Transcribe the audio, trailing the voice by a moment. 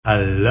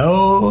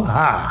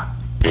Aloha.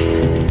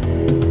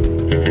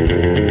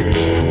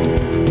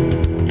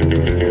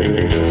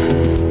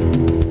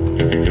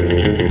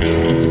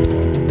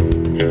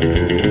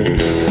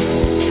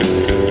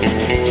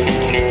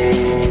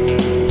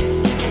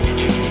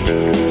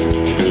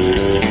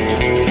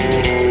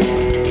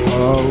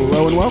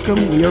 Hello and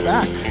welcome. We are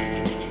back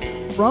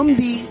from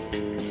the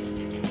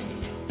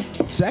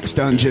sex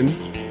dungeon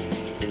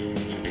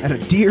at a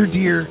dear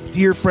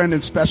friend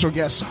and special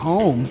guest's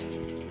home.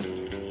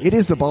 It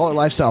is the Baller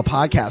Lifestyle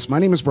Podcast. My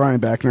name is Brian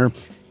Beckner.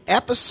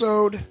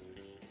 Episode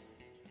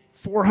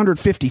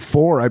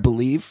 454, I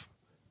believe,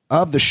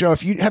 of the show.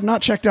 If you have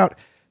not checked out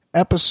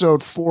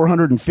episode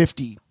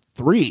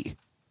 453,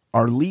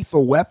 our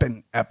Lethal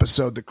Weapon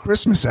episode, the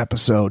Christmas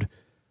episode,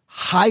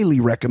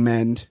 highly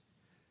recommend.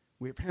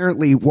 We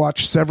apparently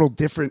watched several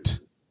different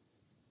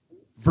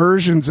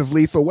versions of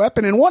Lethal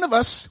Weapon, and one of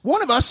us,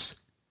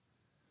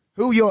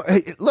 who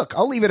look,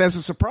 I'll leave it as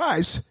a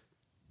surprise.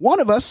 One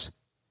of us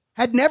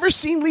had never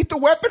seen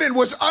Lethal Weapon and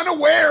was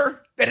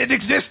unaware that it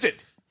existed.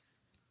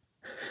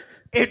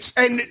 They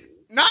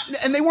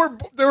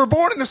were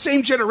born in the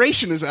same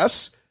generation as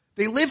us.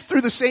 They lived through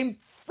the same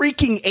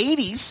freaking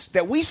 80s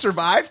that we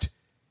survived.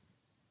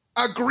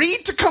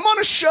 Agreed to come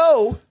on a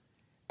show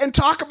and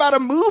talk about a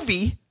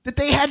movie that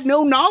they had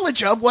no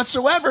knowledge of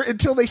whatsoever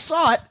until they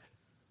saw it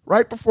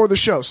right before the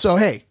show. So,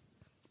 hey,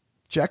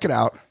 check it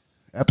out.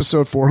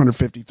 Episode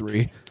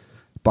 453,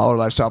 Baller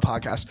Lifestyle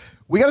Podcast.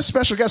 We got a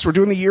special guest. We're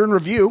doing the year in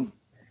review.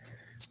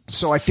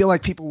 So I feel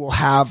like people will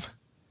have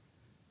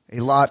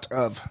a lot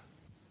of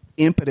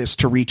impetus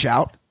to reach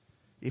out.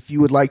 If you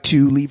would like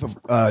to leave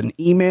an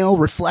email,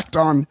 reflect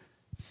on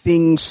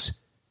things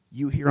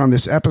you hear on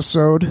this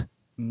episode,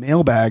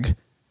 mailbag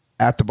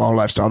at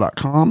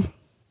theballerlifestyle.com.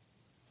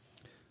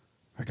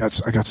 I got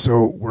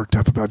so worked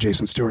up about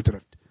Jason Stewart that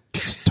I've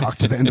just talked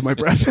to the end of my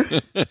breath.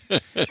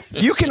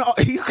 You can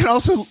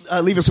also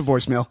leave us a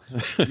voicemail,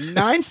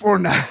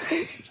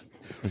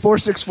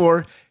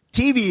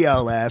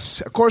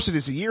 949-464-TBLS. Of course, it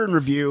is a year in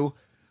review.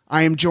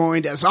 I am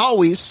joined, as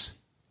always,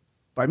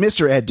 by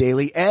Mr. Ed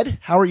Daly. Ed,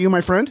 how are you,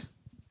 my friend?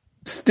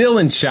 Still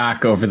in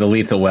shock over the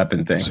Lethal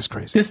Weapon thing. This is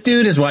crazy. This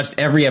dude has watched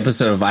every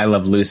episode of I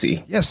Love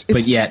Lucy. Yes,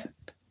 but yet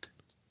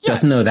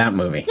doesn't know that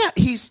movie. Yeah,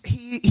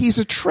 he's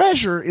a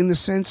treasure in the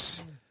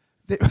sense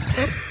that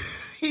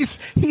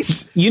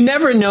he's. You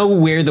never know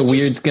where the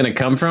weird's going to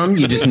come from.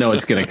 You just know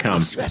it's going to come.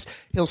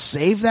 He'll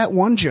save that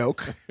one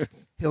joke.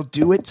 He'll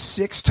do it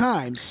 6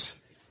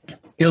 times.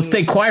 He'll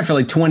stay quiet for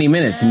like 20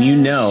 minutes, and you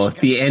know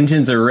the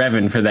engines are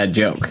revving for that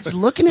joke. He's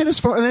looking at his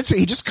phone, and that's it.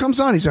 He just comes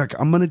on. He's like,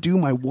 I'm going to do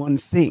my one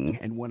thing,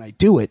 and when I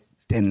do it,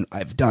 then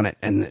I've done it,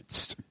 and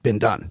it's been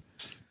done.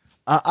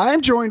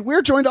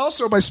 We're joined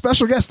also by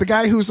special guest, the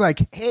guy who's like,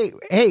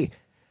 hey,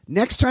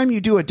 next time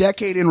you do a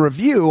decade in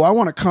review, I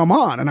want to come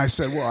on. And I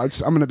said, well,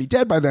 I'm going to be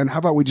dead by then. How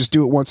about we just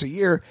do it once a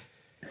year?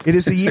 It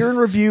is the year in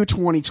review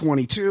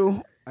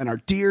 2022, and our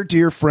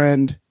dear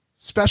friend,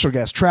 special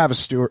guest, Travis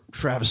Stewart.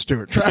 I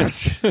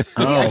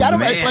got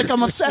him like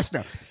I'm obsessed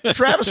now.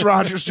 Travis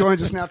Rogers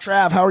joins us now.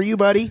 Trav, how are you,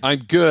 buddy? I'm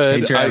good.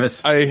 Hey,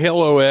 Travis.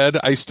 Hello, Ed.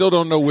 I still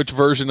don't know which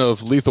version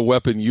of Lethal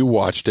Weapon you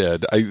watched,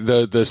 Ed.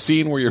 The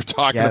scene where you're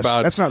talking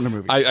about. That's not in the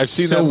movie. I've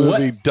seen that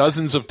movie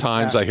dozens of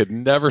times. Yeah. I had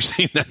never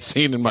seen that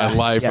scene in my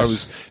life. Yes. I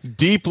was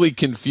deeply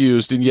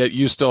confused, and yet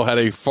you still had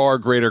a far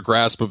greater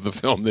grasp of the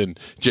film than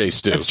Jay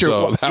Stu. That's true.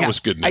 So that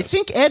was good news. I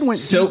think Ed went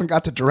deep and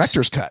got the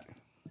director's cut.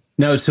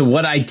 No, so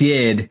what I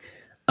did,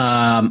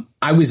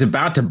 I was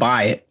about to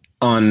buy it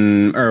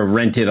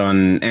rent it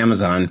on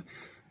Amazon.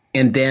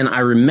 And then I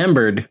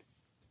remembered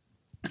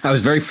I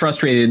was very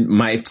frustrated.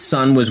 My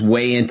son was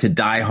way into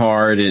Die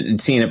Hard and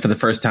seeing it for the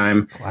first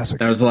time. Classic.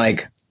 And I was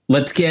like,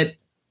 let's get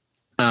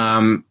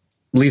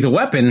Lethal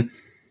Weapon.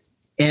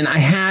 And I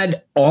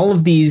had all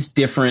these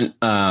different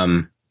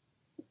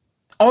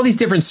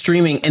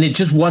streaming, and it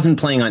just wasn't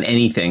playing on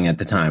anything at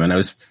the time. And I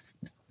was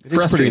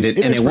frustrated.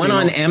 And I went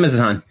on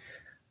Amazon.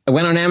 I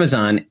went on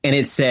Amazon and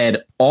it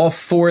said all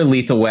 4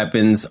 Lethal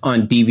Weapons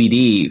on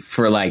DVD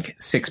for like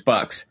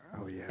 $6.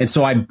 Oh, yeah. And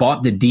so I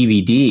bought the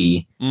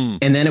DVD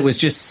and then it was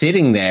just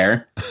sitting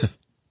there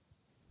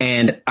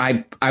and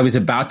I was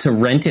about to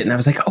rent it and I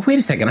was like, oh, wait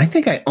a second. I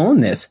think I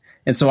own this.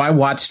 And so I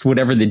watched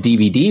whatever the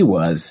DVD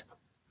was.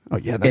 Oh,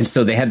 yeah. And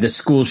so they had the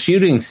school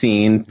shooting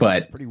scene,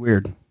 but pretty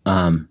weird.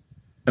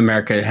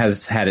 America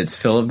has had its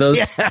fill of those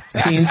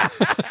scenes.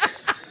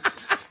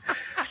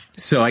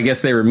 So I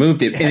guess they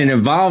removed it, and it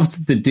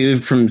involves the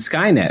dude from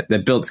Skynet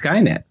that built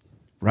Skynet.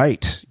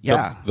 Right.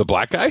 Yeah. The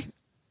black guy?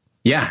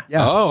 Yeah.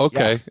 Oh,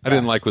 okay. Yeah. I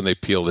didn't like when they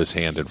peeled his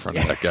hand in front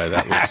of that guy.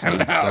 That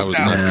was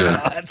not good.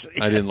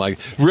 I didn't like.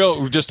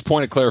 Just a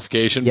point of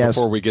clarification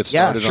before we get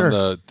started on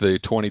the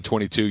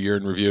 2022 year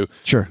in review.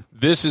 Sure.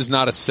 This is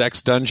not a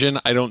sex dungeon.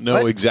 I don't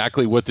know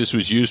exactly what this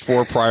was used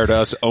for prior to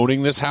us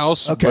owning this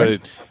house. Okay.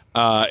 But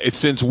it's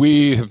since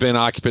we have been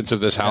occupants of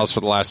this house for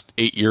the last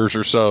 8 years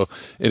or so,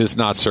 it has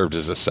not served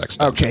as a sex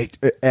dungeon.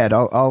 Okay, Ed,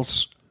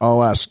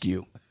 I'll ask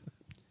you.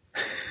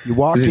 You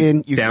walk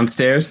in.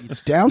 Downstairs?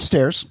 It's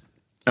downstairs.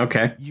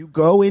 Okay. You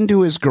go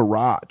into his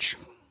garage.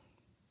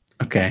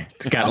 Okay,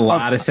 it's got a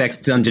lot of sex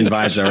dungeon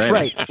vibes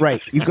already.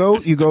 Right.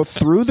 You go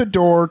through the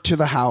door to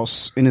the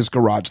house in his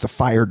garage, the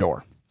fire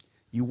door.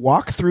 You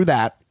walk through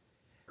that,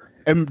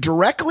 and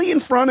directly in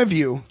front of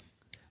you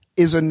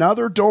is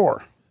another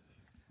door.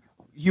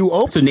 You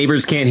open, so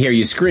neighbors can't hear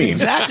you scream.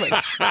 Exactly.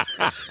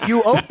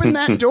 You open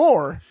that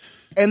door,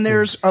 and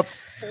there's a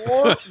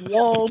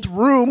 4-walled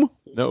room,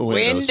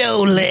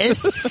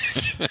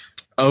 windowless.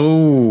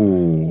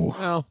 Oh,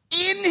 well,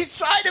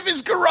 inside of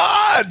his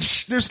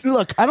garage.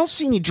 Look, I don't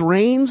see any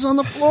drains on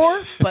the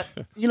floor, but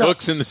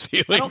hooks in the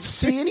ceiling. I don't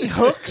see any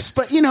hooks,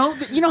 but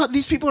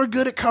these people are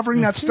good at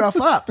covering that stuff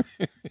up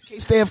in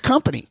case they have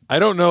company. I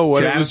don't know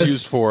what it was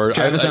used for.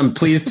 Travis, I'm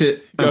pleased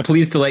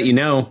to let you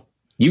know.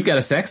 You've got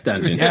a sex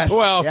dungeon. Yes.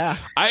 Well, yeah.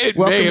 It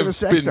may have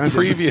been dungeon.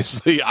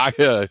 Previously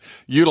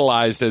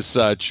utilized as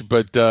such,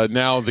 but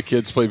now the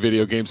kids play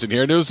video games in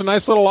here, and it was a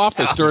nice little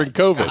office during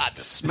COVID. God,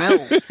 the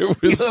smells.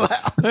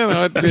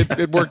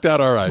 It worked out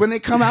all right. When they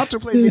come out to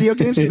play video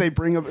games, they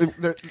bring up,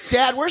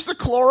 Dad, where's the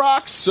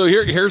Clorox? So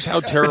here's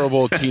how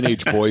terrible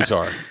teenage boys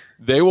are.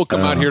 They will come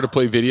out here to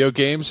play video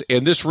games,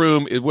 and this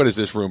room, what is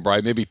this room,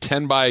 Brian? Maybe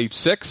 10 by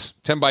 6,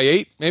 10 by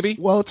 8, maybe?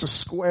 Well, it's a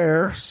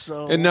square,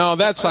 so... And no,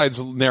 that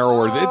side's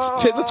narrower.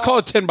 Let's call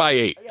it 10 by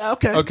 8.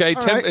 Okay. Okay,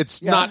 10, right.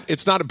 It's not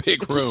a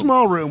big room. It's a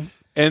small room.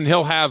 And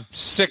he'll have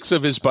 6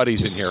 of his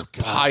buddies in here,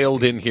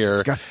 piled in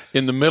here,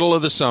 in the middle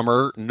of the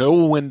summer,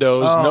 no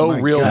windows, no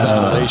real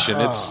ventilation.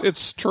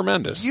 It's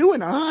tremendous. You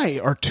and I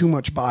are too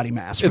much body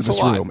mass for this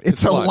room.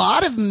 It's a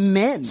lot of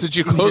men. Since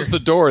you close the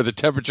door, the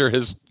temperature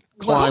has...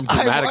 climb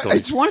dramatically. I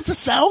just want it to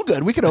sound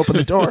good. We could open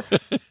the door.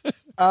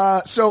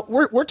 So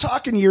we're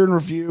talking year in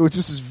review.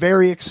 This is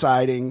very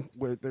exciting.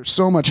 There's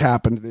so much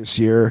happened this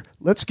year.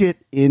 Let's get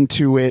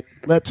into it.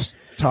 Let's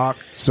talk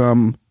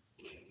some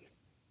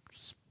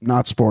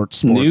not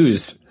sports.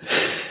 News.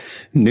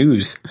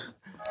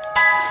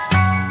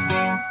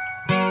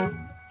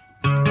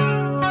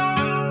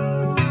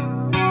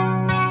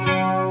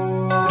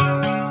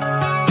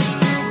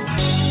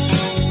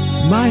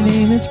 My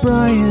name is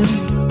Brian.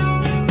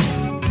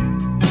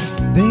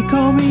 They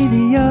call me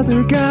the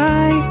other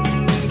guy.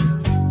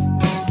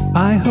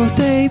 I host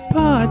a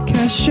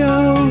podcast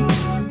show.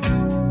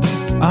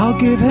 I'll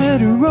give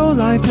hetero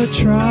life a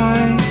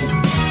try.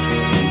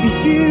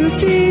 If you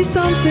see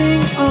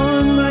something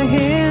on my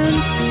hand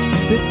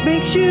that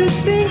makes you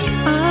think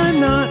I'm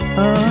not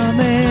a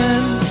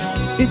man,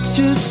 it's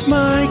just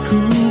my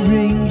cool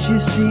rings, you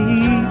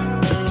see.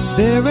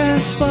 They're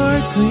as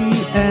sparkly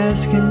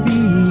as can be.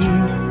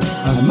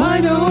 I'm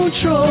Mino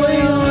Troy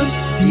on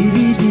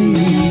DVD.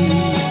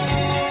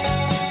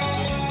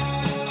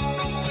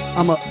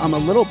 I'm a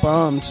little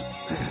bummed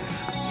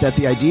that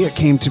the idea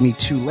came to me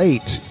too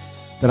late,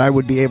 that I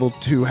would be able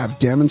to have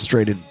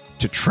demonstrated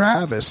to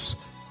Travis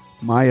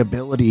my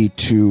ability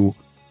to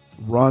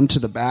run to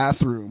the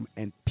bathroom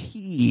and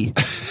pee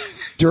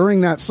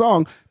during that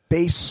song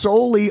based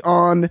solely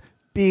on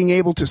being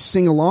able to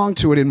sing along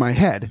to it in my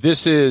head.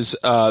 This is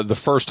the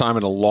first time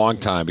in a long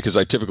time, because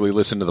I typically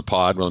listen to the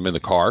pod when I'm in the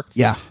car.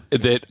 Yeah.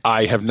 That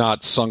I have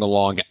not sung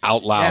along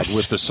out loud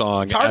with the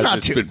song as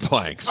it's been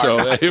playing.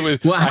 So it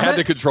was. Well, I had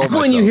to control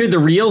myself. When you hear the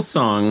real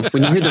song,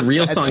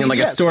 in like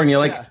a store, and you're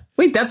like,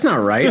 wait, that's not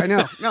right. I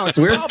know. No, it's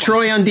where's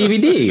Troy on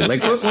DVD?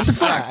 Like, what the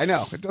fuck? Yeah, I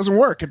know. It doesn't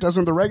work.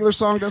 The regular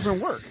song doesn't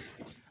work.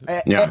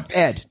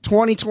 Ed,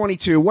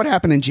 2022, what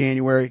happened in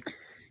January?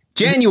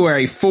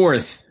 January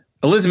 4th.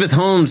 Elizabeth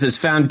Holmes is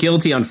found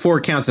guilty on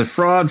 4 counts of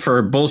fraud for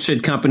her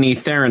bullshit company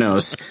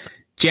Theranos.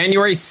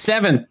 January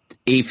 7th,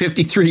 a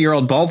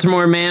 53-year-old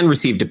Baltimore man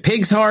received a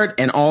pig's heart,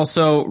 and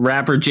also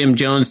rapper Jim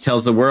Jones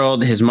tells the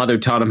world his mother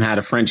taught him how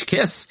to French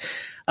kiss.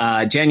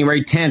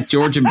 January 10th,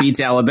 Georgia beats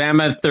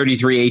Alabama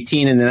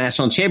 33-18 in the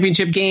national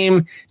championship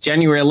game.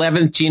 January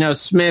 11th, Geno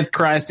Smith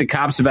cries to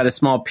cops about a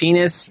small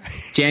penis.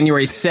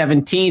 January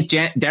 17th,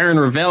 Darren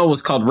Rovell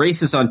was called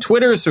racist on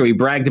Twitter, so he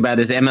bragged about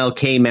his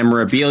MLK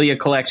memorabilia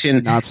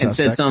collection and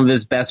said some of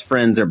his best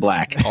friends are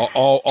black.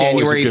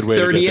 Always a good way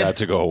 30th, to get that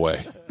to go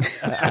away.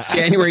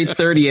 January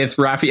 30th,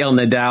 Rafael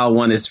Nadal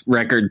won his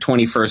record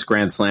 21st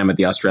Grand Slam at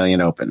the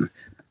Australian Open.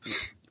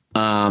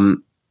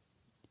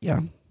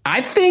 Yeah.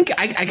 I think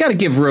I got to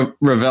give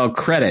Ravel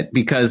credit,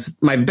 because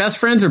my best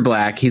friends are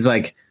black. He's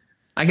like,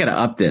 I got to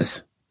up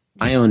this.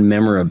 I own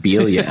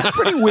memorabilia. It's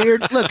pretty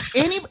weird. Look,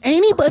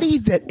 anybody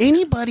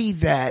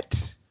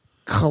that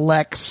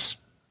collects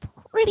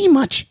pretty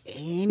much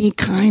any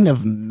kind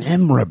of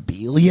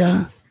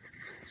memorabilia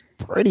is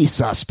pretty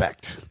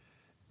suspect.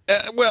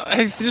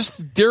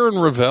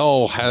 Darren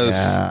Rovell has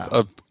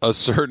a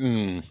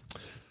certain...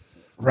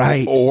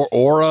 Right. Or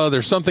aura.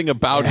 There's something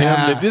about him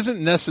that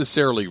isn't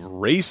necessarily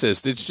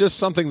racist. It's just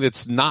something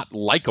that's not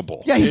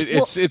likable. Yeah,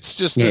 it's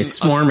just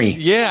smarmy.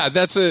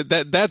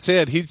 That's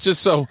it. He's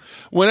just so.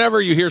 Whenever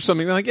you hear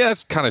something like,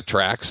 it kind of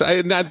tracks.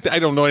 I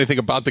don't know anything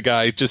about the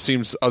guy. It just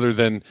seems, other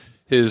than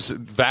his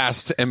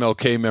vast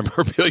MLK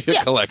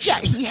memorabilia collection.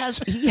 Yeah,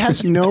 he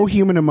has no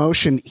human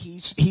emotion.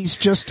 He's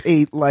just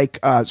a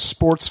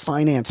sports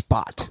finance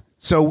bot.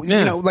 So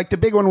like the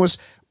big one was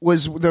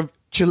the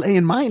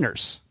Chilean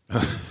miners.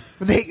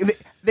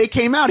 they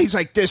came out. He's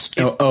like,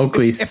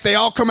 Oakleys. If they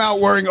all come out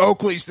wearing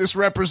Oakleys, this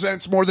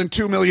represents more than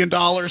 $2 million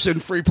in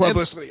free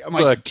publicity. I'm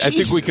like, look, I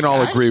think we can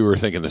all agree we were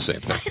thinking the same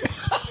thing.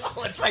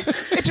 It's like,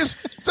 it's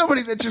just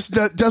somebody that just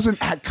doesn't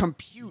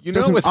compute. You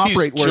know what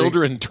these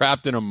children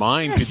trapped in a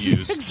mine could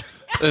use?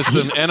 Exactly. It's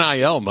some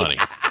NIL money.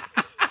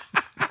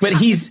 But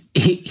he's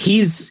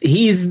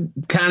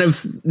kind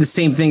of the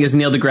same thing as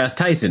Neil deGrasse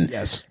Tyson.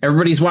 Yes.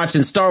 Everybody's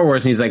watching Star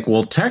Wars, and he's like,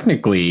 well,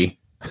 technically,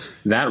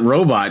 that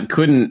robot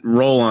couldn't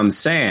roll on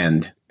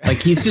sand. Like,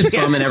 he's just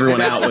bumming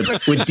everyone out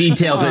with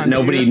details that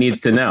nobody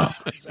needs to know.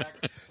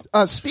 Exactly.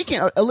 Speaking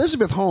of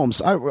Elizabeth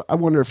Holmes, I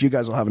wonder if you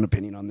guys will have an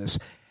opinion on this.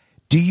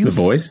 Do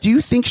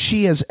you think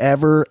she has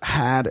ever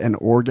had an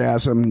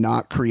orgasm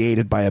not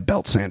created by a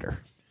belt sander?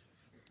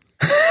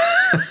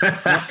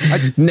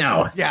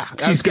 No. Yeah.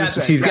 She's got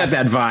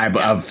that vibe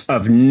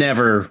of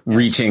never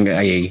reaching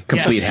a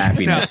complete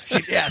happiness. No,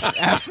 yes,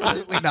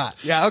 absolutely not.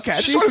 Yeah,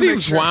 okay. She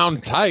seems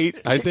wound tight.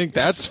 I think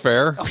that's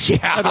fair. Oh,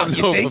 yeah. I don't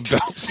know if a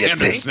belt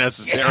sander is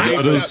necessary.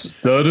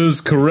 That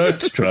is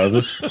correct,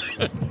 Travis.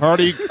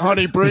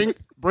 Honey, bring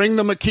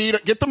the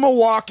Makita. Get the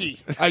Milwaukee.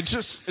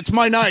 It's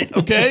my night,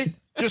 okay?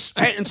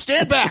 And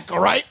stand back, all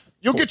right?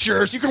 You'll get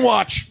yours. You can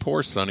watch.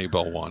 Poor Sonny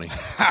Balwani.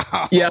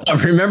 Yeah,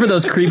 remember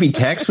those creepy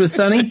texts with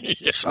Sonny?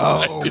 Yes,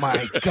 oh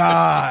my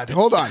God!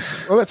 Hold on.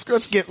 Well,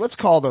 let's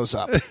call those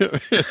up.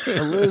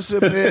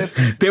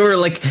 Elizabeth. They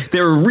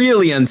were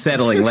really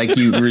unsettling. Like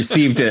you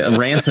received a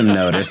ransom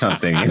note or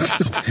something.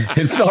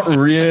 It felt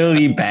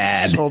really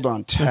bad. Hold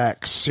on.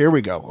 Texts. Here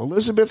we go.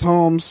 Elizabeth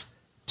Holmes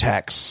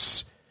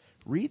texts.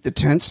 Read the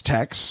tense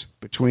text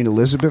between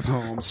Elizabeth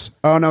Holmes.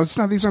 Oh, no, it's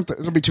not.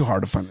 It'll be too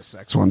hard to find the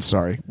sex one.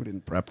 Sorry. We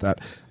didn't prep that.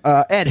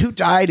 Ed, who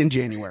died in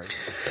January?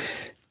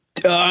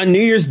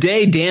 New Year's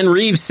Day, Dan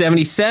Reeves,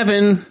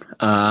 77.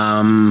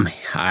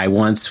 I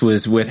once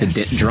was with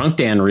a drunk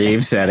Dan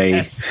Reeves at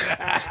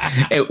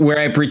where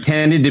I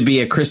pretended to be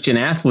a Christian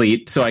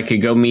athlete so I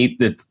could go meet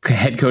the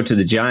head coach of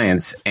the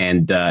Giants,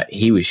 and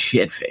he was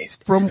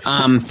shit-faced. From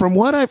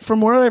what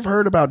I've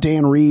heard about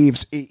Dan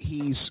Reeves,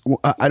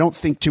 I don't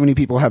think too many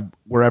people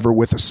were ever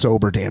with a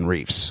sober Dan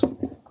Reeves.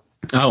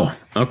 Oh,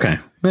 okay.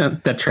 Well,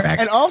 that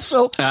tracks. And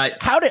also,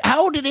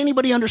 how did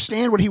anybody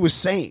understand what he was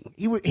saying?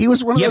 He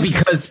was one of those. Yeah,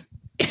 because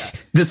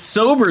the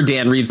sober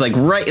Dan Reeves, like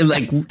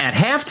at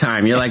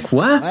halftime, you're like,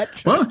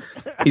 what? What?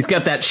 He's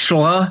got that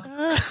schla.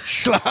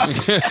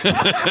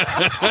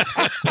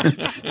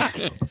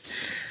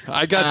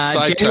 I got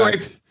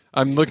sidetracked.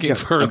 I'm looking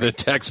for the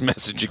text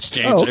message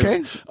exchange. Oh, okay.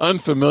 I'm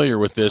unfamiliar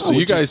with this, so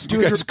you guys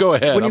go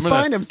ahead. When you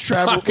find him,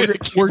 Travis,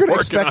 we're going to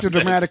expect a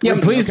dramatic. Yeah,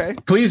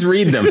 please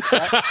read them.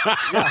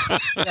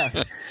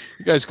 Yeah.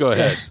 You guys go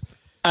ahead. Yes.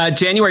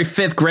 January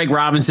 5th, Greg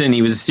Robinson.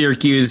 He was a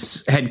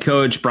Syracuse head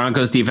coach,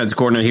 Broncos defensive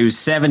coordinator. He was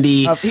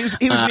 70. He was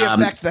the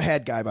Affect the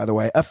Head guy, by the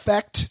way.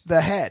 Affect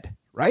the Head,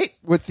 right?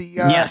 With the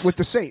with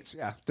the Saints,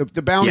 yeah.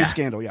 The bounty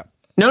scandal, yeah.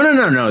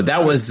 No.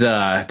 That was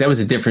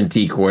a different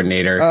D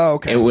coordinator. Oh,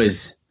 okay. It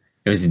was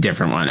a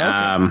different one.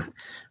 Okay.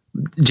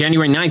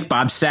 January 9th,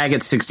 Bob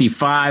Saget,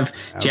 65.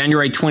 Oh.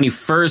 January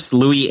 21st,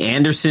 Louis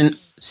Anderson,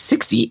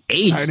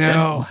 68. I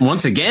know. That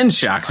once again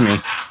shocks me.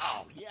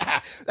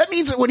 Yeah. That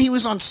means that when he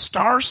was on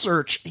Star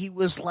Search, he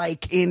was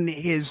like in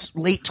his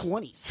late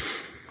 20s.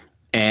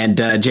 And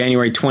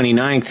January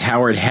 29th,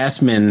 Howard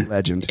Hessman,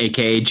 legend,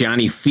 a.k.a.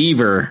 Johnny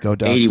Fever, Go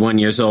Ducks. 81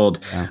 years old.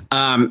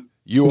 Yeah.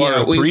 You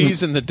are a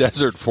breeze in the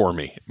desert for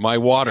me, my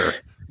water,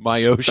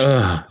 my ocean.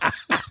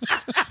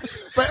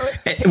 But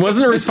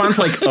wasn't a response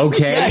like,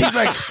 okay? Yeah, he's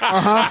like,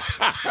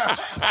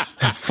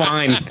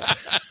 fine.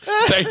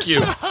 Thank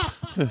you.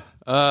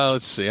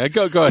 Let's see.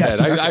 Go ahead.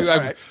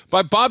 Right.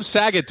 By Bob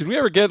Saget, did we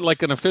ever get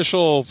like an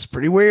official? It's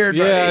pretty weird.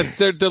 Yeah,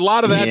 a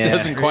lot of that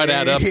doesn't quite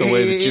add up the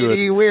way that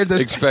you had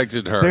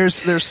expected her.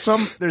 There's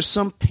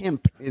some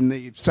pimp in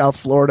the South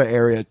Florida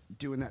area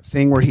doing that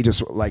thing where he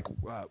just like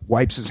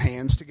wipes his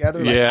hands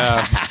together. Like,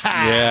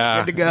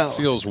 yeah. Good to go.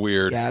 Feels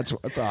weird. Yeah,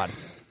 it's odd.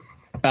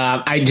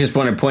 I just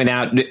want to point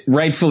out,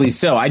 rightfully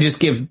so, I just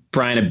give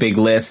Brian a big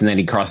list and then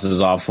he crosses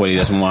off what he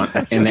doesn't want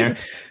in there.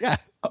 Yeah.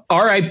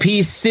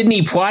 R.I.P.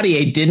 Sidney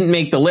Poitier didn't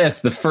make the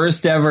list. The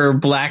first ever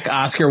black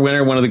Oscar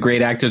winner, one of the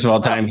great actors of all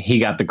time. He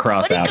got the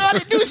cross out. But he got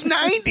it in his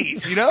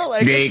 90s, you know?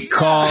 Like, they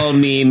call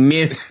me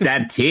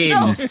Mr.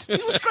 Tibbs. No,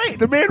 he was great.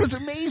 The man was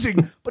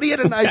amazing, but he had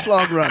a nice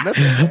long run.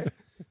 That's okay.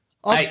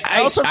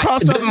 I also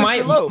crossed off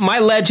Mr. Loaf. My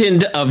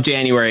legend of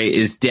January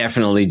is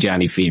definitely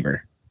Johnny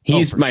Fever.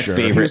 He's my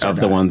favorite of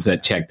the ones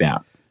that checked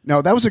out.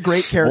 No, that was a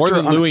great character. More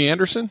than Louis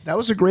Anderson? That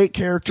was a great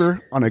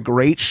character on a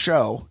great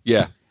show.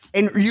 Yeah.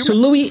 And so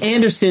Louis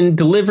Anderson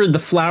delivered the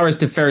flowers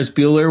to Ferris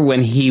Bueller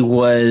when he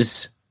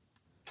was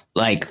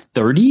like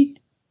 30?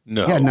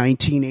 No. Yeah,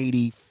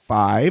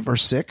 1985 or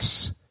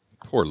 6.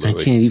 Poor Louis.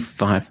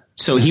 1985.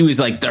 So he was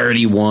like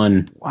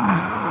 31.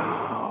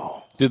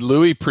 Wow. Did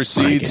Louis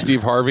precede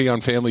Steve Harvey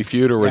on Family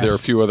Feud, or were there a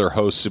few other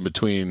hosts in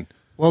between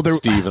Well,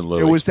 Steve and Louie.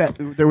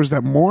 There was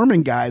that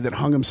Mormon guy that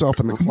hung himself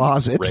in the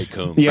closet. Ray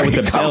Combs. Yeah, with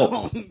the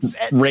belt.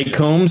 Ray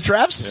Combs.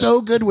 Trav's so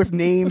good with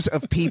names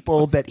of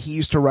people that he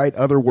used to write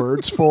other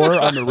words for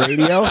on the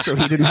radio, so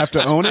he didn't have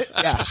to own it.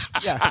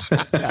 Yeah.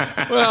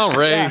 Well,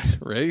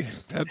 Ray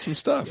had some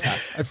stuff. Yeah.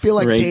 I feel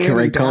like Dan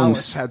in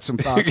Dallas had some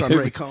thoughts on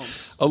Ray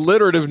Combs.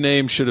 Alliterative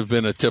name should have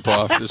been a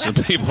tip-off to some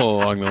people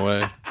along the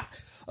way.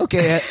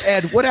 Okay,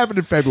 Ed, what happened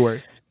in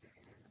February?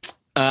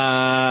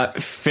 February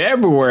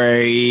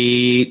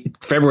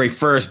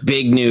 1st,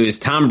 big news.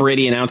 Tom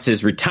Brady announced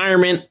his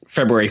retirement.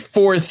 February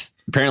 4th,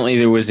 apparently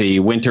there was a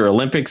Winter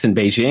Olympics in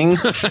Beijing.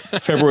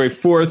 February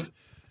 4th,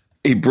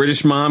 a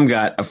British mom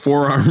got a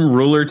forearm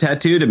ruler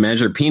tattoo to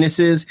measure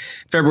penises.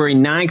 February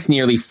 9th,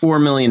 nearly 4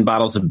 million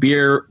bottles of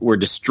beer were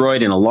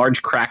destroyed in a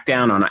large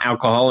crackdown on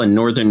alcohol in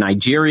northern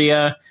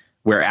Nigeria,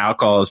 where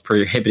alcohol is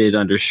prohibited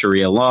under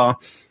Sharia law.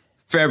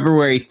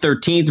 February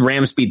 13th,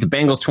 Rams beat the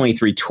Bengals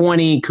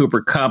 23-20.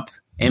 Cooper Kupp,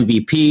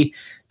 MVP.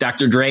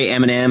 Dr. Dre,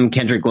 Eminem,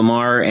 Kendrick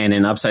Lamar, and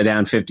an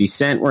upside-down 50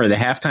 Cent were the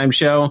halftime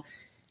show.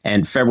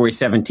 And February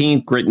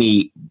 17th,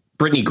 Brittany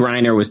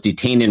Griner was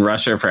detained in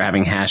Russia for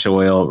having hash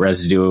oil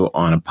residue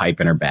on a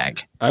pipe in her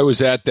bag. I was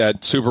at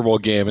that Super Bowl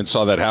game and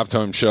saw that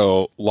halftime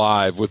show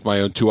live with my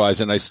own two eyes,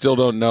 and I still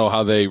don't know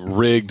how they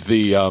rigged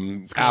the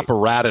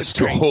apparatus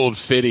to hold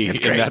Fitty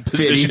in that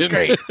position. It's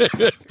great.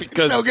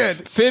 Because so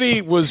good.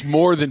 Fitty was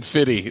more than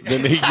Fitty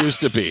than he used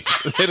to be.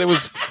 And it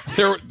was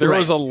there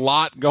was a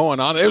lot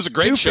going on. It was a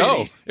great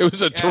show. Fitty. It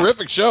was a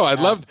terrific show. I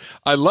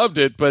loved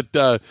it, but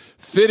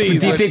Fitty.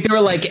 Do you think they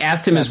were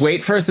asked him his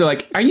weight first? They're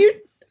like, Are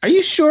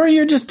you sure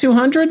you're just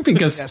 200?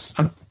 Because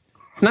I'm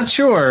not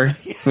sure.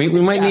 We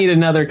might need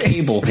another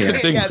cable here. The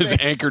thing was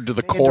anchored to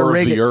the core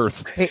of the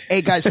earth.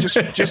 Hey guys,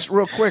 just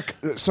real quick.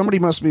 Somebody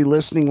must be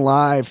listening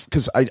live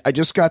because I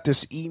just got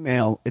this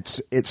email.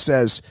 It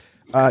says,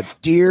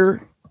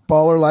 "Dear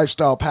Baller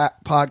Lifestyle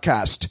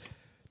Podcast,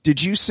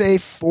 did you say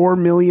 4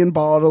 million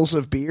bottles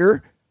of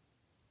beer?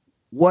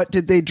 What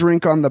did they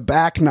drink on the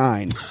back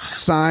nine?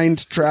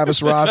 Signed,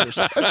 Travis Rogers."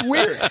 That's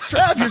weird.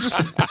 Trav, you're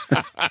just...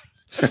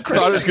 I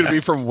thought it was going to be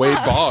from Wade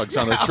Boggs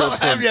on a trip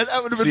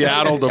from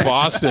Seattle to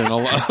Boston.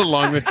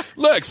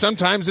 Look,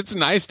 sometimes it's a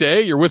nice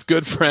day. You're with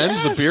good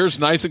friends. Yes. The beer's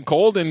nice and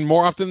cold, and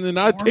more often than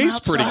not, it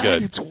tastes pretty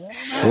good. It's warm.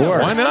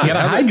 Sure. Why not? You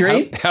got to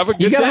hydrate. Have a good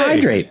day. You got to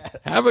hydrate.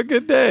 Have a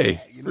good day,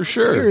 for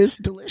sure. Beer is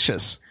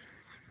delicious.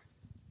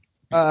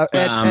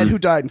 Ed, who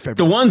died in February?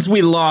 The ones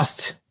we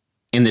lost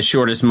in the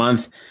shortest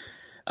month.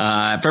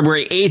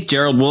 February 8th,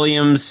 Gerald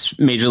Williams,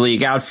 Major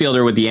League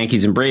outfielder with the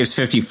Yankees and Braves,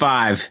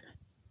 55.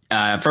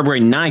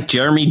 February 9th,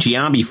 Jeremy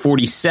Giambi,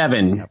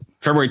 47. Yep.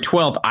 February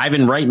 12th,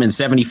 Ivan Reitman,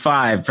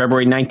 75.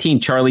 February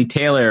 19th, Charlie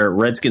Taylor,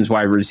 Redskins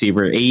wide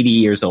receiver, 80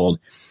 years old.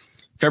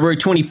 February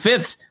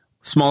 25th,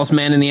 smallest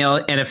man in the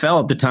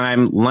NFL at the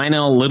time,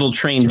 Lionel Little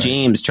Train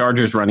James,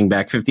 Chargers running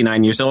back,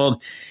 59 years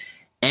old.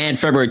 And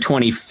February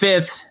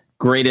 25th,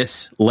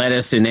 greatest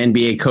lettuce in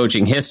NBA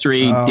coaching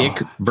history, Dick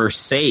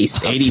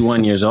Versace,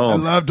 81 years old. I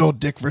loved old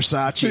Dick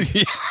Versace.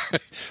 Yeah.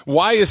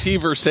 Why is he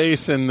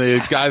Versace and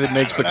the guy that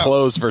makes the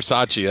clothes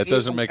Versace? That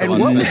doesn't make a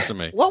lot of sense to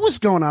me. What was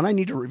going on? I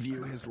need to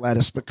review his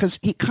lettuce because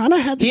he kind of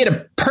had... He had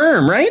a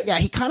perm, right? Yeah,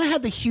 he kind of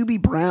had the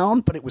Hubie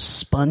Brown, but it was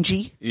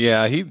spongy.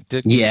 Yeah, he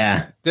did.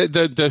 Yeah.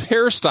 The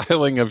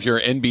hairstyling of your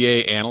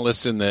NBA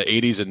analysts in the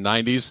 80s and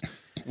 90s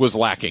was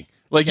lacking.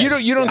 Like,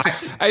 yes, you don't,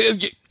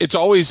 it's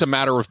always a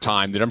matter of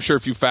time that I'm sure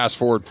if you fast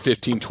forward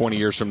 15, 20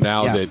 years from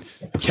now that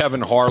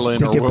Kevin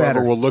Harlan or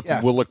whoever will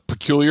look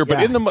peculiar.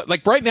 But in the,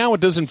 like right now,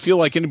 it doesn't feel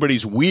like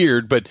anybody's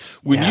weird. But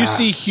when you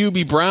see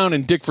Hubie Brown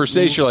and Dick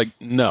Versace, you're like,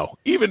 no.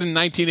 Even in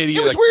 1980,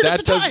 it was weird at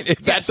the time.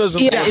 That doesn't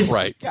look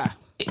right. Yeah.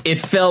 It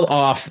felt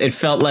off. It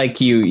felt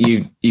like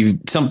you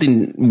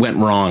something went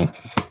wrong.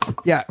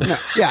 No,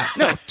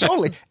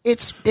 totally.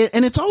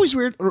 It's always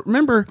weird.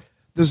 Remember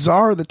the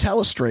Czar, the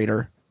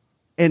Telestrator.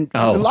 And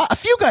a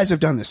few guys have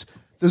done this.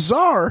 The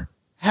Czar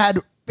had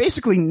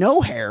basically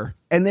no hair,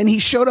 and then he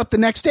showed up the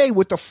next day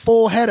with the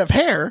full head of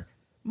hair,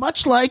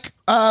 much like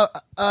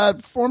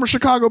former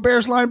Chicago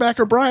Bears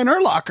linebacker Brian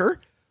Urlacher,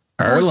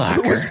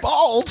 who was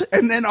bald,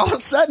 and then all of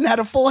a sudden had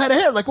a full head of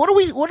hair. Like, what are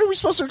we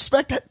supposed to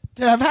expect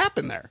to have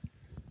happened there?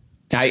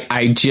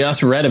 I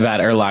just read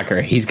about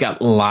Urlacher. He's got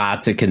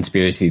lots of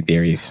conspiracy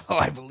theories. Oh,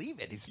 I believe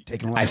it. He's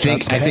taking a lot I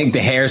think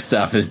the hair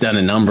stuff has done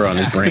a number on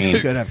his brain.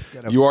 Good.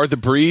 You are the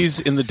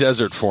breeze in the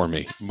desert for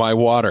me, my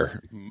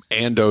water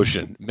and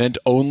ocean, meant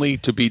only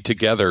to be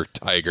together,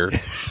 Tiger.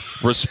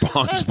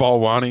 Response,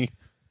 Balwani.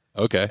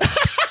 Okay.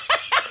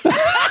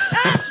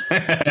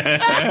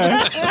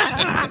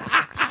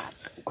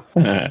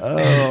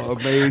 Oh,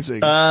 amazing.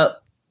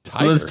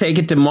 Let's take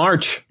it to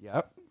March.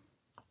 Yep.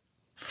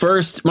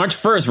 March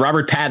 1st,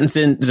 Robert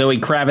Pattinson, Zoe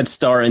Kravitz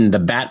star in The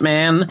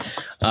Batman.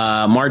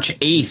 March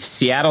 8th,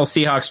 Seattle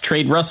Seahawks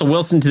trade Russell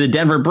Wilson to the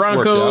Denver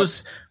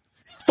Broncos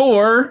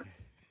for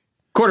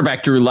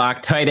quarterback Drew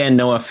Lock, tight end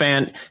Noah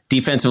Fant,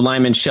 defensive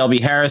lineman Shelby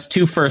Harris,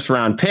 2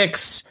 first-round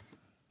picks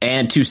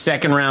and 2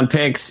 second-round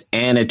picks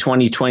and a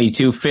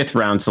 2022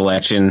 fifth-round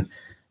selection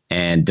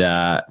and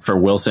for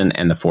Wilson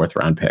and the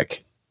 4th-round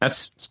pick.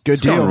 That's Good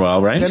it's going deal.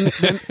 well, right?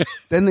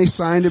 Then they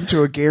signed him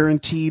to a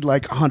guaranteed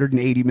like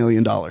 $180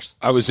 million.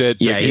 I was at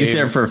the he's game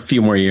there for a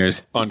few more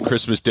years. on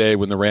Christmas Day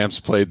when the Rams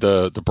played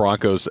the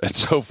Broncos at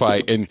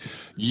SoFi, and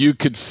you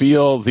could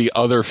feel the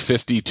other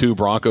 52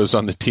 Broncos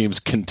on the team's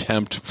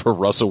contempt for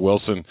Russell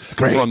Wilson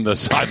from the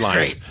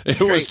sidelines.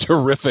 It was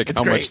terrific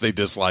how much they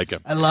dislike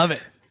him. I love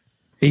it.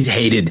 He's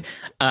hated.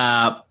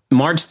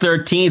 March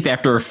 13th,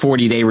 after a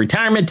 40-day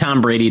retirement, Tom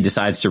Brady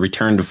decides to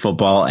return to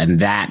football, and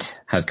that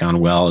has gone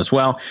well as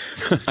well.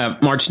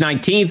 March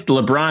 19th,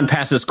 LeBron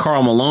passes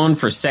Karl Malone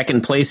for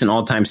second place in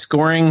all-time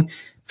scoring.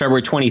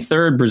 February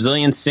 23rd,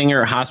 Brazilian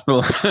singer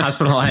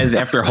hospitalized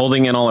after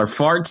holding in all her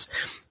farts.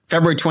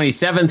 February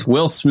 27th,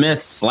 Will Smith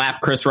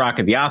slapped Chris Rock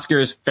at the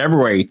Oscars.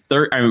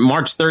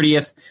 March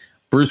 30th,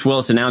 Bruce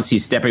Willis announced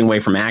he's stepping away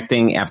from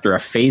acting after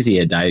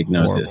aphasia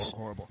diagnosis.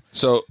 Horrible.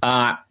 So,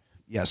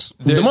 yes.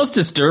 The most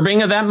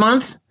disturbing of that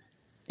month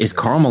is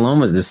Karl Malone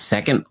was the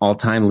second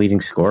all-time leading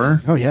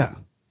scorer. Oh, yeah.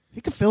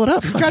 He could fill it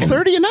up. He got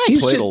 30 a night. He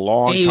played a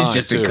long He time, was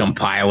just too. a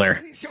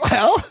compiler.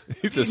 Well,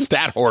 he's a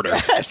stat hoarder.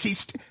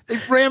 yes. They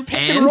ran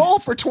pick and roll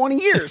for 20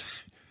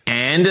 years.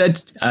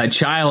 And a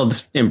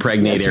child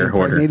impregnator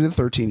hoarder. Impregnated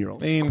a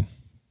 13-year-old. I mean,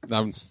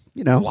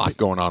 You a lot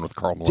going on with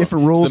Karl Malone.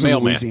 Different rules the in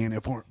mailman. Louisiana, He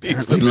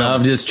apparently.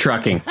 loved his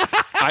trucking.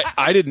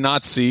 I did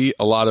not see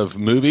a lot of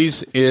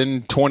movies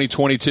in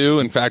 2022.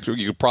 In fact,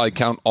 you could probably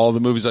count all the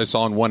movies I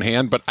saw in one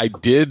hand, but I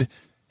did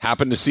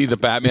happen to see the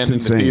Batman in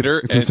the theater.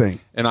 It's insane.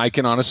 And I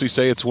can honestly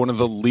say it's one of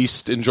the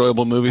least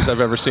enjoyable movies I've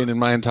ever seen in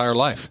my entire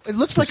life. It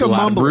looks like There's a lot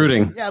of mumbling.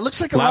 brooding. Yeah, it looks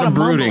like a lot of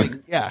brooding.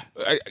 mumbling. Yeah.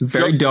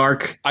 Very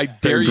dark. I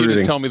dare you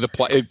to tell me the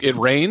plot. It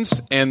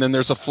rains, and then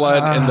there's a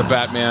flood, and the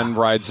Batman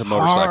rides a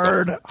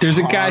motorcycle. There's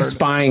a guy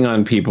spying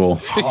on people.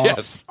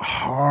 Yes.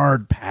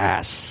 Hard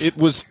pass. It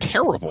was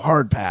terrible.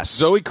 Hard pass.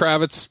 Zoe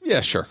Kravitz,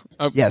 yeah, sure.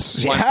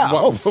 Yes. Why, Yeah. why,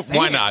 Oh, why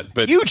fan. not?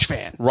 But Huge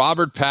fan.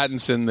 Robert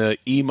Pattinson, the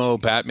emo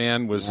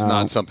Batman, was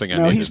not something I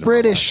No, needed he's in my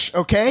British,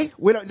 okay?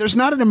 There's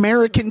not an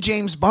American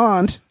James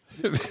Bond.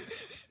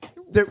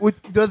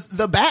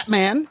 The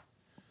Batman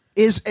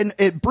is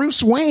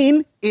Bruce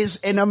Wayne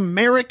is an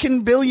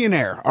American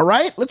billionaire, all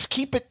right? Let's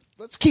keep it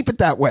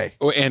that way.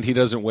 Oh, and he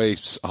doesn't weigh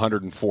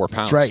 104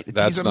 pounds. That's right.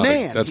 That's He's a not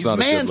man. That's He's not a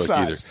man good look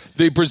size. either.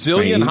 The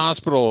Brazilian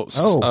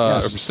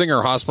Yes.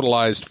 singer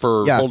hospitalized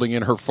for holding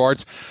in her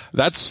farts.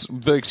 That's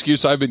the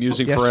excuse I've been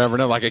using forever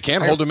now. Like, I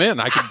can't hold him in.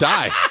 I could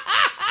die.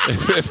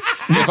 if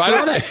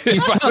You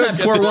saw that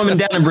poor woman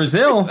down in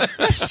Brazil.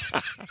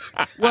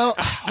 Well,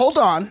 hold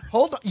on.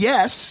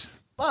 Yes,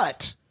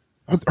 but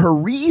her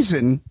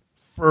reason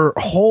for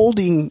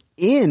holding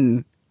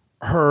in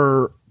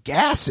her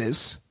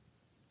gases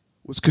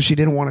was because she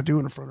didn't want to do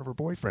it in front of her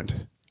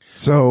boyfriend.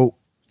 So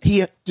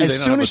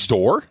as soon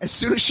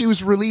as she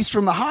was released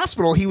from the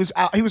hospital, he was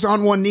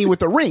on one knee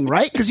with a ring,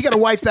 right? Because you got to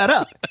wipe that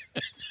up.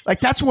 Like,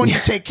 that's one you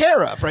take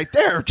care of right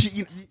there.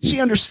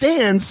 She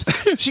understands.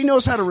 She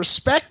knows how to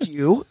respect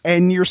you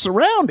and your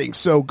surroundings.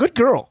 So good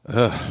girl.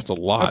 It's a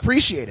lot.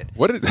 Appreciate it.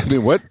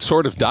 What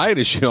sort of diet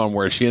is she on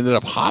where she ended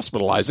up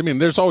hospitalized? I mean,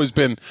 there's always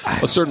been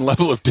a certain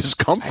level of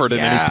discomfort at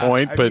any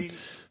point, but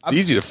it's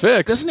easy to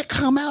fix. Doesn't it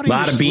come out A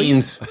lot of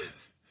beans.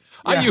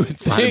 You would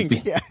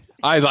think.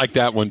 I like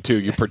that one too.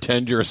 You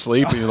pretend you're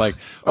asleep and you're like,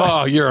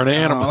 "Oh, you're an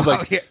animal." It's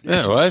like,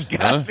 what?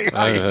 Disgusting. Oh,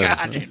 my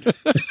God.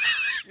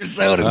 You're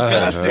so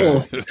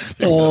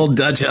disgusting. Old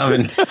Dutch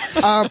oven.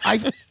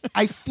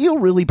 I feel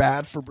really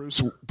bad for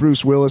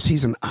Bruce Willis.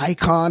 He's an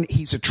icon.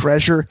 He's a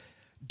treasure.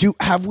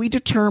 Have we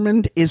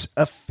determined, is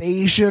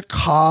aphasia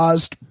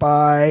caused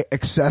by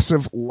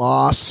excessive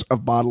loss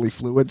of bodily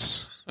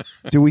fluids?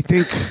 Do we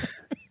think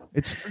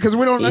it's because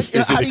we don't?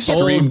 Is it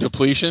extreme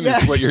depletion?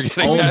 Is what you're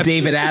getting Old at?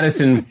 David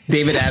Addison.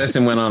 David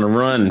Addison went on a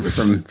run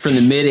from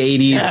the mid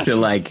 '80s to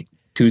like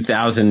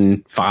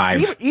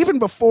 2005. Even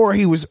before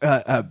he was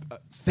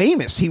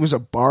famous, he was a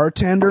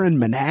bartender in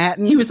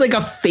Manhattan. He was like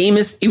a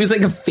famous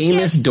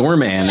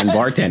doorman and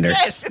bartender.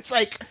 Yes, it's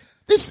like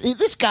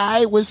this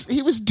guy was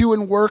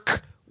doing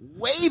work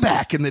way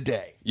back in the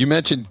day. You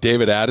mentioned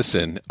David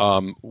Addison.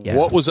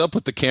 What was up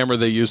with the camera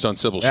they used on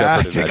Sybil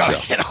Shepherd in that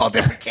show? All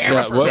different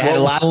cameras. They had a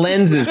lot of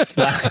lenses.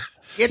 But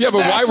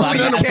why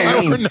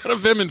were none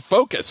of them in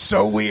focus?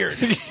 So weird.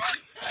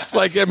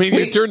 Like, I mean,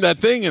 you turn that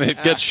thing and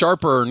it gets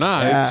sharper or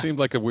not. It seemed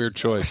like a weird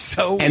choice.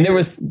 So And there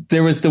was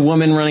the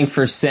woman running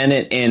for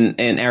Senate in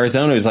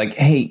Arizona who's like,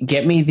 "Hey,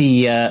 get me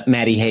the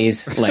Maddie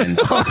Hayes lens."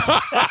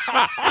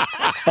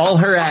 All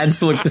her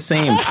ads look the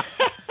same.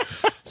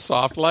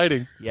 Soft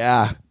lighting.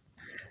 yeah.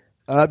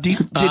 Okay,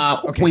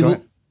 go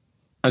ahead.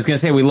 I was going to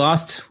say we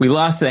lost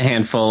a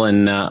handful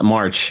in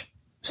March,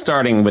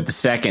 starting with the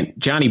second.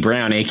 Johnny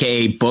Brown,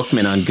 a.k.a.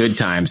 Bookman on Good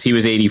Times. He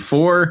was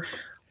 84.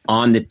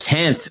 On the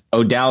 10th,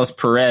 Odalis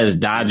Perez,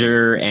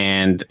 Dodger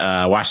and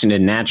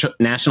Washington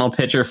national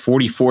pitcher,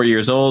 44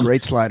 years old.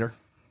 Great slider.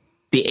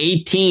 The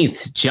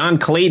 18th, John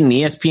Clayton,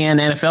 ESPN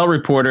NFL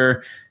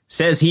reporter,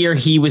 Says here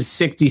he was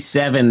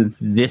 67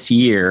 this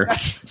year.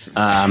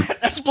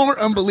 That's more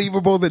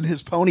unbelievable than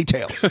his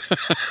ponytail.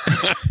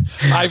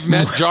 I've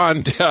met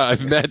John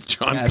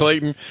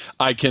Clayton.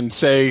 I can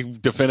say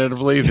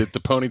definitively that the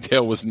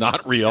ponytail was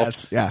not real.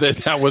 Yes, yeah.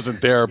 That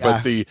wasn't there.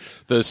 Yeah. But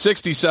the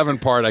 67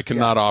 part, I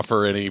cannot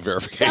offer any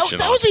verification.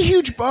 That was a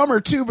huge bummer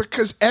too,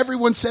 because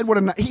everyone said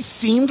he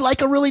seemed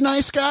like a really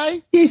nice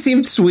guy. He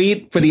seemed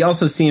sweet, but he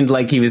also seemed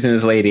like he was in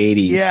his late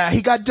 80s. Yeah,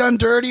 he got done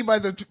dirty by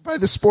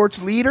the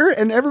sports leader,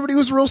 and everybody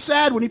was real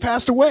sad when he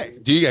passed away.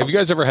 Have you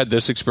guys ever had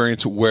this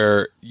experience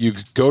where you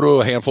go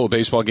to a handful of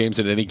baseball games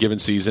in any given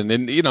season,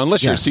 and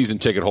unless you're a season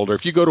ticket holder,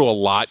 if you go to a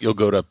lot, you'll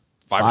go to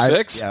 5 or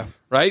 6,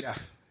 right? Yeah.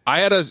 I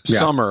had a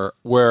summer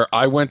where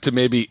I went to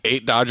maybe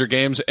 8 Dodger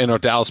games, and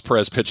Odalis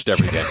Perez pitched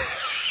every game.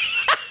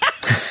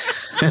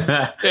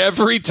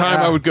 Every time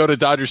I would go to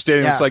Dodger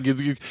Stadium, it's like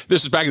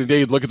this is back in the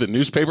day. You'd look at the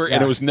newspaper,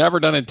 and it was never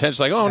done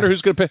intentionally. Like, I wonder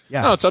who's going to pitch.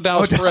 No, it's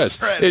Odalis Perez.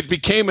 It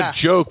became a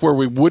joke where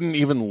we wouldn't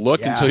even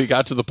look until you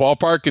got to the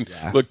ballpark and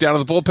look down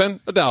at the bullpen.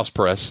 Odalis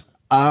Perez.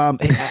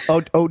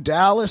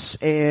 Odalis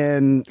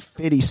and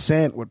 50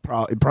 Cent would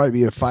probably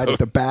be a fight at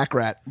the back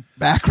rack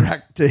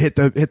to hit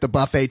the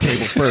buffet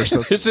table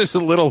first. This is a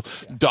little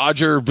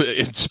Dodger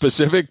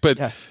specific,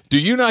 but do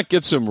you not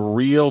get some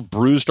real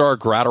Brewstar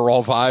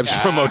Gratterall vibes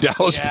from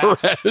Odalis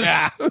Perez?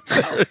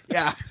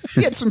 Yeah,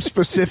 he had some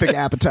specific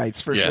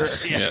appetites for sure.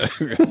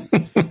 Yes.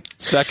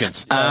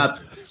 Seconds.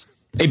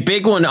 A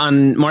big one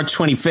on March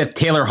 25th,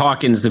 Taylor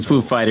Hawkins, the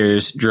Foo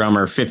Fighters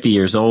drummer, 50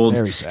 years old.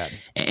 Very sad.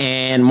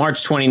 And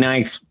March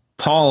 29th,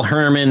 Paul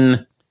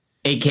Herman,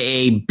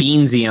 a.k.a.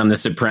 Beansy on The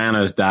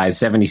Sopranos, dies,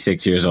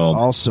 76 years old.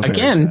 Also very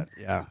sad.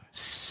 Yeah.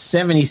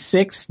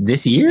 76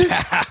 this year?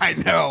 I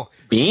know.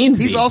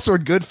 Beansy. He's also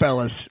in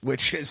Goodfellas,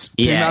 which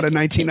came out in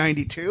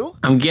 1992.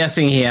 I'm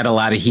guessing he had a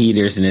lot of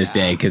heaters in his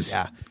day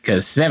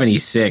because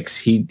 76,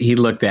 he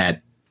looked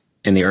at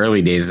in the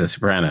early days of The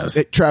Sopranos.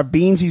 Trav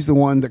Beansy's the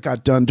one that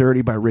got done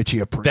dirty by Richie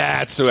Aprile.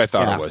 That's who I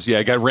thought it was.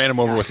 Yeah, I ran him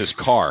over with his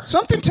car.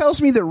 Something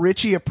tells me that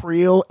Richie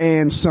Aprile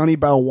and Sonny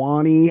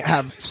Balwani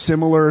have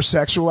similar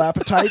sexual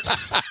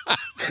appetites.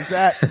 Is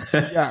that...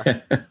 Yeah.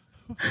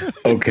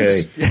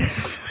 Okay.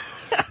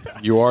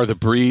 You are the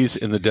breeze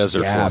in the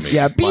desert for me.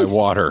 Yeah, my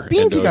water.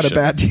 Beansy got a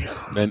bad deal.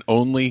 And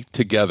only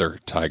together,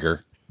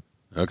 Tiger.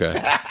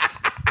 Okay.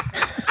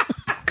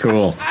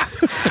 Cool.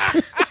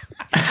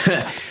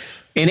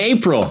 In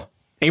April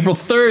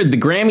 3rd, the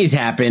Grammys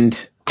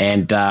happened,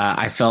 and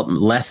I felt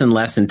less and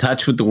less in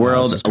touch with the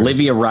world.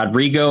 Olivia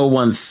Rodrigo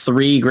won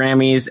 3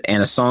 Grammys,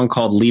 and a song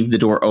called Leave the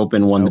Door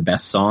Open won the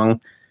best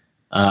song.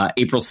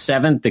 April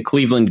 7th, the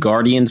Cleveland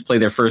Guardians play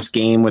their first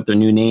game with their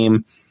new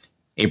name.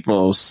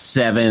 April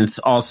 7th,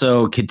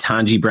 also,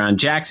 Ketanji Brown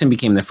Jackson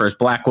became the first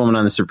black woman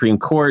on the Supreme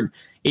Court.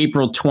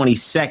 April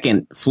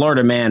 22nd,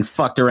 Florida man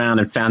fucked around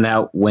and found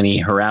out when he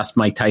harassed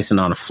Mike Tyson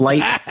on a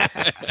flight.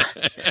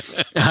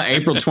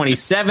 April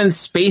 27th,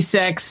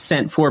 SpaceX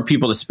sent 4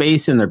 people to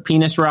space in their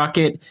penis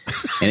rocket.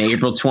 And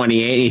April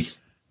 28th,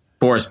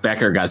 Boris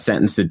Becker got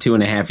sentenced to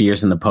 2.5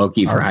 years in the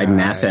pokey for hiding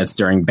assets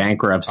during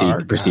bankruptcy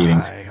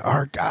proceedings.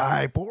 Our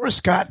guy,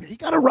 Boris got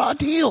a raw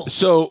deal.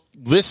 So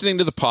listening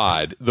to the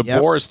pod, the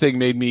Boris thing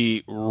made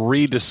me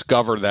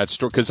rediscover that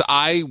story because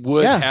I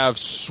would have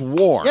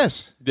sworn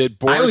that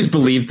Boris. I always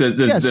believed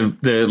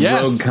the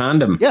rogue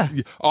condom. Yeah.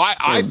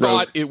 I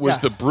thought it was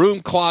the broom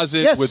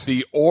closet with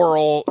the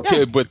oral,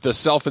 with the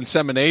self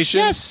insemination.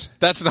 Yes.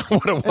 That's not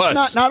what it was.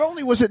 It's not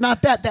only was it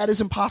not that is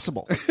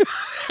impossible.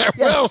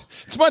 Well,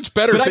 it's much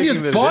better but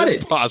thinking that it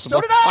is possible.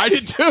 So did I. I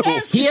did too.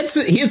 Yes.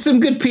 He had some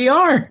good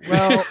PR.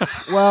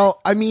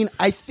 Well, I mean,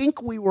 I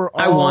think we were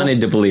all... I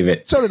wanted to believe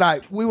it. So did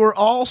I. We were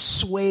all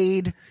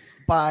swayed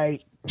by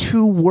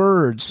 2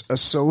 words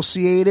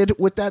associated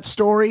with that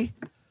story.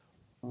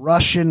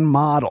 Russian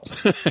model.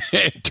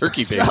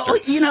 Turkey baster.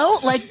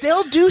 So, like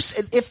they'll do,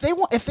 if they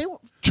were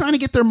trying to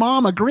get their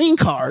mom a green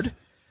card,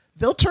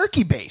 they'll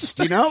turkey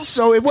baste,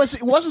 So it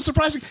wasn't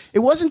surprising. It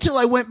wasn't until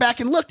I went back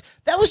and looked.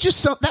 That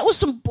was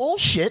some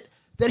bullshit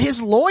that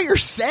his lawyer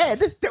said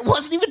that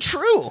wasn't even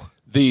true.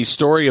 The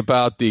story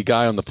about the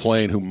guy on the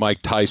plane who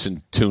Mike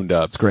Tyson tuned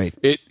up. It's great.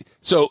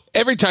 So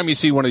every time you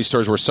see one of these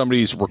stories where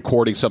somebody's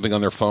recording something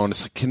on their phone,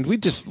 it's like, can we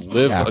just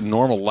live a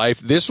normal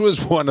life? This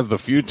was one of the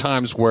few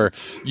times where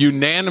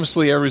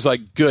unanimously everybody's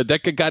like, good,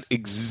 that guy got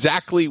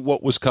exactly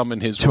what was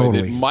coming his way.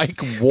 That Mike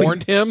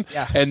warned him,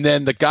 and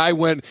then the guy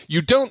went,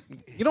 you don't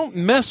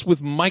mess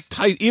with Mike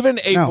Tyson, even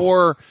a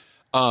more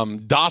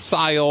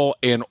docile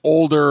and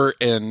older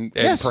and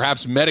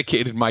perhaps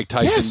medicated Mike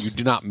Tyson, you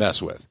do not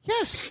mess with.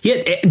 Yes.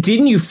 Yeah.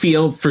 Didn't you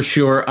feel for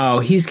sure,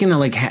 he's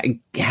going to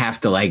have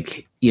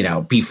to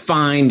be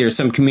fined or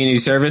some community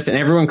service, and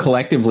everyone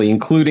collectively,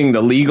 including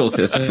the legal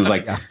system, was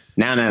like,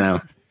 no.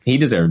 He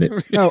deserved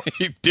it. No,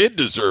 he did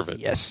deserve it.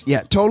 Yes.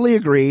 Yeah, totally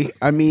agree.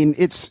 I mean,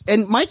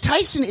 and Mike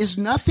Tyson is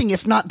nothing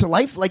if not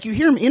delightful. Like you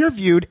hear him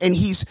interviewed and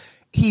he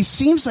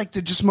seems like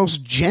the just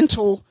most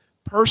gentle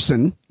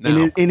person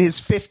in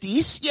his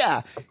 50s.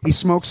 Yeah. He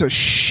smokes a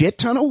shit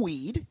ton of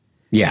weed.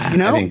 Yeah, You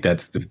know? I think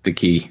that's the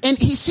key. And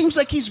he seems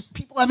like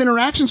people have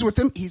interactions with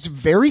him. He's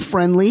very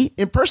friendly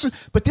in person,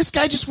 but this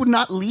guy just would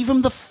not leave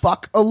him the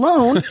fuck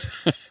alone.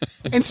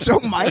 And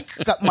so Mike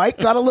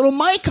got a little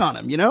mic on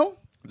him, you know?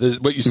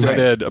 What you said,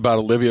 Ed, about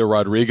Olivia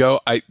Rodrigo,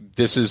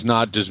 this is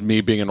not just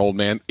me being an old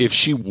man. If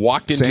she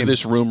walked into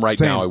this room right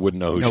now, I wouldn't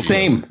know who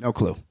she was. No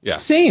clue. Yeah.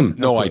 Same.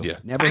 No idea.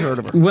 Never heard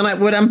of her.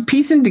 When I'm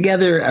piecing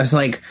together, I was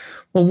like,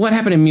 well, what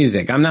happened to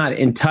music? I'm not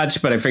in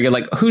touch, but I figured,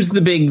 like, who's the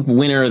big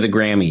winner of the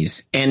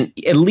Grammys? And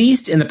at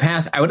least in the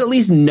past, I would at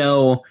least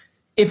know,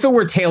 if it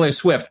were Taylor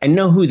Swift, I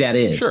know who that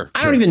is.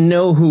 I don't even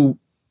know who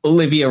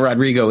Olivia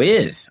Rodrigo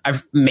is.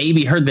 I've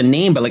maybe heard the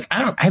name, but, like,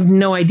 I have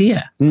no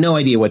idea. No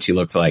idea what she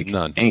looks like.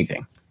 None.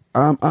 Anything.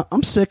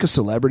 I'm sick of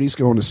celebrities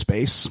going to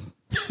space.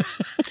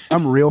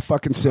 I'm real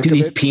fucking sick of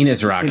these it.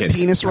 penis rockets. And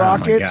penis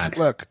rockets.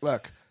 Look.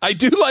 I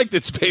do like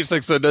that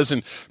SpaceX though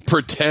doesn't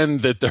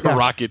pretend that their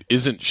rocket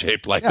isn't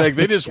shaped like that.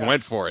 They just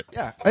went for it.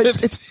 Yeah, it's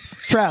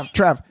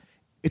Trav.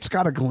 It's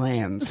got a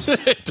glans.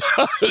 It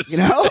does. You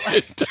know,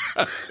 It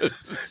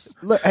does.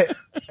 look,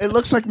 it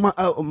looks like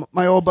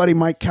my old buddy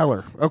Mike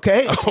Keller.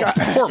 Okay,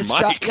 Poor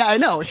Mike. I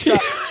know.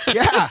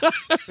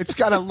 It's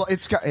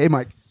got. Hey,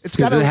 Mike.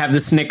 Does it have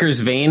the Snickers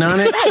vein on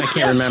it? I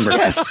can't remember.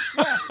 Yes.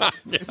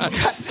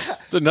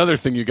 It's another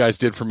thing you guys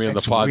did for me on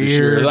the pod this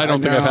year. I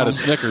don't think I've had a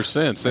Snickers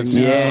since.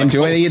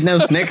 Enjoy that you no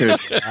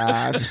Snickers.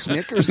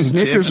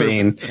 Snickers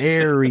are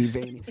very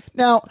veiny.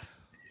 Now,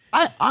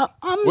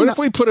 What if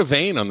we put a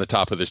vein on the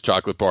top of this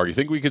chocolate bar? Do you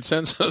think we could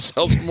sell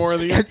some more of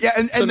these? Yeah,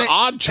 it's an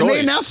odd choice. And they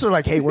announced, they're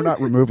like, hey, we're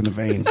not removing the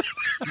vein.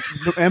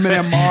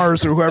 M&M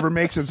Mars or whoever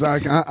makes it's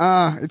like,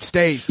 it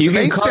stays. You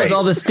can cause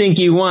all the stink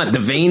you want. The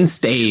vein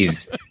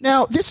stays.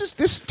 Now,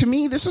 to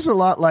me, this is a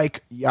lot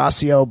like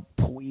Yasiel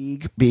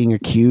Puig being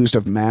accused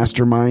of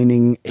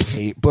masterminding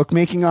a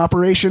bookmaking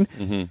operation.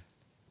 Mm-hmm.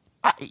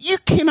 You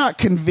cannot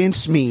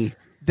convince me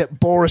that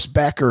Boris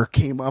Becker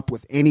came up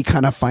with any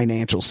kind of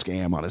financial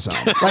scam on his own.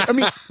 Like, I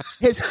mean,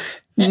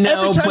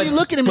 every time you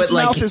look at him, his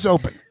mouth is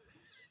open.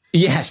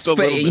 Yes,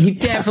 but he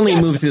definitely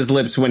moves his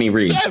lips when he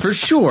reads, for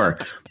sure.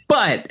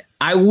 But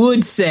I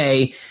would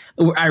say,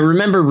 I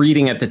remember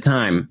reading at the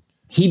time,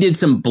 he did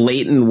some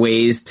blatant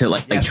ways to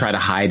try to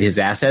hide his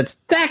assets.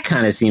 That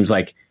kind of seems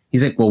like,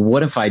 he's like, well,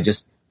 what if I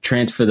just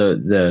transfer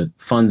the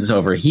funds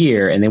over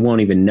here and they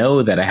won't even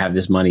know that I have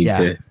this money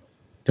to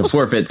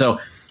forfeit. So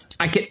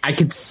I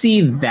could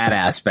see that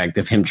aspect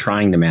of him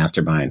trying to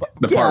mastermind,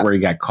 the part where he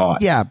got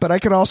caught. Yeah, but I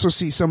could also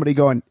see somebody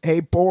going, hey,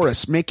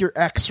 Boris, make your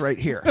X right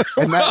here.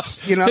 And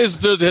that's,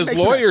 his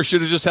lawyer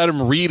should have just had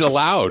him read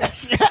aloud.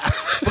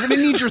 We're going to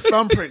need your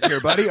thumbprint here,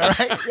 buddy. All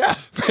right. Yeah.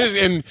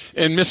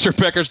 In Mr.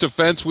 Becker's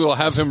defense, we will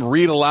have him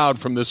read aloud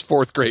from this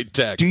 4th grade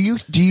text. Do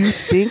you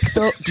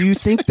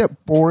think that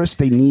Boris,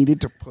 they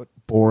needed to put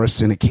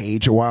Boris in a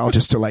cage a while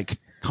just to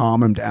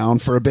calm him down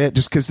for a bit?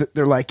 Just because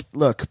they're like,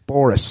 look,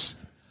 Boris,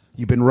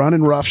 you've been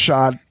running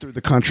roughshod through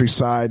the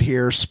countryside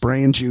here,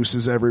 spraying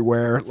juices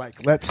everywhere.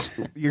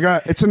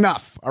 It's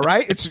enough. All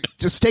right.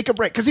 Just take a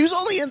break. Cause he was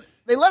only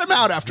they let him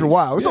out after a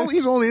while.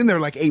 He's only in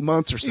there 8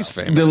 months or so. He's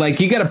famous. They're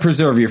like, you got to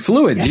preserve your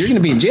fluids. Yes. You're going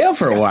to be in jail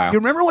for a while. You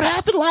remember what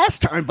happened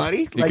last time,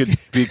 buddy?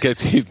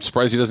 He's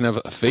surprised he doesn't have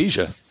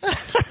aphasia.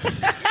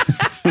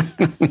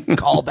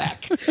 Call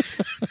back.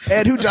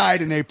 Ed, who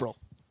died in April?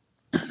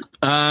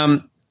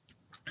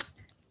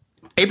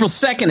 April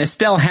 2nd,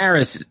 Estelle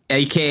Harris,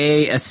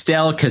 a.k.a.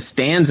 Estelle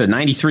Costanza,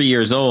 93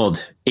 years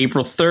old.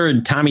 April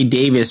 3rd, Tommy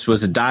Davis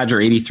was a Dodger,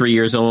 83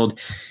 years old.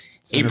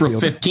 April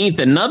 15th,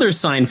 another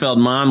Seinfeld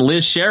mom,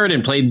 Liz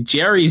Sheridan, played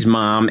Jerry's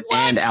mom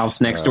and Alf's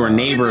next-door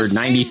neighbor,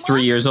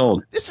 93 years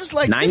old. This is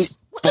like...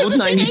 both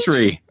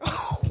 93.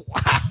 Oh,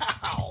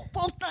 wow.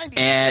 Both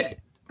 93. At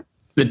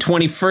the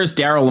 21st,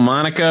 Darryl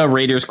LaMonica,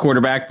 Raiders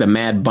quarterback, the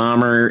Mad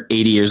Bomber,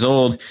 80 years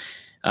old.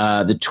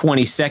 The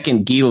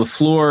 22nd, Guy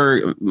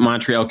Lafleur,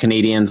 Montreal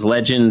Canadiens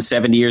legend,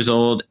 70 years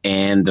old.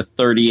 And the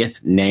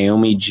 30th,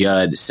 Naomi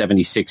Judd,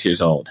 76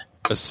 years old.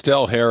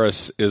 Estelle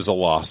Harris is a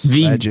loss.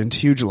 Legend,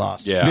 huge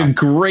loss. Yeah. The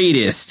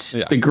greatest.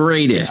 Yeah. The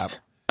greatest.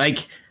 Yeah.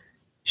 Like,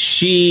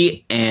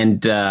 she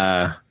and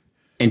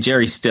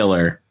Jerry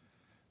Stiller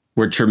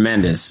were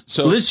tremendous.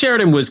 So Liz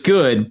Sheridan was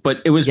good,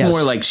 but it was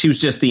more like she was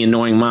just the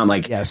annoying mom.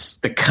 Like,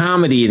 the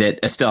comedy that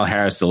Estelle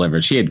Harris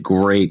delivered, she had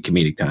great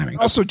comedic timing.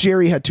 Also,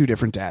 Jerry had 2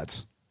 different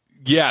dads.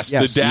 Yes,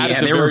 the dad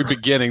at the very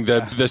beginning.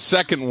 The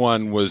second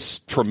one was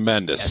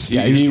tremendous.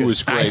 Yes, he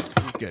was great.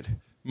 He was good.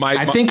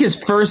 I think his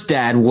first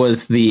dad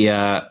was the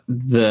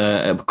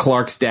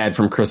Clark's dad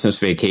from Christmas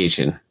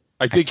Vacation.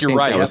 I think you're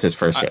right. That was his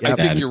first dad. I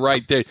think you're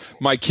right.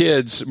 My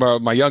kids,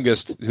 my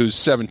youngest, who's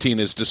 17,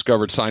 has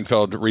discovered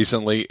Seinfeld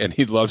recently, and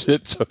he loves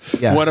it. So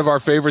one of our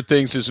favorite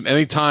things is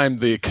anytime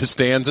the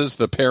Costanzas,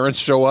 the parents,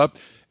 show up,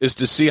 is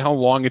to see how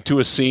long into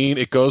a scene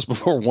it goes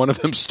before one of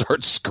them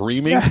starts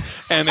screaming.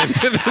 And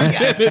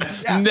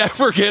it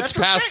never gets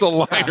past a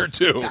line or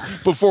two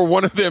before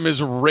one of them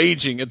is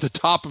raging at the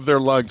top of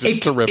their lungs. It's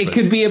terrific. It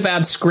could be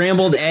about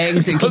scrambled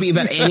eggs. It could be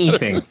about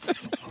anything.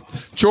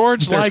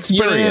 George likes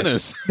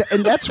bananas.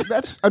 And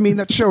that's. I mean,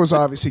 that show is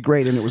obviously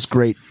great, and it was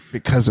great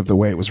because of the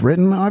way it was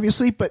written,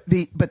 obviously. But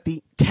the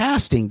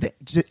casting,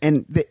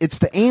 it's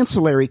the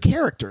ancillary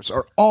characters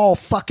are all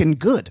fucking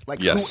good.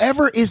 Like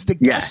whoever is the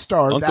guest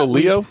star, Uncle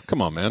Leo,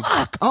 come on, man,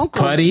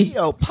 Uncle Putty.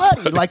 Leo,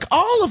 Putty, like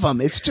all of them.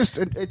 It's just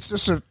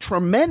a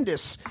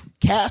tremendous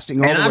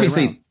casting. And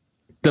obviously,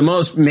 the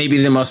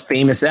most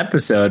famous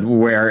episode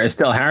where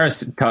Estelle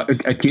Harris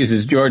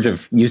accuses George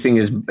of using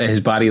his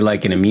body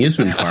like an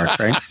amusement park,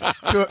 right?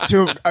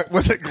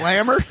 Was it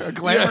Glamour?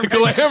 Glamour.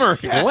 Glamour.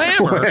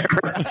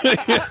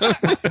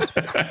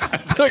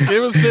 Look,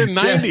 it was the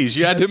 90s.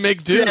 You had to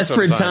make do.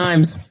 Desperate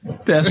times.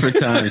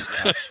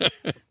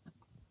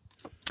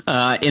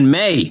 In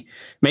May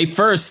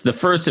 1st, the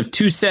first of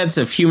 2 sets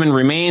of human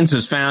remains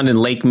was found in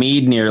Lake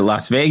Mead near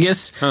Las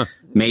Vegas.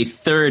 May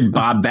 3rd,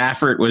 Bob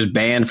Baffert was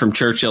banned from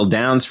Churchill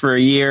Downs for a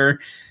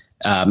year.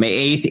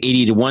 May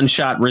 8th, 80-1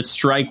 shot Rich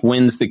Strike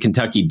wins the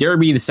Kentucky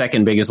Derby, the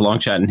second biggest long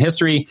shot in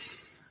history.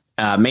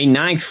 May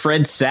 9th,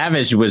 Fred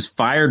Savage was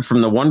fired from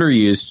the Wonder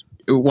Years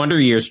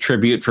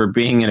tribute for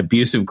being an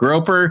abusive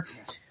groper.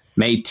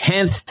 May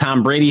 10th,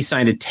 Tom Brady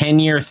signed a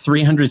 10-year,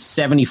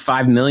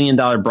 $375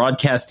 million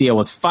broadcast deal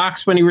with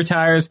Fox when he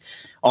retires.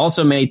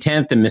 Also, May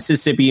 10th, the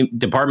Mississippi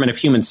Department of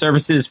Human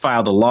Services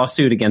filed a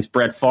lawsuit against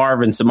Brett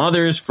Favre and some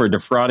others for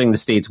defrauding the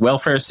state's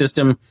welfare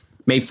system.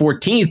 May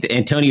 14th,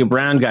 Antonio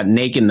Brown got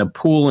naked in a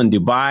pool in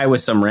Dubai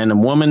with some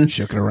random woman.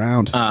 Shook it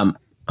around.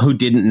 Who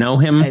didn't know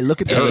him. Hey,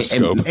 look at this.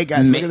 Hey,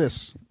 guys, look at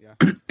this.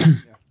 Yeah.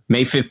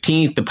 May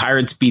 15th, the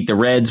Pirates beat the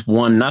Reds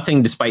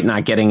 1-0 despite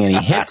not getting any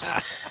hits.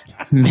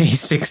 May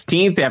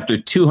 16th, after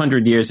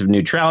 200 years of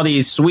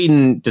neutrality,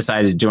 Sweden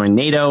decided to join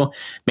NATO.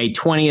 May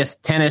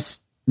 20th,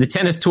 the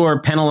tennis tour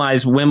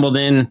penalized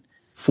Wimbledon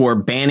for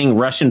banning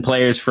Russian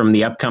players from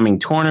the upcoming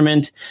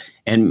tournament.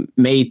 And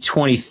May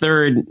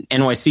 23rd,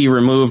 NYC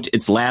removed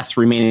its last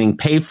remaining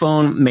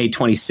payphone. May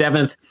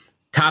 27th,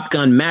 Top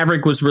Gun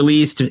Maverick was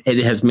released. It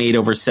has made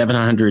over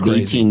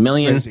 $718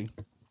 million. Crazy.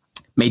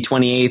 May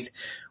 28th,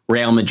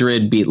 Real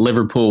Madrid beat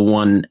Liverpool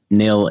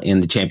 1-0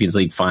 in the Champions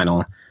League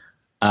final.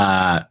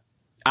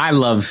 I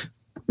love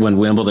when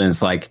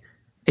Wimbledon's like,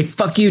 hey,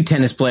 fuck you,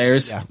 tennis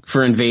players,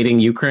 for invading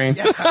Ukraine.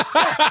 Yeah.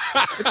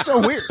 It's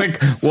so weird.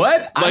 Like,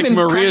 what? Like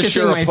Maria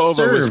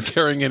Sharapova was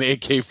carrying an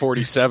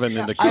AK-47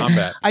 into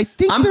combat.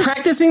 I'm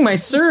practicing my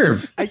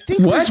serve. I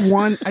think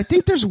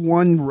there's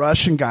one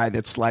Russian guy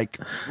that's like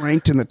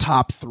ranked in the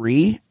top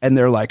 3, and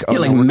they're like, oh,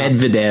 like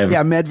Medvedev.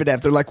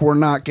 Medvedev. They're like, we're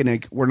not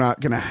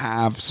gonna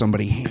have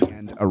somebody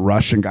hand a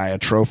Russian guy a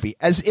trophy,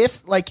 as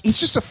if like he's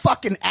just a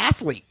fucking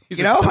athlete. He's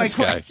a tennis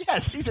guy.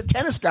 Yes, he's a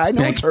tennis guy.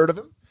 No one's heard of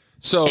him.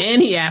 So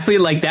any athlete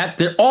like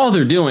that, all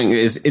they're doing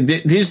is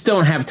they just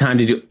don't have time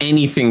to do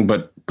anything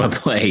but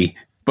play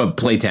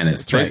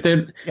tennis. Right?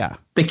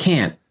 They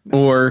can't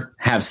or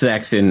have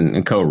sex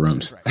in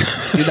co-rooms. Right.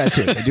 Do that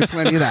too. They do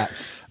plenty of that.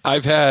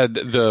 I've had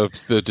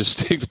the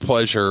distinct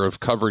pleasure of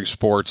covering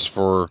sports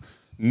for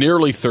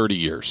nearly 30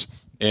 years,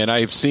 and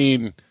I've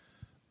seen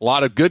a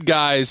lot of good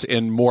guys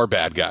and more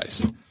bad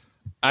guys.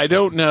 I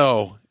don't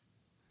know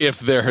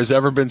if there has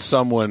ever been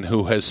someone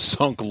who has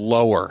sunk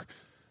lower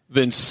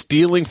than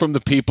stealing from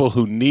the people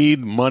who need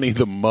money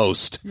the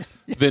most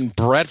than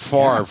Brett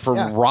Favre for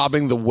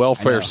robbing the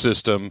welfare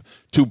system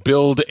to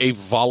build a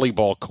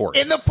volleyball court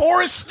in the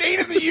poorest state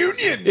of the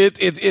union.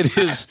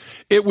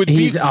 It would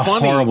He's be a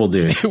funny. Horrible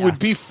dude. It would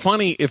be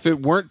funny if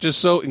it weren't just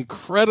so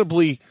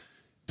incredibly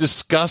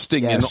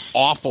disgusting and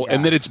awful,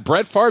 and then it's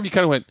Brett Favre. You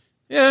kind of went,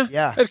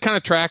 it kind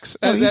of tracks.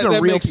 No, he's that a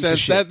real makes piece of sense.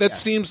 shit. That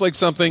seems like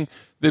something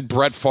that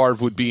Brett Favre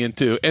would be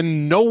into,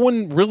 and no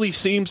one really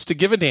seems to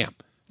give a damn.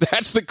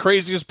 That's the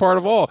craziest part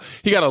of all.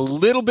 He got a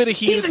little bit of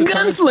heat. He's a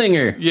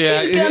gunslinger.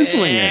 Yeah, he's a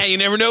gunslinger. Yeah, you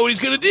never know what he's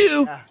going to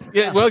do.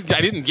 Well,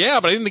 I didn't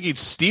think he'd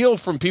steal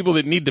from people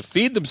that need to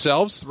feed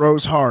themselves.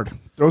 Throws hard.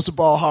 Throws the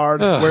ball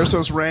hard. Wears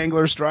those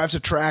Wranglers. Drives a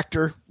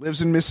tractor.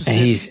 Lives in Mississippi.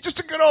 He's just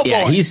a good old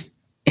boy.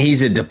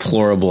 He's a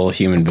deplorable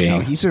human being. No,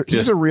 he's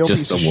a real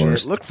piece of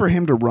shit. Look for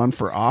him to run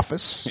for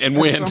office and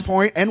win at some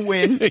point and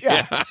win.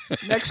 Yeah.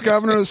 Next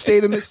governor of the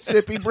state of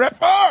Mississippi, Brett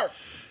Favre.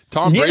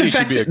 Tom Brady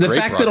should be a great broadcaster.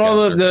 The fact that all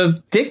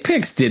the dick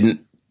pics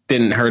didn't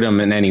hurt him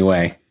in any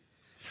way.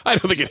 I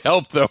don't think it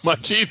helped though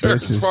much either,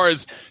 as far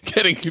as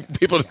getting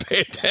people to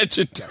pay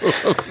attention to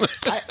him.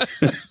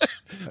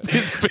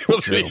 These are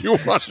people that you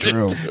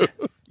wanted to.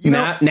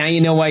 Now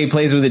you know why he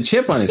plays with a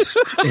chip on his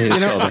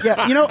shoulder.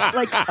 Yeah,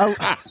 like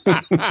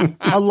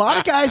a lot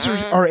of guys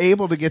are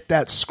able to get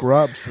that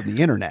scrubbed from the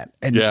internet.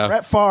 And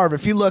Brett Favre,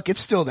 if you look, it's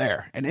still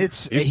there, and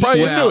he's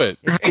probably into it.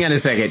 Hang on a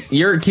second,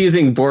 you're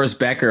accusing Boris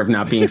Becker of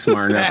not being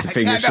smart enough to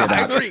figure shit out.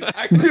 I agree.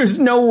 There's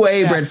no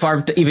way Brett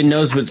Favre even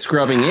knows what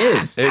scrubbing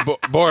is. Hey,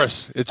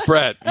 Boris, it's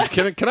Brett.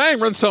 Can I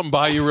run something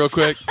by you real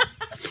quick?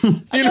 You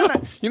know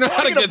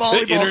how to get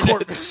the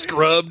internet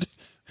scrubbed.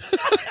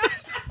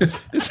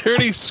 Is there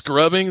any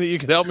scrubbing that you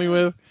can help me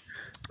with?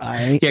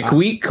 Can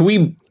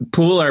we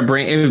put our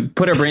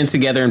brains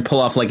together and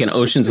pull off like an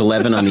Ocean's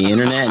 11 on the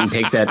internet and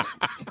take that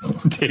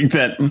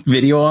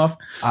video off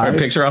or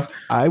picture off?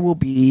 I will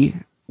be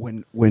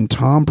when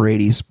Tom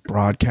Brady's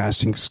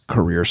broadcasting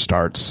career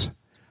starts,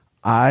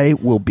 I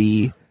will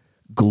be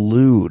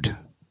glued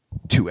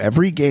to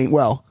every game.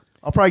 Well,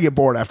 I'll probably get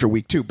bored after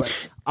week 2,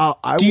 but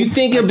do you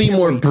think it'll be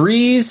more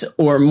Breeze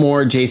or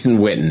more Jason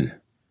Witten?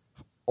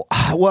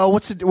 Well,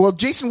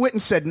 Jason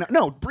Witten said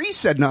no. Breeze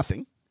said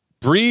nothing.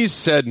 Breeze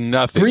said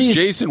nothing.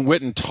 Jason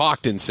Witten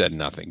talked and said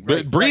nothing.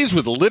 But Breeze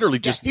would literally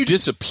just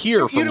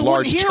disappear from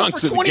large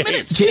chunks of the game.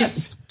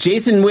 Yes.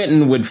 Jason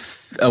Witten would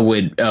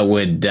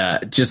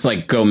just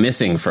like go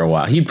missing for a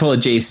while. He'd pull a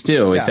Jay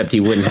Stu, except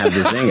he wouldn't have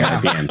the zinger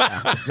at the end.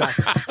 Yeah,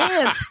 exactly.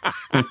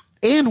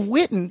 And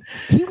Witten,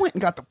 he went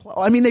and got the plug.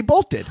 I mean, they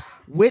both did.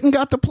 Witten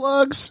got the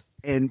plugs,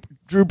 and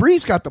Drew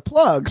Brees got the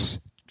plugs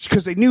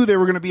because they knew they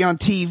were going to be on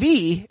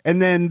TV,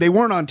 and then they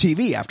weren't on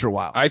TV after a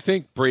while. I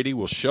think Brady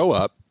will show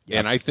up.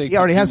 And I think he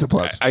already has the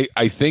plugs.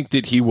 I think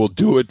that he will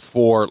do it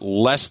for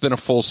less than a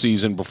full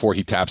season before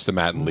he taps the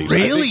mat and leaves.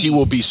 Really? I think he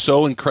will be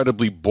so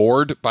incredibly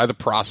bored by the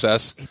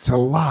process. It's a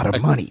lot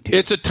of money, dude.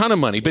 It's a ton of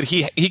money, but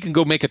he can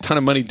go make a ton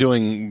of money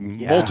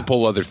doing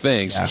multiple other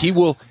things. Yeah. He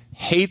will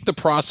hate the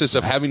process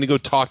of having to go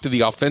talk to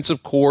the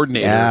offensive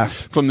coordinator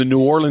from the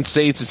New Orleans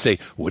Saints and say,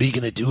 what are you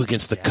going to do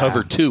against the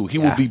cover 2? He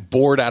will be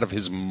bored out of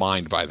his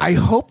mind by then. I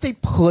hope they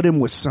put him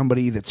with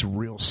somebody that's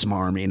real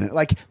smarmy. And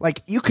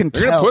like you can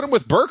They're tell. going to put him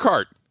with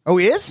Burkhardt. Oh,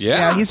 he is?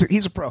 Yeah.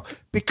 He's a pro.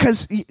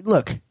 Because,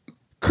 look,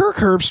 Kirk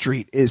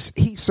Herbstreit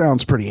he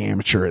sounds pretty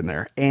amateur in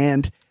there.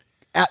 And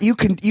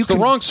it's the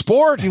wrong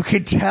sport. You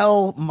could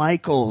tell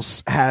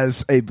Michaels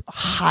has a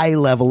high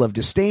level of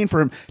disdain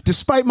for him,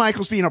 despite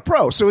Michaels being a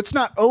pro. So it's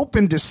not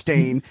open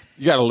disdain.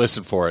 You got to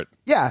listen for it.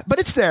 Yeah, but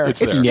it's there.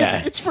 It's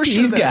there. It's for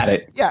sure. He's got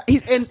it. Yeah,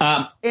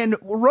 and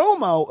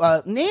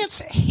Romo, Nance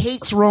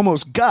hates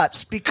Romo's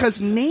guts because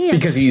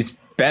he's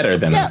better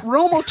than him.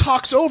 Romo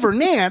talks over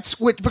Nance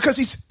because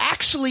he's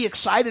actually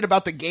excited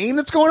about the game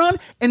that's going on,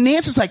 and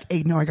Nance is like,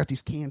 "Hey, no, I got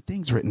these canned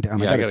things written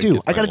down. I got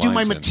to do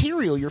my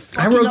material. You're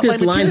fucking I wrote up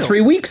this my line material.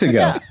 3 weeks ago."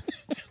 Yeah.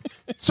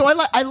 So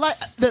I like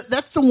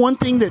that's the one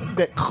thing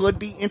that could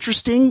be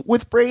interesting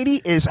with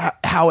Brady is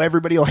how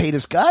everybody will hate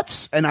his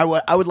guts, and I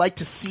would like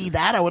to see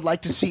that. I would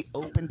like to see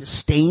open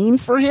disdain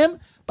for him,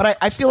 but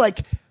I feel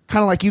like,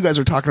 kind of like you guys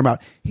are talking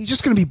about, he's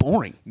just going to be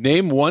boring.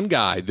 Name one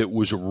guy that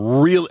was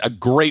really a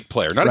great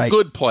player, not a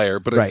good player,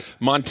 but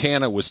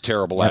Montana was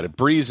terrible at it.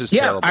 Breeze is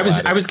terrible.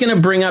 I was going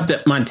to bring up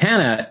that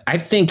Montana. I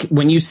think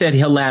when you said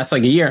he'll last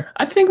like a year,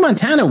 I think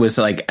Montana was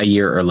like a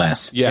year or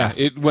less. Yeah,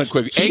 it went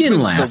quick. He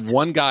didn't last. The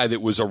one guy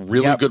that was a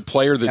really good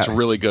player that's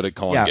really good at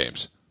calling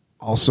games.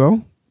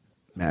 Also,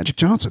 Magic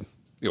Johnson.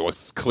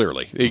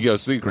 Clearly, he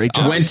goes. Great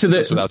job. Went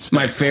to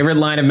my favorite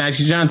line of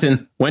Magic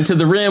Johnson. Went to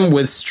the rim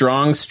with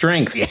strong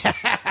strength. Yeah.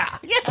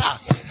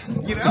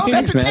 You know,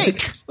 that's a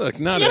take. Look,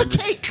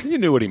 take. You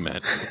knew what he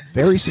meant.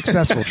 Very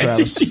successful,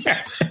 Travis. You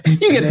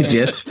get the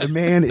gist. The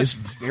man is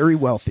very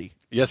wealthy.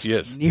 Yes, he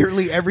is.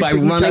 Nearly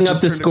everything by running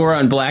up the score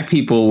on black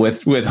people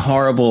with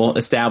horrible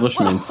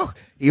establishments. Well,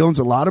 he owns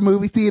a lot of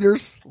movie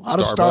theaters, a lot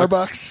of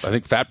Starbucks. I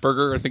think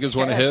Fatburger, is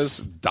one of his.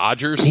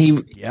 Dodgers.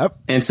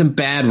 And some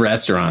bad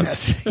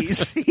restaurants.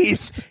 Yes.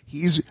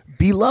 He's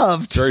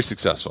beloved. Very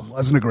successful.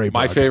 Wasn't a great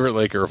My favorite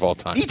Laker of all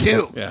time. Me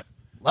too. Yeah.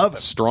 Love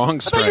it.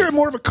 Strong strength. I thought you were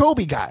more of a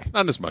Kobe guy.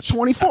 Not as much.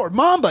 24.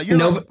 Mamba. You're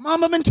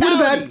Mamba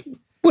mentality.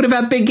 What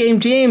about Big Game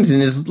James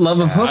and his love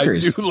of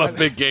hookers? I do love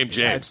Big Game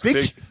James.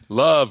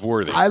 Love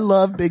worthy. I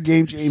love Big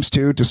Game James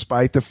too,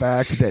 despite the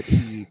fact that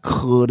he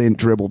couldn't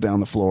dribble down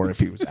the floor if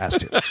he was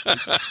asked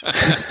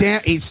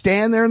to. He'd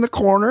stand there in the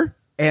corner,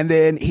 and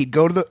then he'd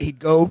go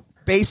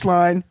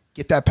baseline,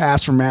 get that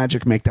pass from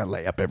Magic, make that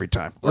layup every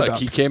time. Look,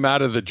 he came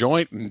out of the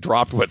joint and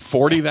dropped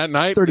 40 that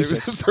night.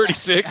 36.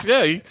 36.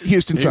 Yeah,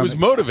 Houston. He was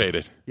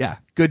motivated. Yeah,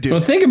 good dude.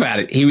 Well, think about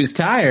it. He was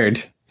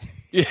tired.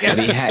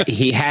 Yeah,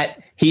 he had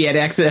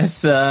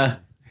excess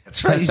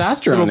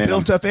testosterone. Little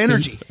built up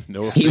energy.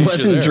 He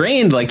wasn't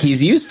drained like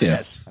he's used to.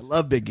 Yes, I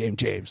love Big Game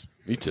James.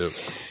 Me too.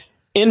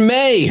 In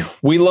May,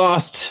 we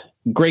lost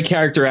great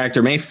character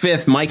actor. May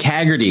 5th, Mike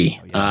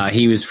Haggerty.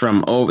 He was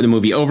from the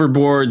movie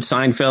Overboard,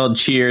 Seinfeld,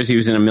 Cheers. He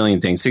was in a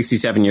million things.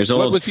 67 years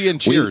old. What was he in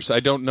Cheers? I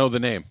don't know the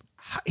name.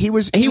 He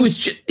was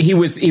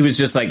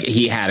just like,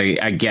 he had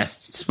a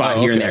guest spot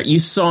here and there.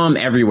 You saw him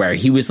everywhere.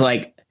 He was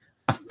like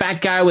a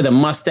fat guy with a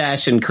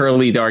mustache and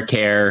curly dark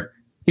hair.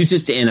 He was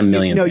just in a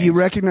million things. You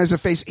recognize the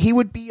face. He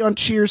would be on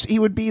Cheers. He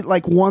would be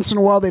like, once in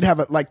a while they'd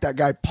have like that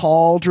guy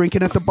Paul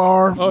drinking at the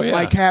bar. Oh, yeah.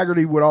 Mike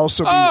Haggerty would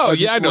also be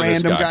I know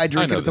random this guy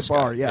drinking at the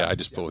bar. Yeah, I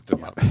just pulled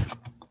them up.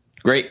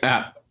 Great.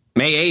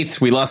 May 8th,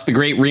 we lost the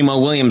great Remo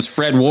Williams.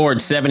 Fred Ward,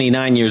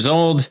 79 years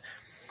old.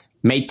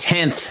 May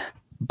 10th,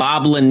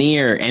 Bob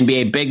Lanier,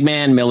 NBA big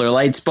man, Miller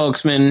Lite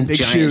spokesman, big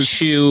Giant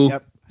Shoe,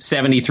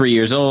 73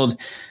 years old.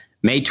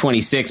 May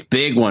 26th,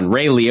 big one,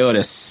 Ray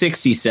Liotta,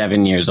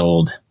 67 years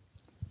old.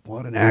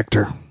 What an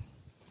actor.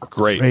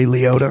 Great. Ray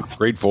Liotta.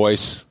 Great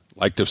voice.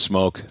 Like to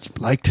smoke.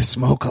 Like to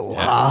smoke a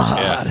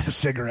lot of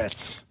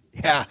cigarettes.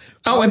 Yeah.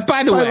 Oh, and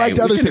by the way,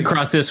 we should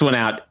cross this one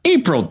out.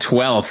 April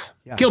 12th,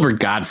 Gilbert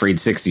Gottfried,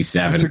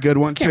 67. That's a good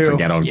one, too. Can't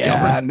forget old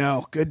Gilbert.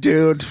 No. Good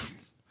dude.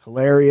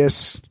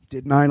 Hilarious.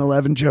 Did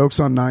 9/11 jokes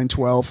on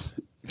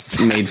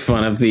 9/12. Made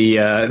fun of the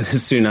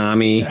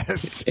tsunami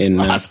in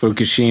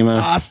Fukushima.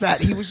 Lost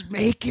that. He was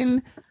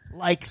making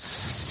like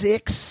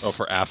 6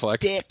 for Affleck?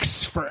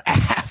 dicks for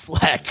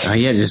Affleck. Oh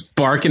yeah, just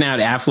barking out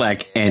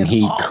Affleck, and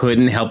he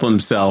couldn't help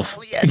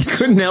himself. He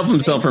couldn't help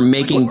himself from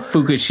making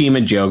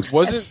Fukushima jokes.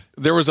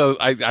 There was I'm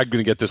going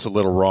to get this a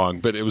little wrong,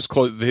 but it was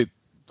close.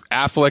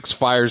 Affleck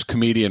fires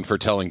comedian for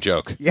telling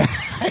joke. Yeah.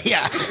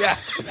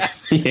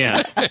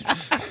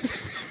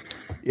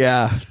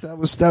 Yeah, that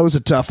was a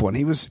tough one.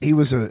 He was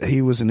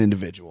an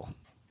individual.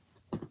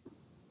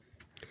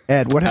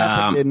 Ed, what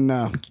happened in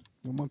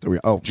what month are we?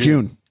 Oh,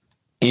 June.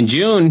 In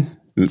June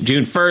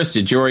 1st,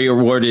 a jury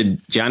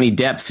awarded Johnny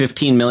Depp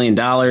 $15 million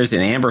and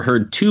Amber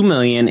Heard $2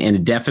 million in a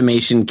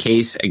defamation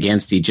case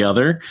against each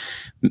other.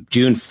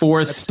 June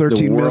 4th, that's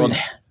 $13 million.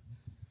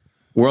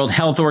 World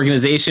Health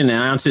Organization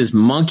announces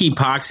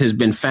monkeypox has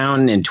been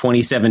found in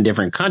 27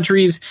 different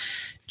countries.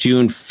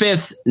 June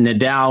 5th,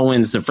 Nadal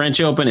wins the French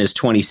Open, his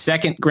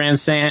 22nd Grand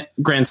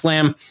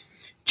Slam.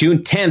 June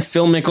 10th,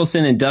 Phil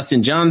Mickelson and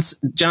Dustin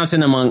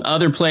Johnson, among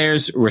other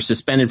players, were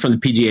suspended from the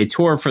PGA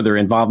Tour for their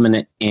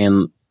involvement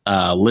in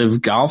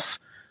Live Golf.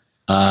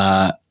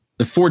 The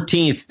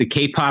 14th, the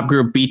K-pop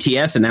group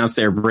BTS announced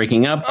they were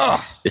breaking up.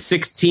 The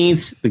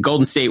 16th, the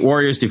Golden State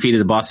Warriors defeated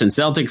the Boston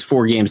Celtics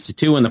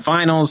 4-2 in the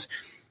finals.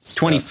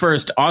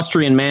 21st,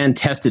 Austrian man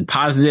tested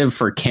positive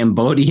for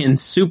Cambodian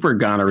super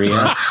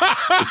gonorrhea.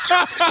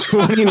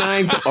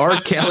 29th,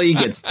 R. Kelly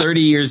gets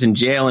 30 years in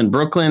jail in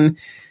Brooklyn.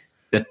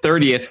 The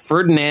 30th,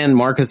 Ferdinand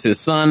Marcos's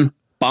son,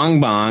 Bong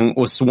Bong,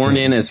 was sworn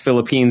in as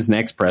Philippines'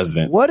 next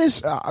president. What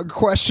is a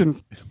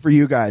question for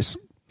you guys?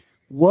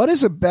 What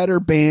is a better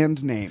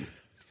band name?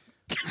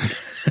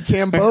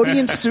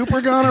 Cambodian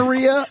super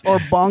gonorrhea or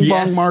Bong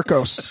Bong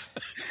Marcos?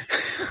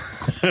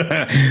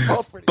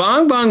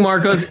 Bong Bong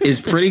Marcos is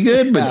pretty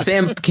good, but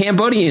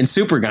Cambodian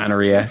super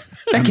gonorrhea,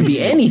 that can be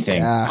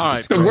anything. Yeah. All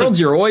right, the world's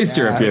your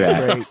oyster if you're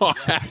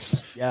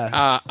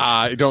that.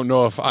 I don't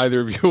know if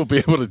either of you will be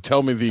able to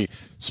tell me the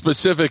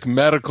specific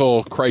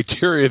medical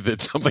criteria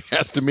that something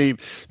has to meet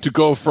to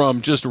go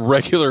from just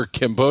regular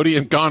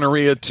Cambodian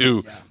gonorrhea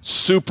to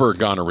super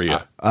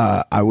gonorrhea.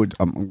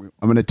 I'm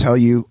going to tell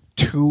you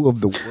two of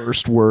the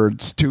worst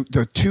words.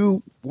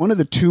 One of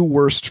the two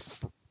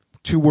worst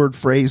two-word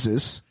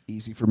phrases,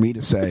 easy for me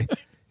to say,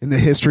 in the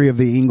history of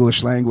the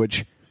English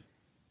language.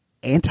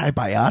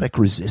 Antibiotic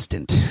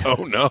resistant.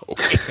 Oh, no.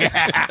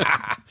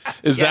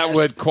 Is that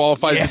what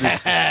qualifies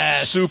it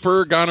as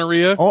super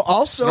gonorrhea? Oh,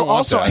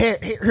 also,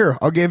 here,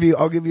 I'll give you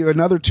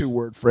another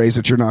two-word phrase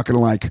that you're not going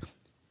to like.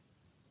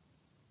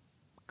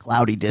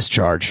 Cloudy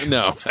discharge.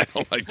 No, I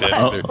don't like that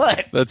either.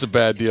 What? That's a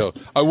bad deal.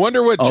 I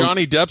wonder what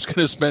Johnny Depp's going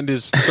to spend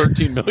his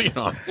 $13 million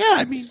on. Yeah,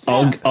 I mean,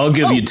 I'll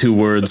give you two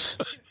words.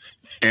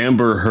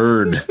 Amber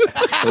Heard.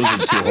 Those are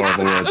two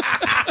horrible words.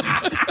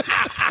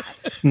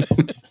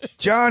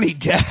 Johnny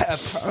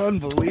Depp,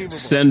 unbelievable.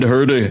 Send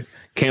her to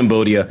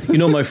Cambodia. You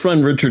know, my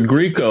friend Richard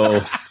Grieco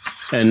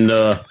and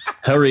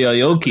Harry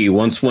Aoki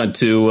once went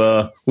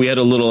to. We had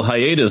a little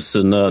hiatus,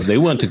 and they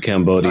went to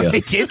Cambodia. They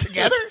did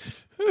together.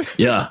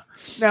 Yeah.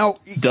 Now,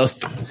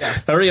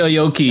 Harry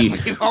Aoki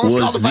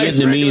was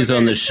Vietnamese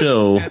on the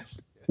show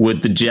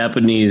with the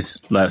Japanese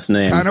last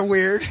name. Kind of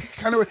weird.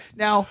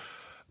 Now,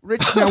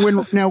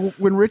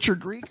 when Richard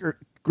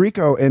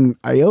Grieco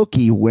and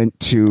Aoki went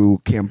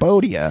to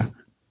Cambodia,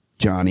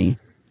 Johnny,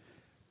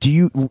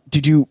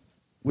 did you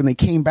when they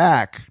came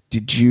back,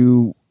 did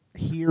you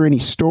hear any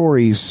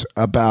stories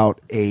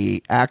about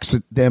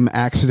them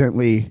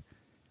accidentally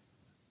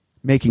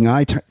making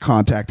eye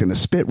contact in a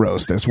spit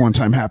roast, as one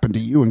time happened to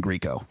you and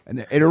Grieco,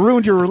 and it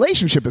ruined your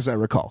relationship, as I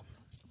recall?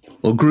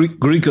 Well,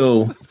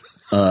 Grieco,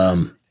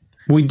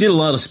 we did a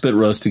lot of spit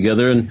roast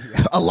together, and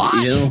a lot,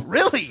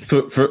 really.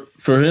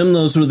 For him,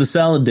 those were the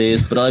salad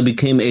days. But I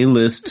became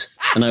A-list,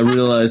 and I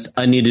realized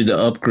I needed to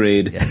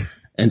upgrade,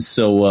 and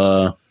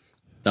so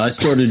I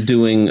started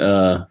doing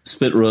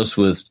spit roast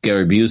with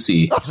Gary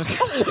Busey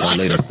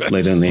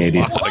later in the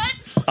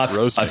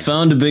 80s. I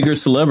found a bigger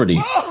celebrity.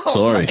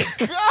 Sorry.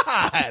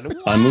 God.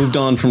 I moved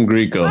on from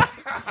Grieco.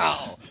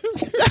 Wow.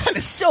 That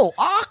is so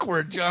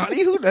awkward,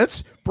 Johnny.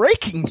 That's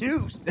breaking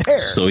news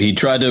there. So he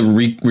tried to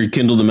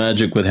rekindle the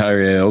magic with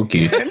Harry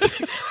Aoki.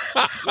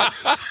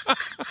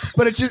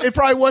 But it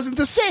probably wasn't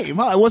the same,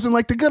 huh? It wasn't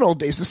like the good old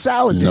days, the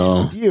salad days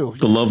with you.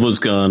 The love was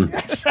gone.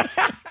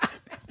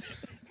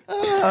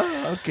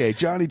 Okay,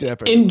 Johnny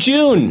Depp. In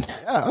June,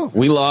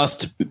 we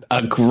lost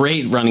a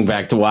great running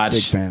back to watch.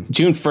 Big fan.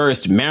 June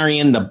 1st,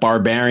 Marion the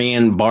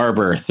Barbarian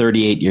Barber,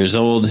 38 years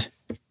old.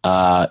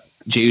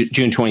 June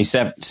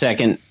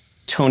 22nd,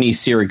 Tony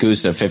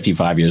Siragusa,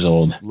 55 years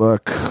old.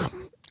 Look,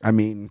 I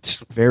mean,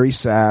 very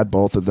sad,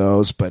 both of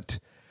those, but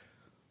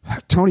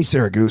Tony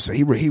Siragusa,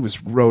 he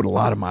rode a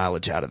lot of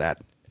mileage out of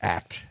that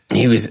act.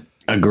 He was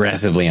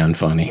aggressively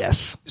unfunny.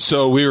 Yes.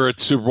 So we were at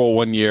Super Bowl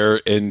one year,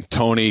 and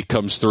Tony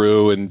comes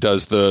through and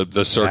does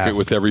the circuit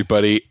with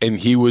everybody, and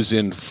he was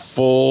in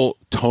full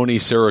Tony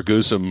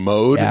Siragusa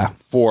mode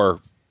for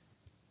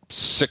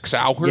 6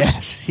 hours.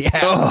 Yes, yeah.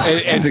 Oh,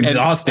 it's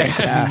exhausting.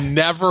 And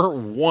never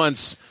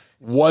once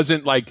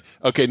wasn't like,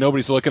 okay,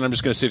 nobody's looking, I'm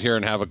just going to sit here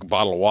and have a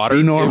bottle of water.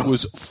 Be normal. It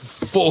was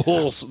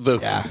full,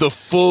 the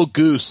full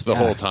goose the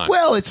whole time.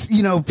 Well, it's,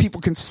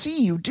 people can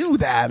see you do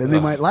that and they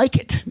might like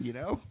it,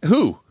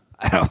 Who?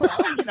 I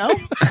don't know,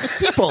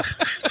 people.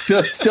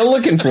 Still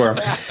looking for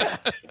him.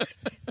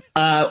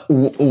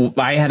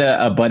 I had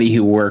a buddy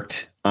who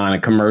worked on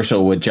a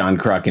commercial with John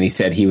Kruk, and he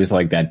said he was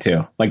like that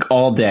too, like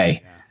all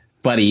day.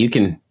 Buddy, you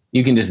can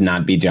just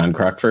not be John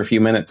Kruk for a few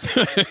minutes.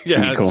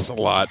 Yeah, cool. it's a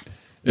lot.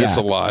 It's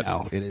a lot.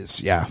 No, it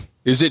is. Yeah,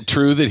 Is it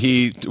true that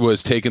he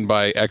was taken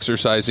by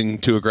exercising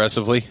too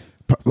aggressively?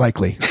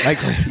 likely.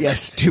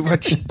 Yes, too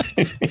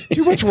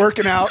much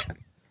working out.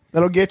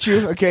 That'll get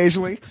you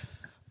occasionally.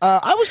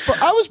 I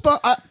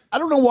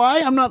don't know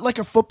why. I'm not like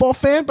a football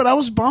fan, but I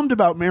was bummed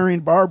about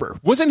Marion Barber.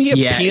 Wasn't he a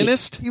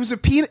pianist? He was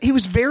he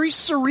was very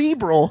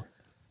cerebral,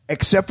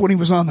 except when he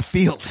was on the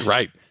field.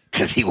 Right.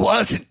 Because he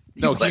wasn't.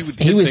 He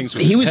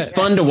was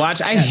fun to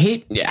watch. I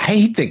hate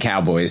the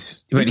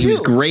Cowboys, but he was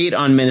great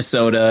on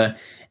Minnesota,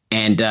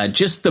 and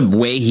just the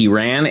way he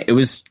ran,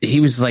 he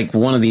was like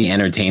one of the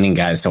entertaining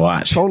guys to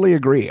watch. Totally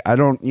agree. I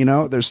don't,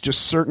 there's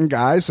just certain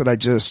guys that I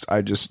just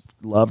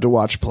love to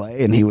watch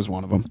play, and he was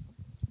one of them.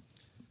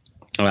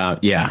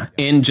 Yeah.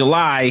 In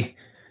July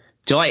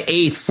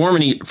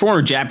 8th,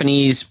 former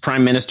Japanese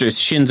Prime Minister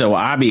Shinzo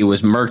Abe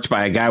was murked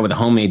by a guy with a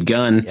homemade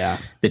gun. Yeah.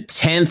 The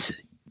 10th,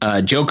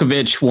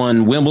 Djokovic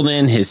won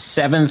Wimbledon, his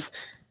 7th.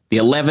 The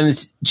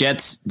 11th,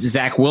 Jets'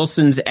 Zach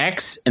Wilson's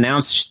ex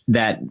announced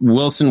that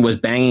Wilson was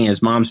banging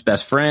his mom's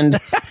best friend.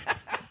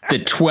 The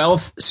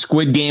 12th,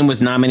 Squid Game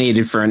was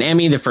nominated for an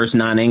Emmy, the first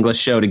non-English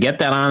show to get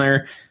that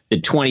honor. The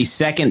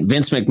 22nd,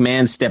 Vince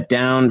McMahon stepped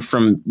down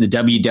from the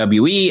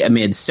WWE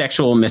amid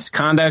sexual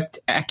misconduct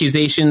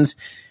accusations.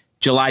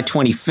 July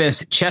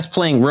 25th,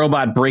 chess-playing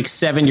robot breaks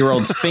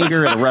 7-year-old's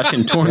finger at a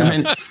Russian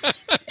tournament.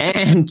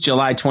 And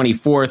July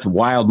 24th,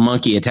 wild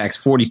monkey attacks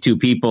 42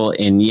 people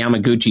in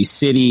Yamaguchi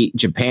City,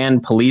 Japan.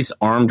 Police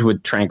armed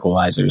with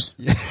tranquilizers.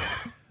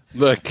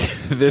 Look,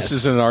 this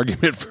is an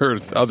argument for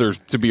others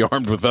to be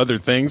armed with other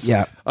things.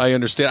 Yeah. I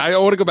understand. I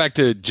want to go back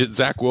to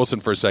Zach Wilson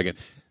for a second.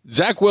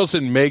 Zach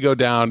Wilson may go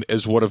down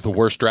as one of the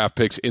worst draft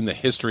picks in the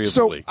history of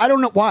the league. I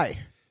don't know why.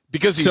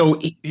 Because he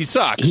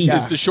sucks.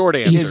 Is the short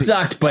answer. He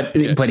sucked, but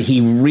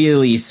he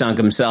really sunk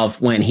himself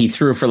when he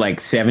threw for like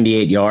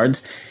 78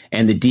 yards,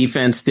 and the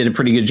defense did a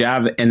pretty good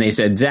job. And they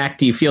said, "Zach,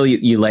 do you feel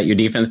you let your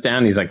defense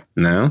down?" He's like,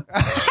 "No."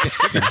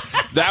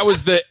 That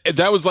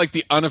was like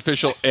the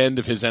unofficial end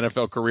of his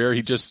NFL career.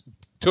 He just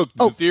took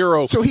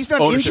zero. So he's not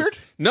ownership. injured?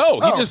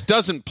 No, he just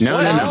doesn't play.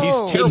 No.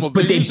 He's terrible.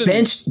 But they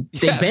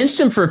benched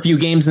him for a few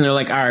games, and they're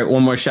like, "All right,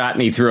 one more shot,"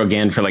 and he threw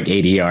again for like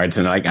 80 yards,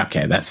 and they're like,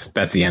 "Okay, that's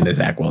the end of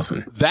Zach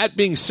Wilson." That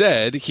being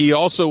said, he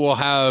also will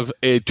have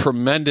a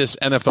tremendous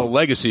NFL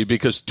legacy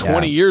because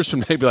 20 years from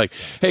now, he'll be like,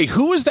 "Hey,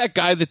 who was that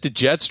guy that the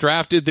Jets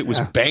drafted that was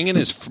banging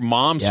his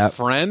mom's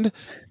friend?"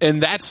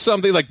 And that's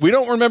something like we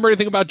don't remember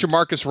anything about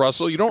Jamarcus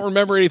Russell. You don't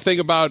remember anything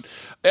about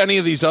any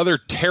of these other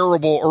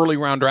terrible early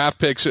round draft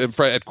picks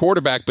at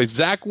quarterback. But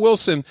Zach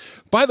Wilson,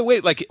 by the way,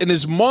 like, and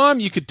his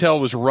mom, you could tell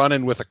was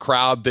running with a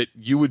crowd that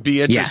you would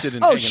be interested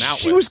in hanging out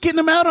with. She was getting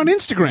him out on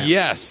Instagram.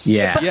 Yes.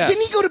 Yeah. But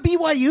didn't he go to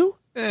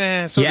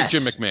BYU? So did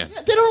Jim McMahon.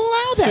 Yeah, they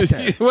don't allow that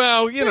then.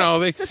 Well,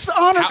 that's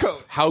the honor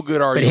code. How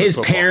good are you? But his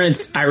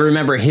parents, I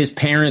remember his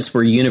parents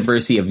were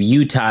University of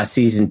Utah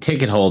season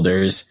ticket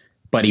holders,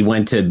 but he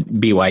went to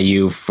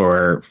BYU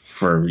for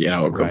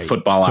a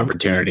football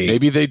opportunity.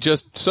 Maybe they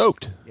just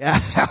soaked. Yeah.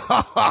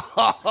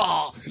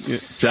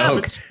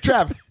 Soak.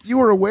 Trav, you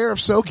were aware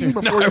of soaking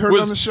before you heard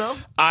on the show?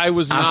 I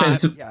was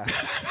not. He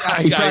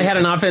probably had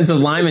an offensive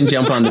lineman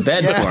jump on the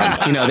bed for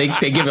him.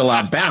 They give it a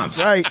lot of bounce.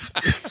 Right.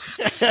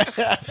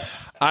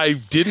 I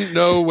didn't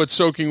know what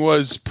soaking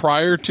was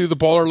prior to the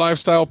Baller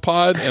Lifestyle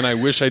pod, and I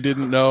wish I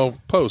didn't know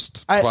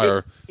post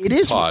prior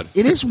pod.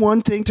 It is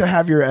one thing to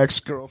have your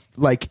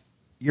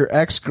your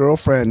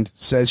ex-girlfriend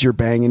says you're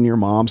banging your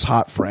mom's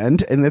hot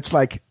friend, and it's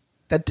like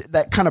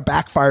that kind of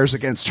backfires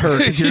against her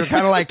because you're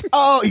kind of like,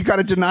 oh, you got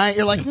to deny it.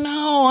 You're like,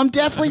 no, I'm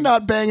definitely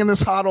not banging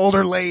this hot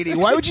older lady.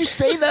 Why would you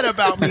say that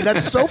about me?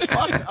 That's so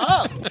fucked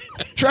up.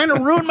 Trying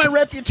to ruin my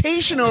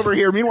reputation over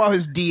here. Meanwhile,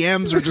 his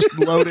DMs are just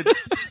loaded,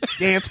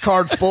 dance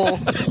card full.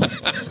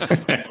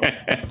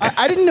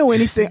 I didn't know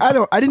anything.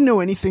 I didn't know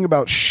anything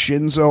about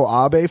Shinzo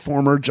Abe,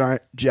 former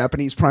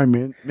Japanese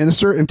prime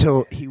minister,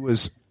 until he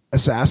was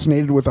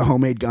assassinated with a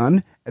homemade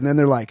gun. And then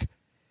they're like,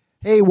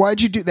 hey,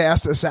 why'd you do? They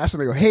asked the assassin.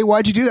 They go, hey,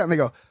 why'd you do that? And they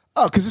go,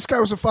 oh, because this guy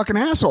was a fucking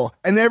asshole.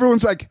 And then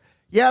everyone's like,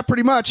 yeah,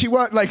 pretty much. He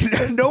was like,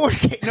 no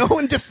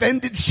one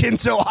defended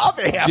Shinzo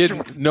Abe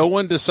afterwards. Did no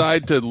one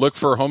decide to look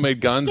for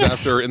homemade guns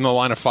after In the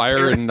Line of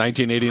Fire in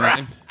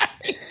 1989?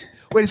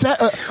 Wait, is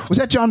that was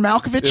that John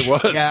Malkovich? It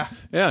was. Yeah.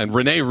 Yeah, and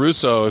Renee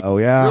Russo. Oh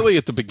yeah. Really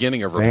at the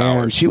beginning of her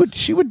powers. She would.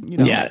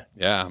 Yeah.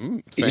 Yeah.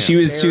 She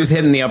was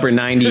hitting the upper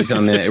 90s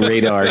on the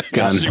radar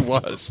gun. She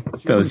was.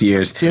 Those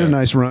years. She had a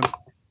nice run.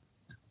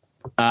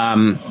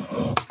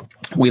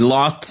 We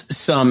lost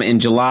some in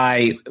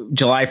July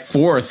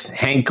 4th.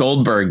 Hank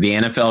Goldberg, the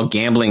NFL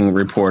gambling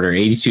reporter,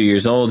 82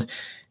 years old.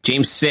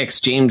 July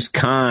 6th, James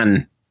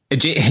Caan,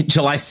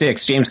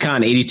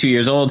 82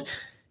 years old.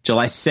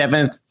 July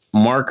 7th,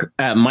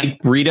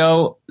 Mike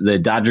Brito, the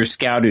Dodger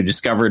scout who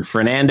discovered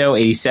Fernando,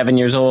 87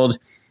 years old.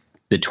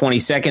 The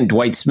 22nd,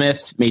 Dwight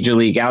Smith, Major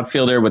League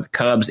outfielder with the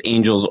Cubs,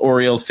 Angels,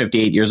 Orioles,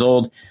 58 years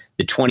old.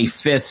 The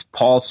 25th,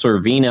 Paul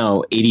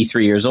Sorvino,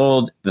 83 years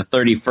old. The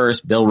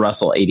 31st, Bill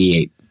Russell,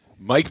 88.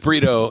 Mike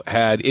Brito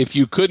had, if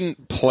you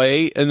couldn't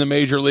play in the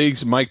major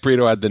leagues, Mike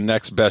Brito had the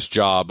next best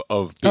job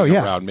of being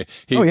around me.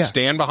 He'd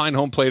stand behind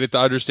home plate at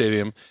Dodger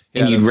Stadium.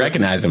 And you'd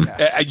recognize him.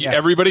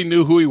 Everybody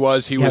knew who he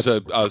was. He was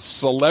a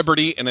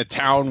celebrity in a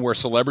town where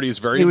celebrity is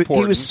very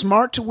important. He was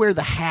smart to wear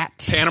the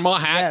hat. Panama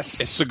hat, a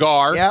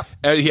cigar. Yep.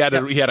 He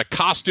had a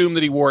costume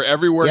that he wore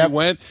everywhere he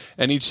went,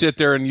 and he'd sit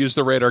there and use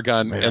the radar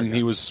gun, and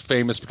he was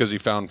famous because he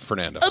found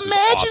Fernando.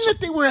 Imagine that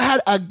they had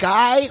a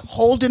guy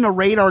holding a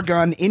radar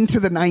gun into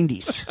the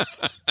 90s.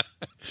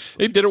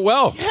 He did it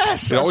well.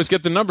 Yes, they always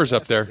get the numbers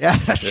up there. Yeah,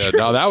 that's true.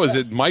 No, that was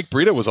it. Mike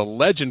Brito was a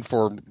legend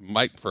for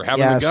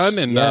having the gun,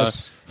 and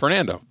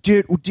Fernando.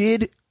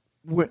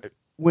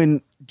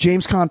 When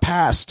James Caan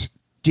passed,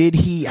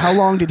 how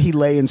long did he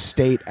lay in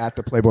state at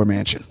the Playboy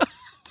Mansion?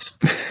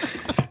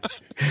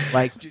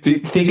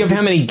 Think of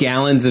how many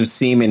gallons of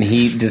semen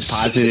he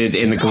deposited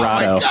in the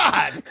grotto. Oh my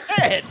God,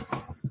 Ed.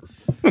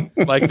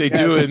 Like they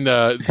do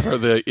for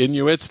the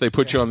Inuits, they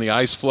put you on the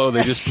ice floe.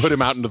 They just put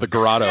him out into the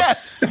grotto.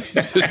 Yes.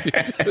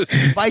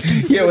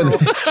 Viking funeral.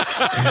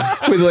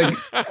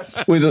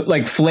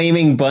 with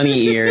flaming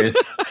bunny ears.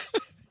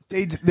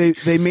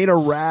 They made a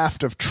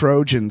raft of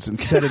Trojans and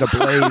set it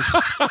ablaze.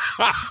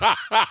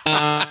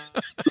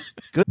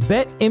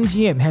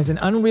 BetMGM has an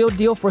unreal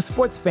deal for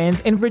sports fans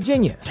in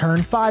Virginia. Turn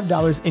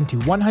 $5 into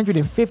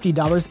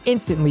 $150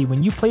 instantly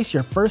when you place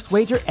your first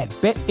wager at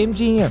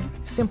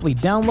BetMGM. Simply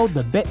download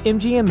the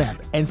BetMGM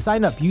app and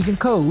sign up using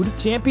code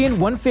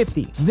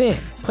Champion150.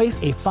 Then, place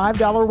a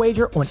 $5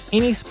 wager on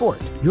any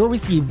sport. You'll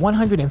receive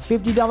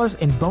 $150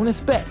 in bonus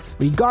bets,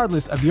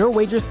 regardless of your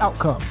wager's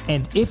outcome.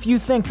 And if you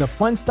think the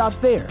fun stops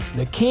there,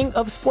 the king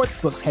of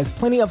sportsbooks has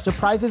plenty of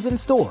surprises in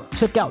store.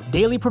 Check out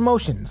daily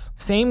promotions,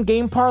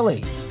 same-game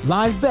parlays,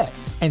 live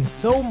bets, and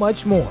so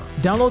much more.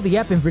 Download the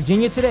app in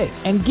Virginia today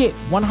and get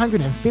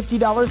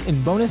 $150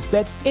 in bonus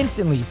bets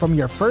instantly from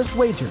your first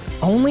wager.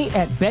 Only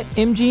at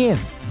BetMGM.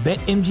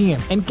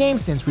 BetMGM and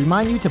GameSense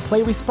remind you to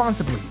play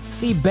responsibly.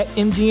 See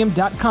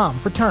BetMGM.com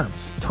for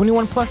terms.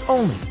 21 plus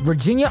only.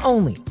 Virginia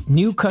only.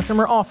 New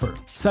customer offer.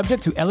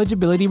 Subject to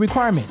eligibility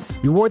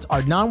requirements. Rewards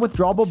are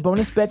non-withdrawable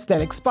bonus bets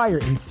that expire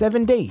in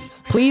 7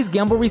 days. Please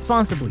gamble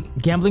responsibly.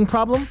 Gambling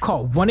problem?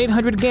 Call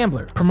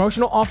 1-800-GAMBLER.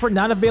 Promotional offer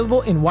not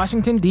available in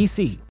Washington,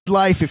 D.C.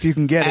 Life if you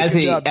can get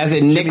it. As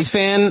a Knicks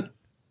fan,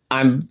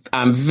 I'm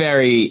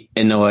very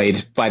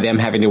annoyed by them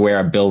having to wear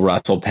a Bill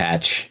Russell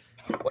patch.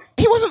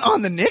 He wasn't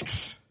on the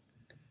Knicks.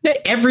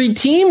 Every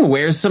team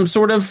wears some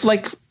sort of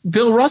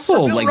Bill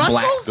Russell, Bill Russell?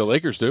 black. The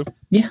Lakers do.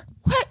 Yeah.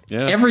 What?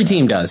 Yeah. Every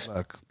team does.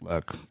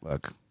 Look.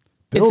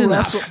 Bill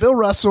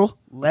Russell,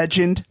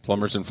 legend.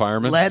 Plumbers and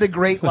firemen. Led a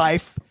great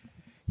life.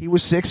 He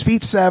was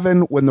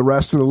 6'7" when the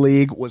rest of the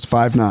league was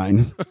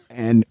 5'9"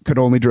 and could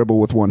only dribble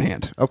with one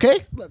hand. Okay?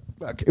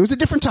 Look, it was a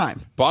different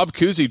time. Bob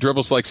Cousy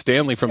dribbles like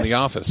Stanley from The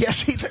Office.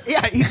 Yes,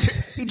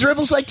 he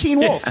dribbles like Teen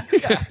Wolf.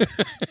 Yeah.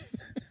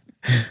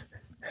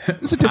 It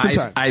was a different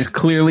time. Eyes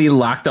clearly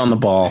locked on the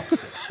ball.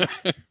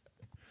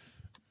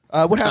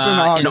 What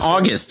happened in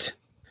August?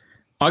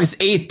 August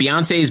 8th,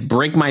 Beyonce's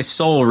Break My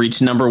Soul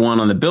reached #1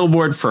 on the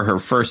Billboard for her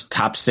first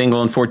top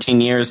single in 14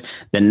 years.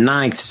 The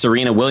 9th,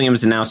 Serena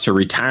Williams announced her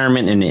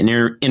retirement in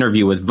an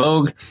interview with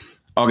Vogue.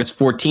 August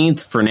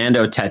 14th,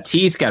 Fernando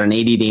Tatis got an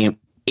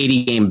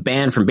 80-game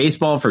ban from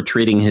baseball for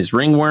treating his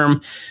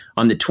ringworm.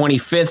 On the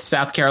 25th,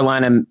 South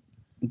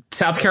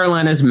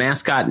Carolina's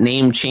mascot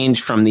name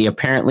changed from the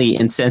apparently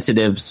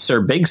insensitive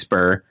Sir Big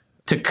Spur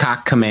to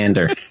Cock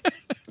Commander.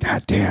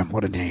 God damn,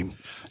 what a name.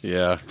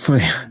 Yeah.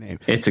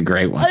 It's a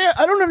great one.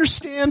 I don't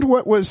understand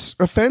what was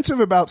offensive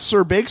about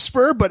Sir Big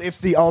Spur, but if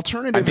the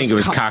alternative I think it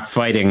was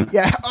cockfighting.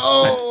 Yeah.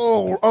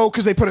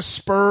 Because they put a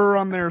spur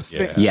on their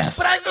thing. Yeah. Yes.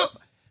 But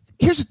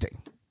here's the thing.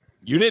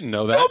 You didn't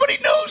know that. Nobody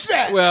knows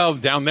that. Well,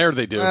 down there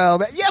they do. Well,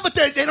 but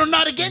they're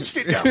not against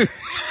it,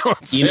 though.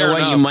 You know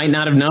what you might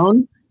not have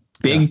known?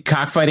 Big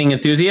cockfighting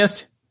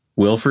enthusiast,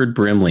 Wilford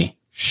Brimley.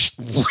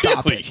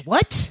 Stop it.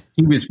 What?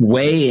 He was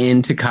way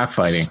into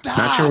cockfighting. Stop.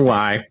 Not sure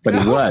why, but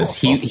he was.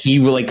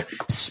 He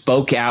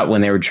spoke out when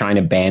they were trying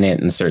to ban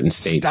it in certain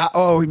states. Stop.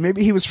 Oh,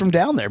 maybe he was from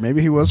down there.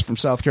 Maybe he was from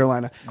South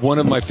Carolina. One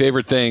of my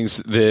favorite things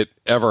that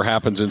ever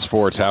happens in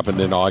sports happened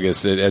in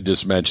August that Ed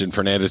just mentioned.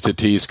 Fernando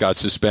Tatis got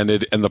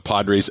suspended, and the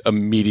Padres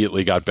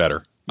immediately got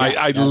better.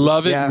 I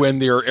love it when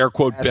their air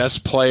quote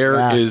best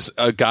player is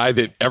a guy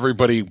that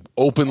everybody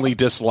openly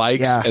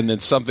dislikes, and then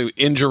something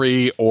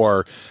injury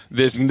or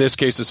in this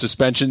case a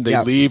suspension,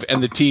 they leave,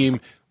 and the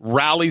team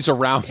rallies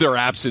around their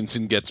absence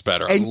and gets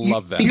better. I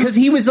love that. Because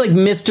he was like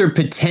Mr.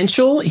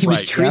 Potential. He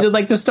was treated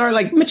like the star.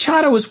 Like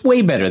Machado was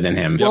way better than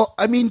him. Well,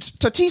 I mean,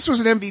 Tatis was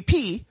an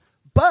MVP,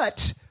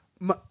 but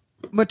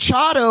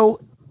Machado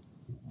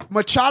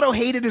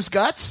hated his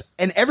guts,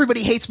 and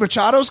everybody hates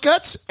Machado's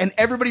guts, and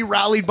everybody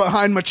rallied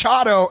behind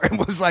Machado and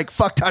was like,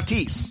 fuck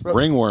Tatis.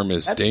 Ringworm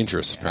is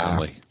dangerous,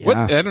 apparently. What?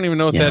 I don't even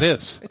know what that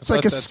is. It's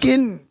like a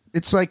skin.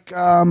 It's like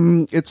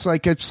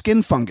a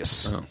skin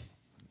fungus. Oh.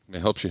 It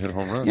helps you hit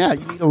home runs. Yeah,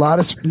 you need a lot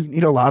of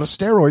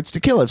steroids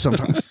to kill it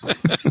sometimes.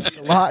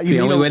 It's the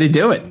only way to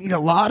do it. You need a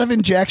lot of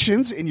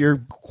injections in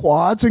your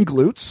quads and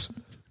glutes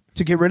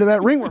to get rid of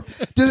that ringworm.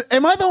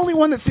 Am I the only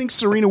one that thinks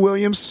Serena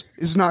Williams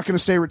is not going to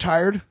stay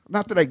retired?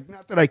 Not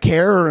that I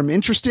care or am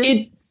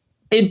interested.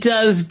 It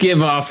does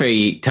give off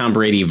a Tom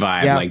Brady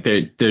vibe. Yeah. Like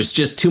there's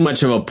just too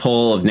much of a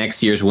pull of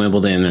next year's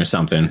Wimbledon or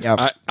something.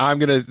 Yeah.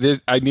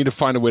 I need to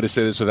find a way to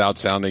say this without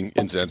sounding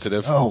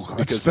insensitive. Oh,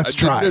 let's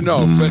try.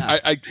 But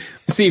I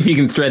see if you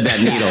can thread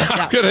that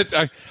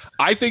needle.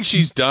 I think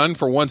she's done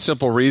for one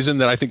simple reason,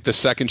 that I think the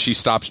second she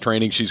stops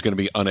training, she's going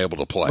to be unable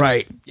to play.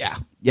 Right. Yeah.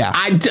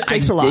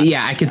 Takes a lot.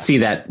 Yeah, I could see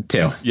that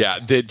too. Yeah,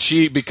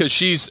 because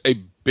she's a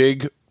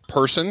big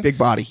person, big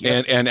body,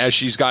 and as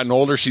she's gotten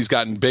older, she's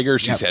gotten bigger.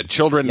 She's had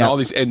children and all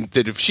these, and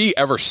that if she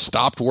ever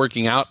stopped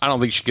working out, I don't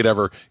think she could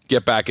ever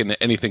get back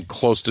into anything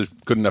close to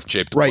good enough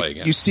shape to play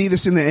again. You see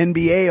this in the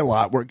NBA a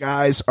lot, where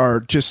guys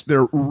are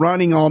they're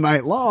running all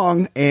night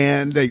long,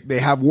 and they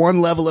have one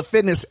level of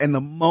fitness, and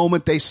the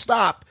moment they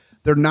stop,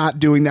 they're not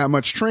doing that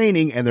much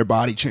training, and their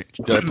body changes.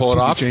 Did I pull it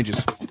off?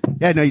 Changes.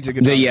 Yeah, no, you did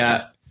a good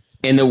job.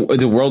 In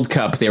the World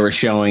Cup, they were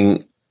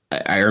showing.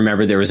 I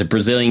remember there was a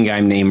Brazilian guy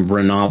named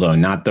Ronaldo,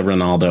 not the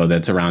Ronaldo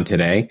that's around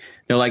today.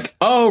 They're like,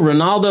 "Oh,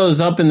 Ronaldo's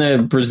up in the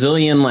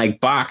Brazilian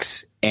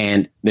box,"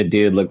 and the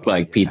dude looked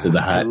like Pizza the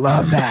Hut. I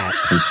love that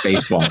from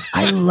Spaceballs.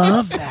 I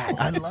love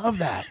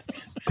that.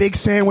 Big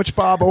Sandwich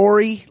Bob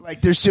Ori.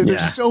 There's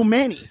so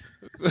many.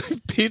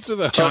 Pizza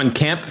the Hut. John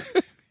Kemp.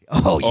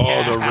 Oh,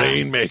 yeah. Oh, the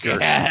Rainmaker.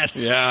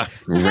 Yes. Yeah.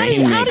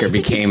 Rainmaker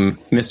became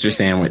Mr.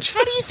 Sandwich.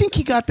 How do you think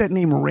he got that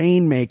name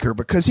Rainmaker?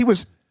 Because he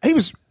was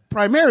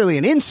primarily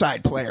an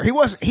inside player. He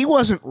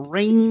wasn't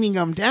raining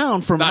them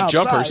down from not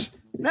outside. Jumpers.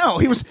 No,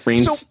 he was.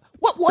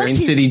 What was Rain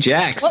he? City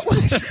Jacks.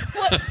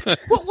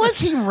 What was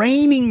he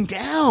raining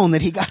down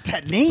that he got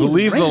that name? I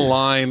believe the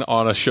line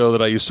on a show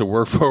that I used to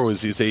work for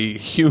was he's a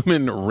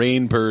human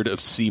rainbird of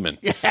semen.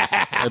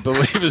 Yeah. I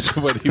believe is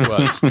what he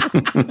was.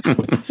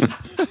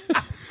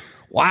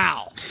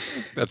 Wow.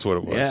 That's what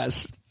it was.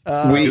 Yes.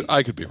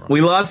 I could be wrong.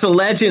 We lost a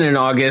legend in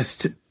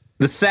August.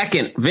 The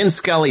second, Vin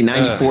Scully,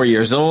 94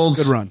 years old.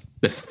 Good run.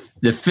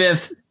 The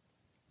fifth,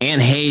 Anne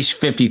Heche,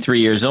 53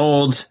 years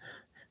old.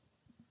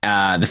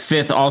 The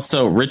fifth,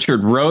 also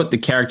Richard Rote, the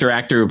character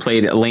actor who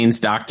played Elaine's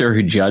doctor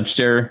who judged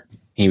her.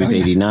 He was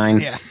 89.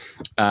 Yeah.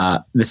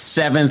 The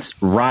seventh,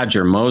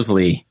 Roger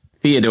Mosley,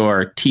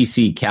 Theodore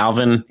T.C.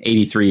 Calvin,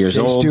 83 years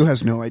old. Stu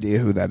has no idea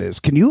who that is.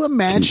 Can you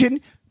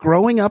imagine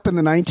growing up in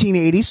the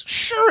 1980s?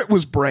 Sure, it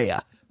was Brea,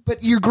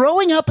 but you're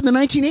growing up in the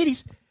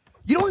 1980s.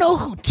 You don't know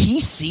who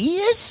TC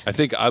is? I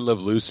think I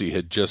Love Lucy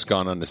had just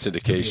gone on the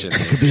syndication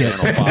in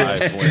Channel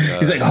 5. When,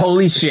 he's like,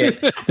 holy shit,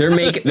 they're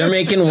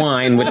making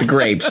wine with the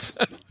grapes.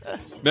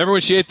 Remember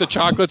when she ate the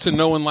chocolates and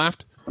no one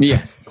laughed?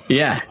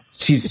 Yeah.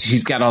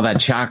 She's got all that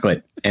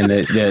chocolate, and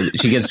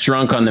she gets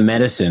drunk on the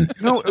medicine.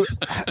 No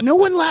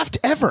one laughed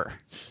ever.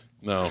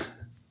 No.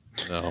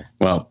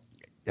 Well,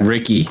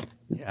 Ricky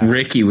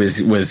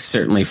was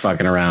certainly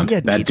fucking around.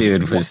 That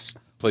dude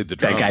played the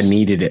drums. That guy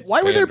needed it.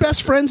 Why were their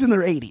best friends in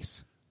their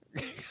 80s?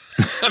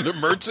 The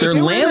Mertzes? They're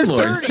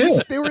landlords too.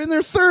 They were in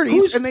their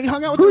 30s, and they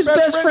hung out with their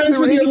best friends. Friends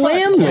with your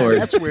landlord? Yeah,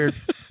 that's weird.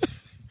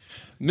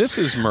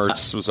 Mrs.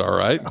 Mertz was all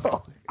right.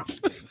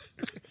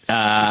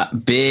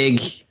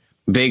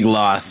 Big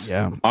loss.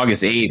 Yeah.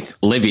 August 8th,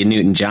 Olivia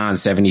Newton-John,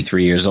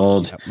 73 years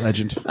old. Yep,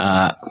 legend.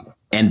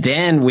 And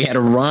then we had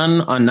a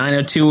run on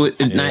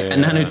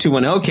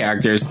 90210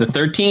 characters. The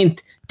 13th,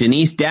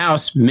 Denise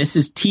Dowse,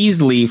 Mrs.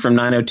 Teasley from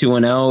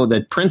 90210,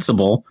 the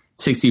principal,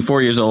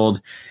 64 years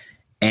old.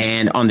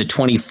 And on the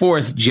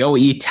 24th,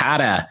 Joey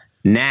Tada,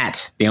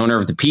 Nat, the owner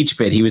of the Peach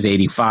Pit, he was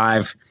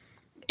 85.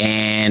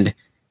 And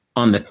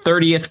on the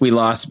 30th, we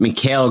lost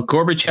Mikhail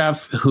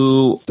Gorbachev,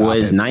 who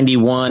was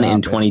 91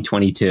 in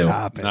 2022.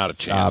 Stop it. Not a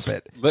chance.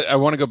 Stop it. I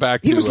want to go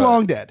back to... He was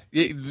long dead.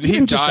 He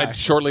died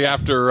shortly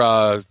after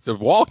the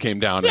wall came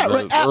down in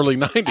the early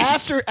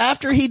 90s.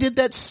 After he did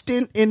that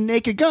stint in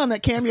Naked Gun,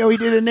 that cameo he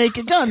did in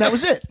Naked Gun, that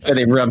was it.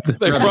 They rubbed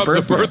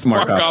the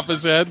birthmark off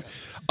his head.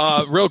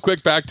 Real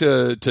quick, back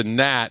to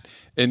Nat,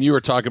 and you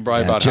were talking,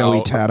 Brian, about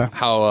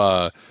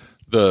how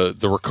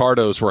the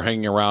Ricardos were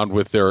hanging around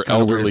with their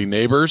elderly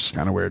neighbors.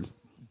 Kind of weird.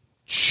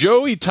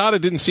 Joey Tada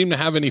didn't seem to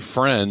have any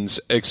friends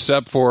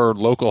except for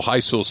local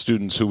high school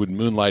students who would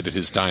moonlight at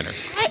his diner.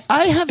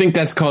 I think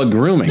that's called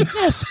grooming.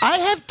 Yes, I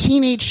have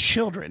teenage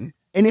children,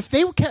 and if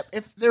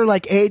they're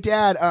like, "Hey,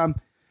 Dad,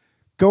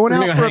 going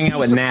out for hang out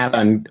with Nat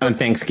on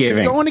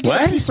Thanksgiving, going to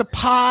get a piece of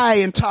pie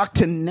and talk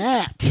to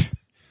Nat."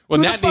 Well,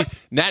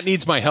 Nat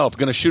needs my help.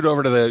 Going to shoot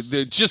over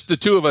to just the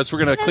two of us.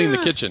 We're going to clean the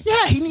kitchen.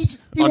 Yeah, he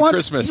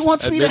wants me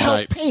to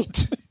help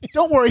paint.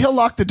 Don't worry, he'll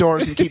lock the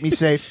doors and keep me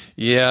safe.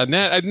 Yeah,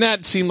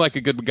 Nat seemed like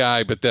a good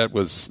guy, but that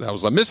was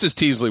Mrs.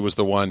 Teasley was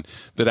the one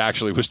that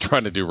actually was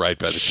trying to do right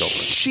by the children.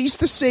 She's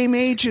the same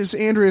age as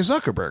Andrea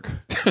Zuckerberg.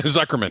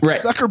 Zuckerman.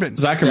 Right.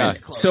 Zuckerman. Yeah.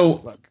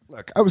 So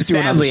look, I was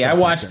sadly, I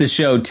watched the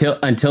show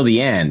until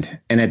the end,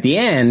 and at the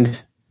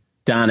end,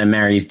 Donna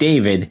marries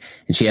David,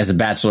 and she has a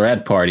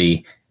bachelorette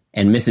party.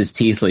 And Mrs.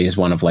 Teasley is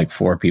one of like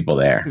 4 people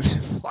there.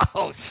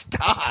 Wow,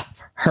 stop.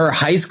 Her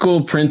high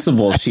school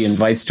principal she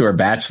invites to her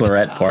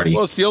bachelorette party.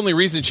 Well, it's the only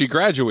reason she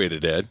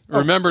graduated, Ed.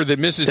 Remember that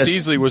Mrs.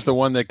 Teasley was the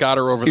one that got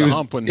her over the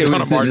hump when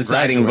Donna Martin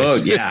deciding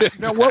graduated. Vote, yeah.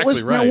 Now, what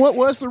was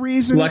the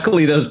reason?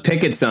 Luckily, those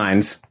picket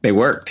signs, they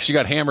worked. She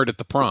got hammered at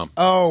the prom.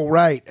 Oh,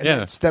 right. And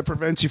yeah. that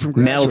prevents you from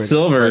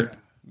graduating.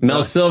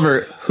 Mel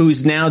Silver,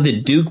 who's now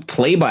the Duke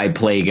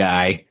play-by-play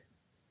guy.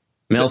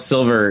 Mel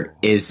Silver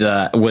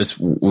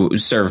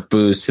was served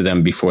booze to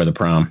them before the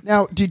prom.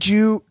 Now, did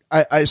you?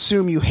 I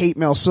assume you hate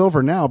Mel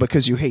Silver now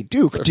because you hate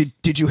Duke. Sure.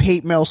 Did you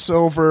hate Mel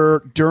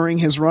Silver during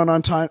his run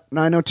on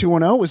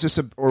 90210? Was this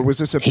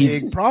a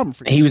big problem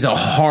for you? He was a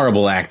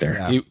horrible actor.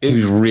 Yeah. He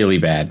was really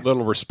bad.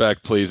 Little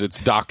respect, please. It's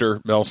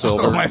Dr. Mel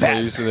Silver. Oh, my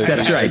bad. Please.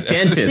 That's right,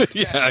 dentist.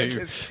 Yeah,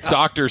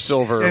 Dr.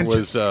 Silver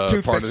was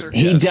part of it.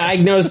 He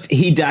diagnosed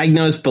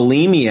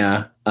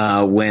bulimia.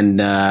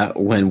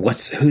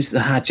 Who's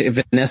the hot chick?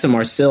 Vanessa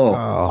Marcil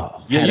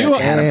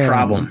had a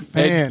problem.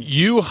 And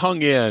you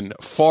hung in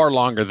far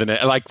longer than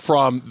it. Like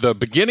from the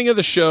beginning of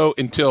the show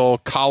until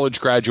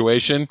college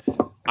graduation,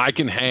 I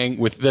can hang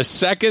with the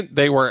second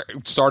they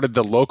started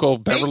the local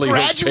Beverly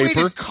Hills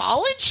paper.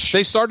 College?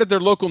 They started their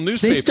local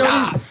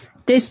newspaper.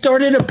 They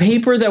started a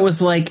paper that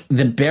was like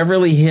the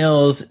Beverly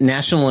Hills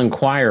National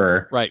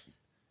Enquirer. Right.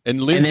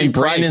 And then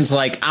Brandon's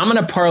like, I'm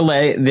going to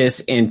parlay this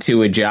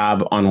into a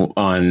job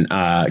on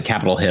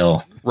Capitol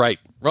Hill. Right.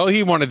 Well,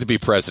 he wanted to be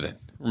president.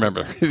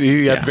 Remember,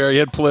 he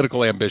had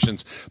political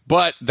ambitions.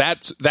 But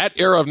that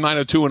era of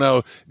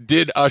 90210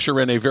 did usher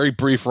in a very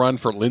brief run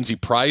for Lindsay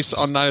Price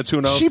on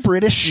 90210. Is she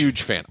British?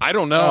 Huge fan. I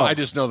don't know. I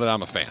just know that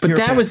I'm a fan. But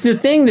that was the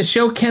thing. The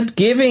show kept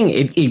giving.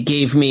 It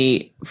gave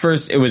me,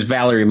 first it was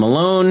Valerie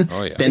Malone.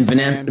 Oh, yeah. Then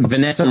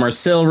Vanessa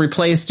Marcil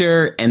replaced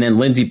her. And then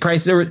Lindsay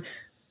Price.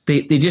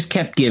 They just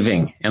kept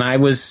giving. And I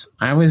was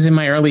in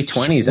my early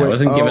 20s. I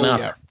wasn't giving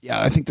up. Yeah,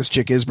 I think this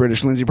chick is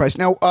British, Lindsay Price.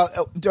 Now,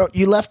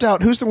 you left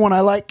out, who's the one I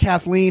like?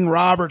 Kathleen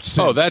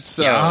Robertson. Oh, that's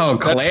Claire.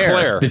 That's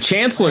Claire. The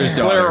Chancellor's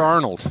daughter. Claire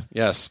Arnold.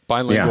 Yes,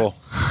 bilingual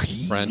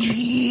French.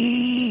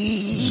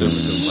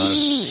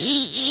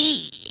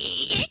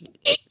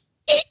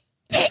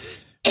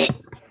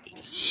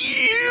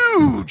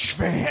 Huge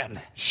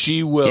fan.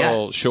 She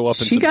will show up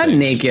in She some got things.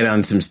 naked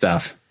on some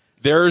stuff.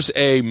 There's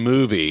a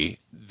movie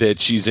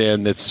that she's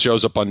in that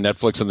shows up on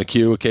Netflix on the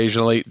queue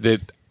occasionally that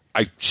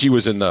she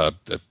was in the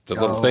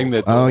little thing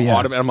that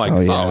I'm like,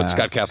 it's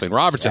got Kathleen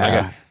Robertson.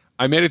 Yeah.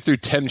 I made it through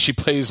 10. She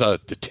plays a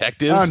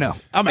detective. Oh no,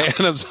 I'm out.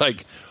 And I was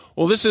like,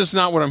 well, this is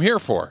not what I'm here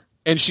for.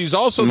 And she's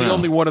also the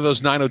only one of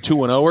those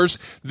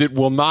 90210ers that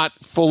will not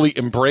fully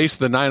embrace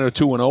the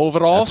 90210 of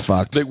it all. That's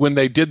fucked. That when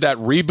they did that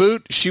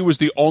reboot, she was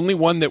the only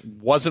one that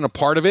wasn't a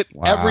part of it.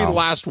 Wow. Every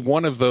last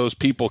one of those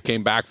people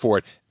came back for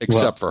it,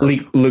 except for her.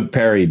 Luke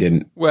Perry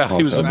didn't. Well,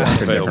 he was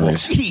unavailable.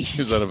 He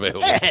was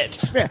unavailable.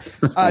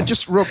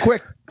 Just real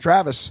quick,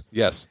 Travis.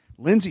 Yes.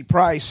 Lindsay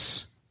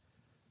Price,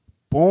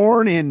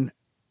 born in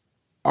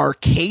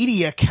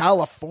Arcadia,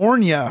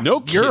 California.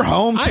 No kidding. Your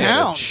hometown. I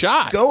had a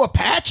shot. Go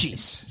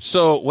Apaches.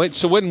 So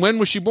when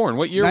was she born?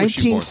 What year was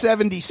she born?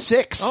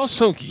 1976. Oh,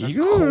 so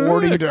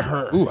according to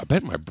her. Ooh, I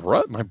bet my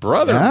brother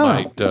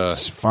might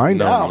find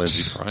know out.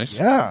 Lindsay Price.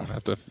 Yeah. I'll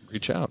have to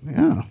reach out.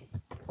 Yeah.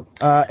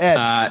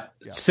 Ed.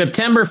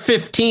 September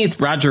 15th,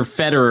 Roger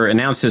Federer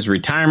announced his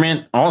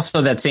retirement.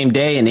 Also that same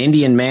day, an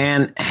Indian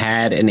man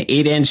had an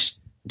 8-inch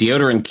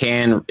deodorant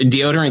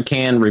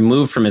can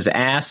removed from his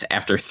ass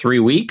after 3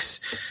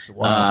 weeks.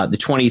 Wow. The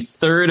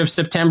 23rd of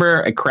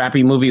September, a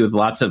crappy movie with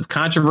lots of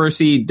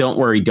controversy, Don't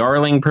Worry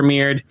Darling,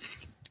 premiered.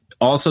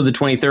 Also the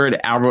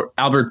 23rd,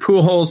 Albert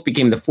Pujols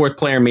became the 4th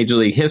player in Major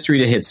League history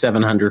to hit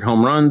 700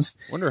 home runs.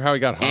 Wonder how he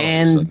got hot.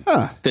 And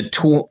the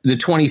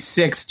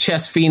 26th,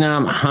 chess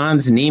phenom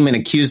Hans Niemann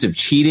accused of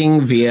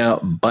cheating via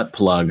butt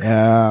plug.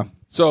 Yeah.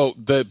 So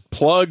the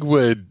plug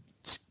would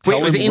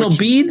Wait, was it anal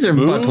beads or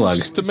butt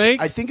plugs to make?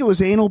 I think it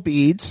was anal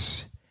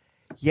beads.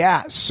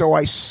 Yeah. So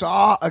I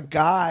saw a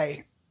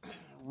guy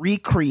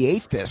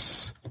recreate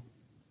this.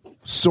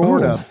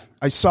 Sort of.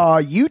 I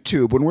saw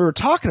YouTube when we were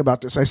talking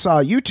about this. I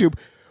saw YouTube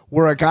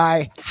where a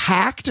guy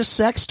hacked a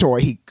sex toy.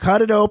 He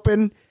cut it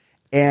open,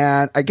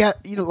 and I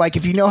get, like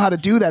if you know how to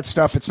do that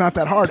stuff, it's not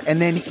that hard.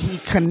 And then he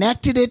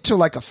connected it to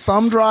like a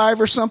thumb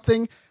drive or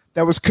something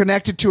that was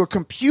connected to a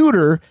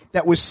computer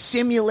that was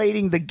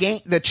simulating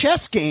the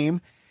chess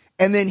game.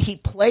 And then he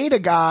played a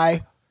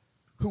guy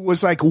who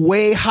was like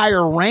way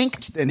higher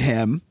ranked than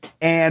him,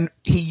 and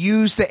he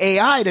used the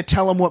AI to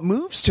tell him what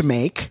moves to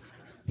make.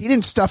 He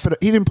didn't stuff it.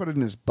 He didn't put it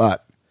in his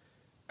butt.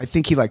 I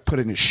think he like put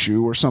it in his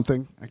shoe or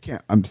something.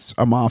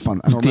 I'm off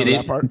on. I don't remember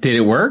that part. Did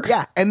it work?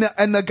 Yeah, and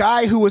the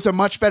guy who was a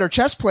much better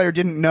chess player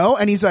didn't know,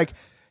 and he's like,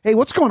 "Hey,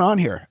 what's going on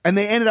here?" And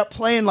they ended up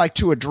playing like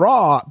to a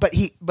draw, but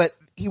he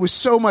was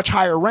so much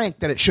higher ranked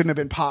that it shouldn't have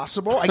been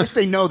possible. I guess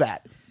they know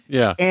that.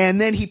 Yeah.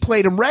 And then he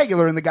played him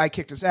regular, and the guy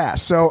kicked his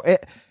ass. So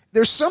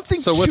there's something.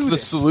 So what's the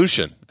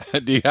solution?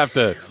 Do you have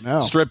to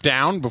strip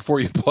down before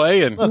you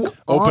play and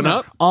open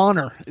up?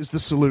 Honor is the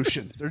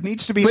solution. There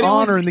needs to be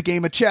honor in the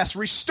game of chess.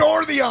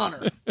 Restore the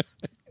honor.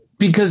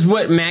 Because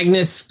what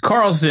Magnus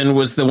Carlsen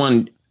was the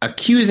one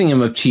accusing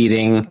him of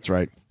cheating. That's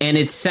right. And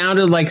it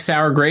sounded like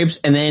sour grapes.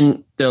 And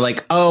then they're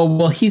like, oh,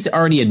 well, he's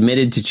already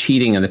admitted to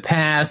cheating in the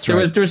past. There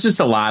was just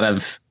a lot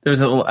of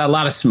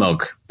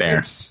smoke there.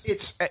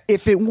 It's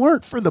if it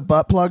weren't for the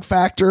butt plug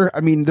factor, I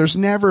mean, there's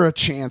never a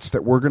chance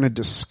that we're going to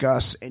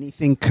discuss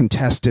anything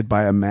contested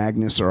by a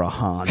Magnus or a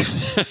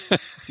Hans.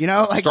 You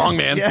know, like strong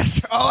man.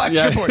 Yes. Oh, that's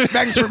a good point.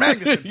 Magnus for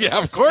Magnus. Yeah,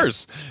 of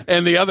course.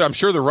 And the other, I'm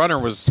sure the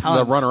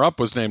runner-up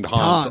was named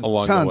Hans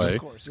along the way.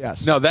 Of course,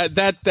 yes. No,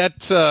 that's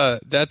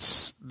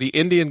the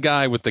Indian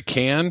guy with the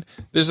can.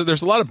 There's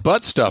a lot of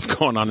butt stuff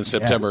going on in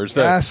September. Was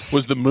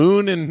the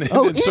moon in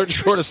certain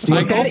sort of cycle?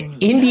 Like that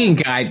Indian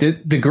guy,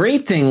 the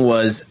great thing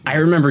was, I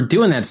remember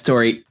doing that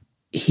story,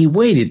 he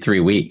waited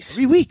 3 weeks.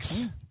 3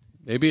 weeks.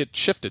 Maybe it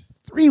shifted.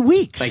 3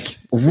 weeks. Like,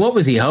 what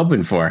was he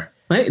hoping for?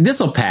 This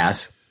will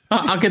pass.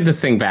 I'll get this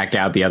thing back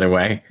out the other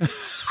way.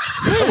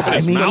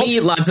 Let me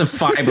eat lots of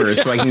fibers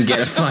so I can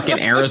get a fucking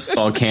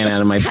aerosol can out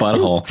of my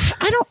butthole.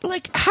 I don't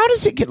like, how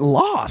does it get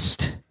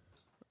lost?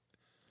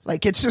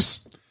 Like, it's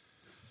just,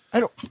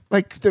 I don't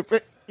like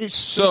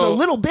there's a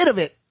little bit of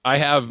it. I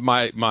have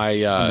my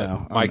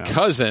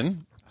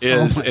cousin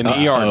is an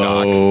ER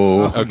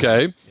doc.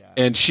 Okay. Yeah.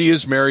 And she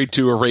is married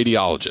to a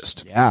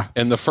radiologist. Yeah.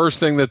 And the first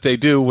thing that they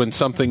do when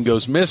something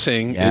goes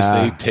missing is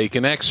they take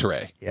an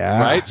x-ray.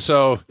 Yeah. Right.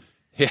 So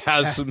he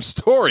has some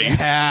stories.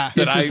 Yeah.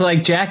 This is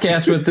like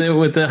Jackass with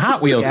the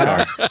Hot Wheels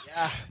car.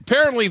 Yeah.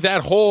 Apparently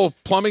that whole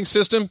plumbing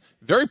system,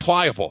 very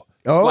pliable.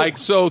 Oh. Like,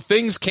 so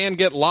things can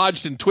get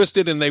lodged and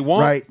twisted and they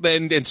won't. Right.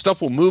 And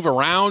stuff will move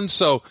around.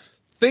 So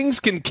things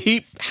can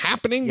keep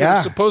happening that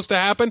are supposed to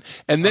happen.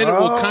 And then it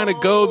will kind of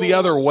go the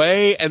other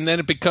way. And then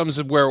it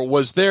becomes where it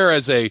was there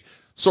as a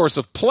source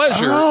of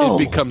pleasure. It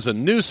becomes a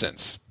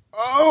nuisance.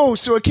 Oh,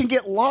 so it can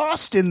get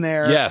lost in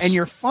there, and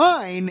you're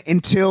fine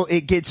until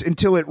it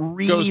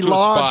relodges. Goes to a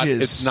spot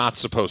it's not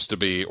supposed to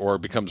be, or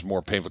becomes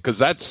more painful because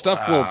that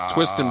stuff will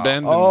twist and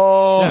bend.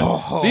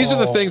 And, these are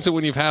the things that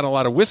when you've had a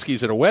lot of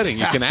whiskeys at a wedding,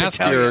 you can ask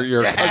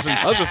your cousin's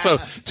husband. So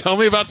tell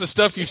me about the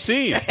stuff you've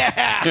seen.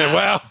 Yeah,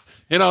 well,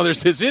 you know,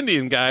 there's this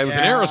Indian guy with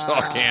an aerosol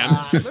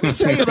can. Let me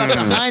tell you about the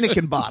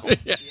Heineken bottle.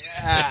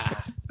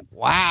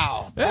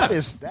 Wow, that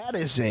is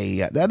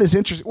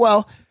interesting.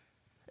 Well,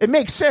 it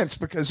makes sense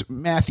because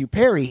Matthew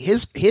Perry,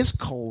 his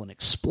colon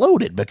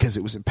exploded because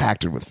it was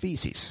impacted with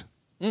feces.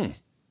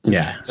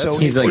 Yeah, so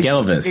he's like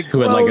Elvis,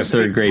 who had like a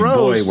third grade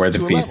boy wear the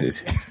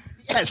feces.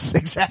 Yes,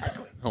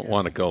 exactly. I don't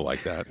want to go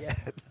like that. Yeah,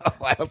 no,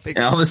 I don't think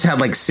Elvis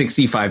had like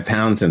 65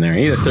 pounds in there.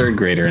 He's a third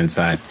grader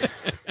inside.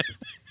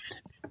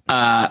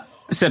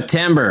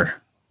 September,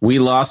 we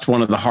lost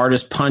one of the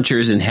hardest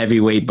punchers in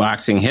heavyweight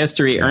boxing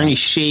history, Ernie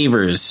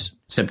Shavers,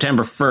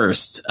 September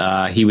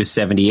 1st. He was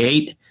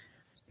 78.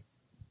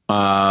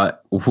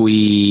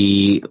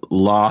 We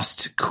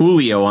lost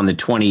Coolio on the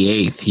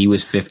 28th. He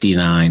was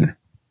 59.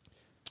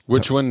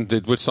 Which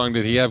song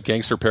did he have?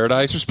 Gangster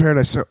Paradise? Gangster's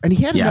Paradise. So, and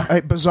he had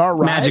a bizarre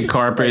ride. Magic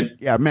Carpet. Right?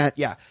 Yeah, Matt.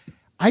 Yeah.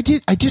 I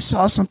just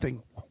saw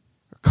something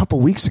a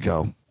couple weeks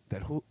ago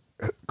that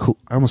I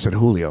almost said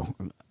Julio.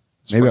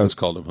 Maybe I was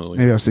called him Julio.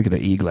 Maybe I was thinking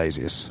of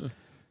Iglesias.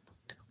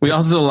 We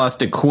also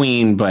lost a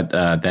Queen, but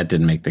that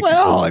didn't make the cut.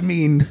 Well, I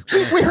mean,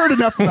 we heard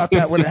enough about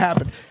that when it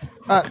happened.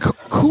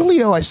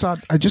 Coolio,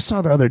 I just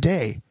saw the other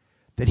day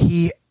that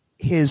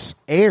his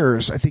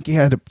heirs, I think he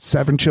had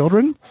 7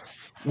 children,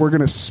 were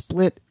going to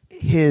split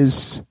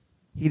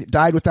he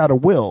died without a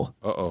will.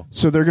 Uh-oh.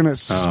 So they're going to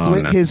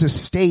split his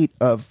estate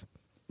of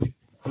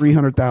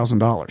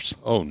 $300,000.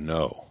 Oh,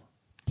 no.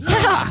 Yeah.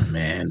 Oh,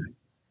 man.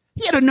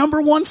 He had a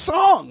 #1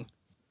 song.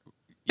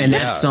 And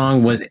that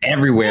song was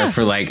everywhere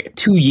for like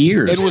 2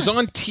 years. It was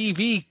on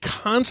TV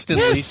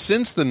constantly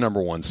since the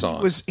 #1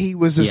 song. He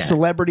was a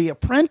celebrity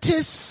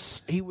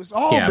apprentice. He was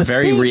all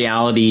very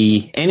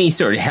reality. Any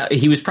sort of.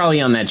 He was probably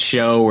on that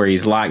show where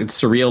he's locked.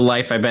 Surreal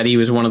Life. I bet he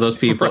was one of those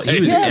people. Right. He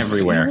was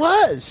everywhere. He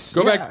was.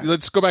 Back.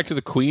 Let's go back to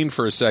the Queen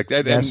for a sec.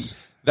 And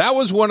that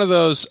was one of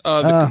those.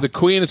 The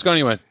Queen is going.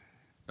 You went.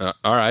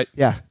 All right.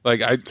 Yeah.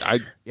 Like I.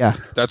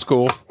 That's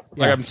cool. Yeah.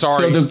 Like I'm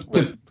sorry. So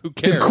who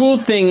cares?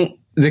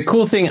 The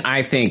cool thing,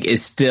 I think,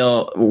 is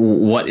still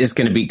what is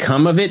going to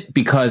become of it,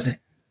 because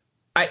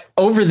I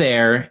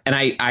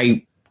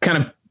kind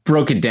of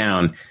broke it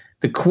down.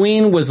 The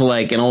Queen was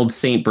like an old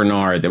Saint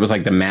Bernard that was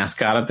like the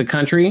mascot of the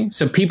country.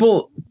 So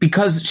people,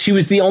 because she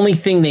was the only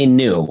thing they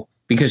knew,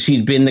 because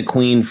she'd been the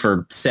Queen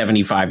for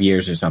 75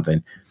 years or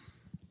something.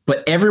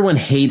 But everyone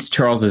hates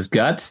Charles's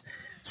guts.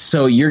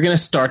 So you're going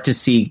to start to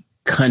see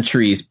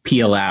countries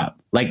peel out.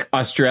 Like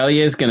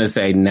Australia is going to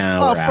say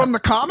no. From the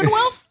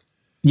Commonwealth?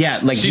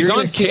 Yeah, like she's on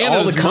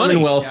all the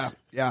Commonwealth.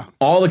 Yeah.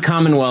 All the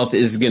Commonwealth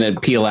is going to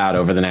peel out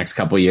over the next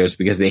couple of years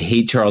because they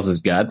hate Charles's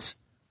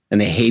guts and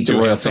they hate the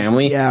royal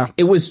family. Yeah.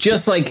 It was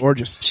just like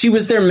gorgeous. She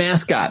was their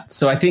mascot.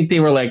 So I think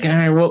they were like, all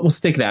right, we'll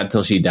stick it out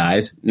until she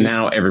dies.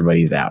 Now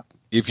everybody's out.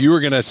 If you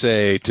were going to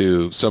say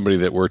to somebody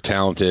that we're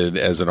talented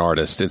as an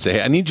artist and say,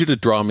 hey, I need you to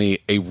draw me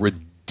a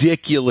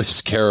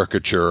ridiculous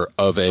caricature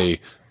of a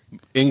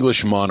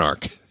English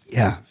monarch.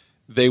 Yeah.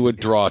 They would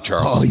draw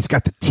Charles. Oh, he's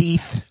got the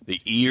teeth,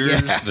 the ears,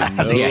 the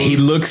nose. Yeah, he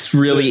looks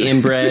really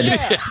inbred.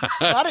 A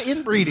lot of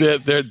inbreeding.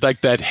 They're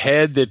like that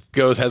head that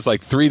has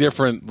like 3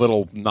 different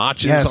little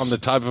notches on the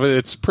top of it.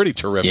 It's pretty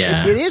terrific.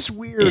 Yeah. It is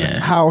weird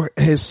how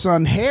his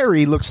son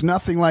Harry looks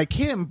nothing like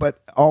him,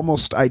 but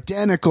almost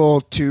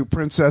identical to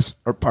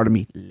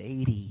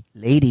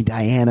Lady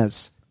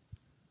Diana's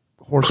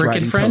horse Cricket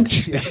riding friend?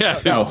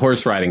 coach. No,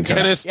 horse riding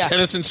coach.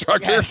 Tennis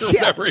instructor. Yes,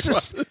 Whatever it's he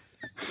just was.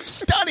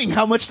 stunning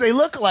how much they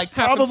look like.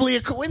 Probably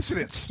a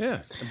coincidence. Yeah.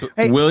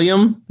 Hey,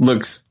 William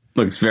looks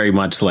very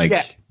much like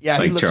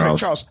he looks like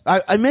Charles.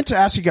 I meant to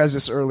ask you guys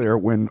this earlier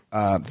when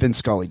Vin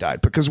Scully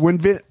died, because when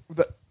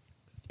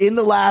in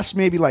the last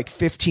maybe like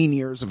 15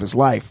 years of his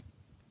life,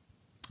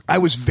 I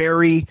was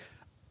very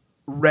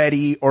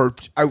ready, or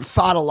I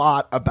thought a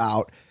lot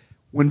about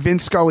when Vin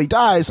Scully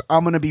dies,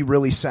 I'm going to be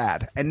really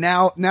sad. And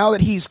now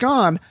that he's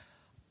gone,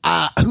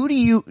 who do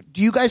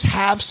you guys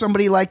have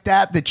somebody like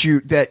that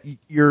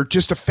you're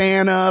just a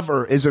fan of,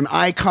 or is an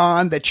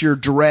icon that you're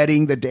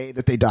dreading the day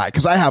that they die?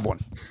 Because I have one.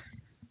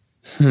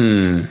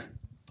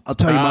 I'll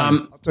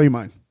tell you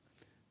mine.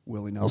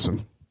 Willie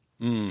Nelson.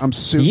 I'm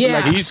super.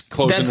 Yeah, he's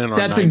closing in on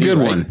that's 90, a good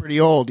right? one. Pretty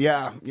old.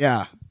 Yeah.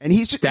 And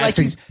he's just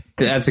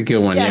That's a good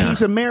one. Yeah,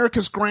 he's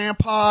America's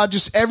grandpa.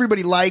 Just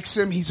everybody likes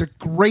him. He's a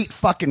great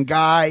fucking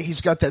guy.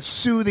 He's got that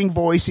soothing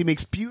voice. He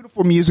makes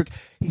beautiful music.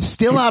 He's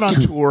still out on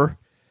tour.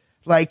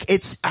 Like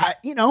it's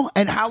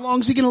and how long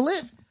is he going to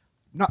live?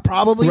 Not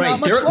not much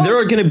longer. There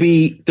are going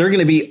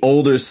to be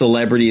older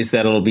celebrities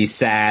that'll be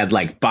sad,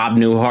 like Bob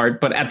Newhart,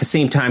 but at the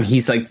same time,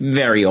 he's like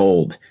very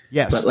old.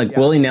 Yes, but like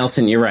Willie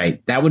Nelson, you're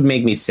right. That would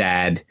make me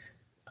sad.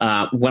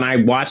 When I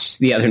watched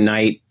the other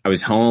night, I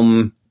was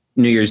home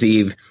New Year's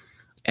Eve,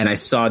 and I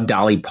saw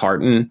Dolly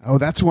Parton. Oh,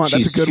 that's one.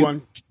 That's a good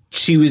one.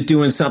 She was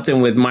doing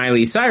something with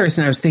Miley Cyrus,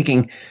 and I was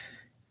thinking,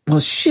 well,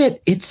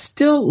 shit, it's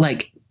still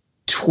like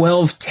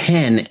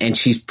 12:10, and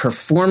she's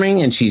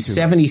performing, and she's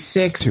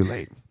 76. It's too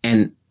late.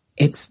 And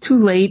it's too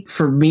late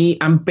for me.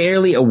 I'm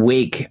barely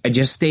awake. I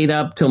just stayed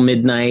up till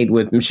midnight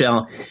with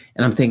Michelle,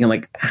 and I'm thinking,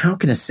 like, how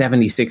can a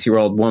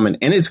 76-year-old woman?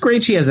 And it's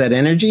great she has that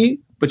energy,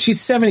 but she's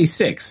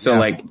 76.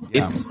 So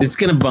it's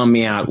going to bum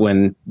me out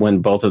when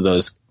both of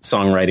those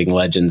songwriting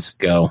legends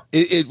go.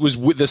 It was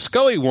the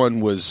Scully one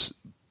was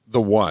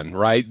the one,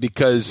 right?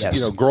 Because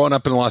growing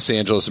up in Los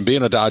Angeles and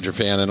being a Dodger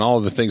fan and all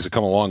of the things that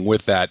come along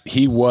with that,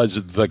 he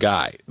was the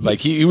guy.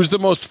 Like he was the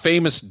most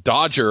famous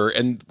Dodger,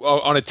 and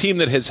on a team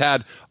that has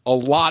had a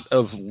lot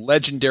of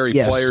legendary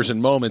players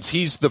and moments,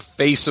 he's the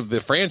face of the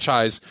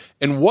franchise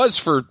and was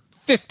for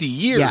 50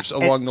 years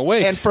along the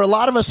way. And for a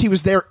lot of us, he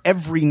was there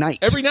every night.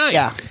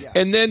 Yeah.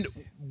 And then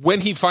when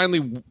he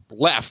finally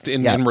left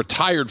and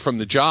retired from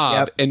the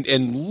job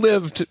and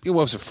lived, what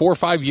was it, 4 or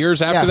 5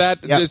 years after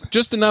that?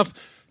 Just enough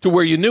to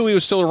where you knew he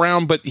was still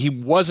around, but he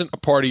wasn't a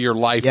part of your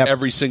life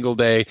every single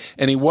day,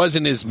 and he was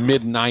in his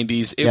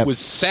mid-90s. It was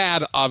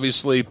sad,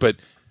 obviously, but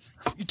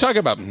you talk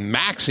about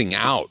maxing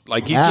out.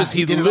 Like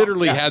he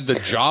literally had the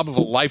job of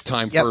a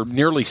lifetime for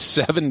nearly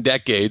 7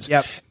 decades,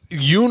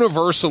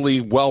 universally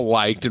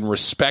well-liked and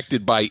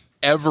respected by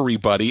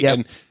everybody,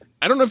 and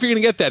I don't know if you're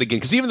going to get that again,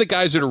 because even the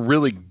guys that are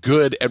really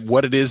good at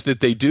what it is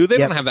that they do, they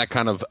don't have that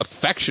kind of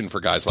affection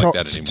for guys like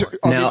that anymore.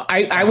 Now,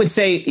 I would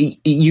say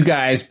you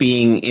guys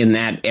being in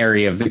that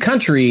area of the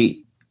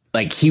country,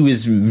 like he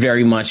was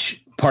very much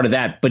part of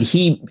that. But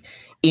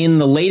in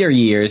the later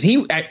years, he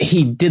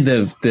did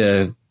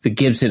the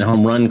Gibson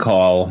home run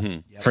call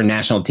for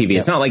national TV.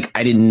 It's not like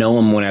I didn't know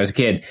him when I was a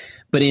kid,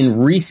 but in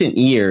recent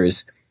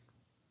years,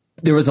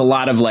 there was a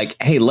lot of like,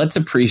 hey, let's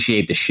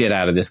appreciate the shit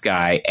out of this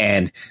guy.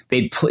 And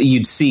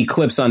you'd see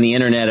clips on the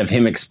internet of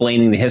him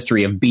explaining the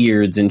history of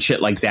beards and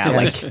shit like that.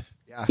 Like,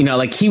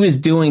 like he was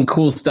doing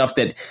cool stuff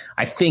that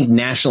I think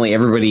nationally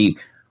everybody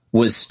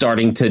was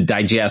starting to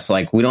digest.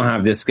 Like, we don't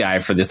have this guy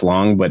for this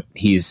long, but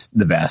he's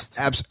the best.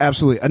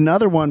 Absolutely.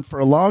 Another one for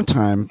a long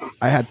time.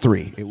 I had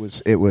 3. It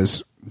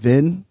was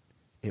Vin,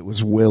 it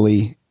was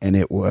Willie, and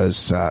it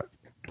was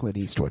Clint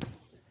Eastwood.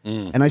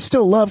 And I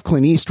still love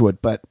Clint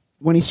Eastwood, but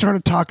when he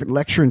started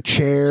lecturing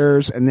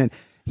chairs, and then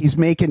he's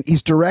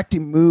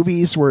directing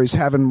movies where he's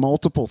having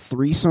multiple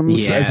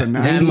threesomes as a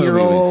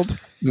 90-year-old.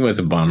 It was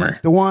a bummer.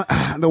 The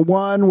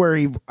one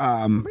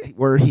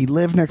where he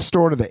lived next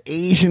door to the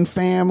Asian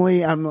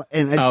family.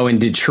 In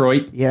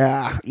Detroit.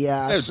 Yeah.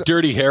 That's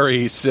Dirty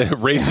Harry,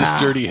 racist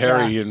Dirty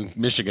Harry in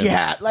Michigan.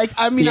 Yeah, like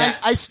I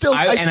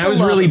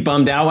was really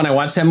bummed out when I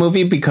watched that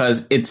movie,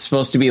 because it's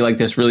supposed to be like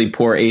this really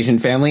poor Asian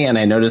family, and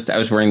I noticed I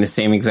was wearing the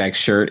same exact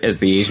shirt as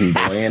the Asian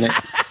boy in it.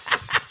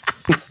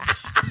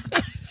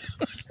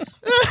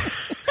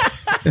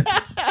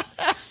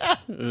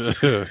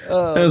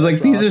 I was like,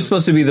 these are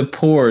supposed to be the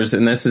pores,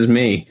 and this is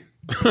me.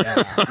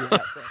 That's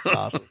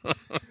awesome.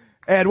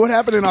 Ed, what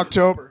happened in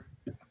October?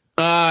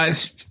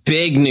 It's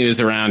big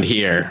news around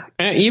here,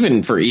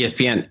 even for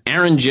ESPN.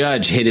 Aaron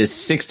Judge hit his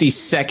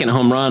 62nd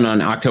home run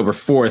on October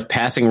 4th,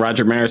 passing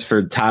Roger Maris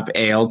for top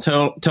AL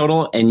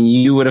total, and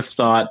you would have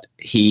thought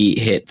he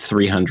hit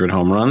 300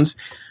 home runs.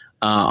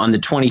 On the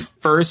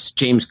 21st,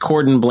 James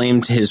Corden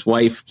blamed his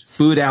wife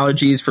food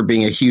allergies for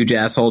being a huge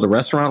asshole to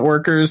restaurant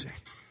workers.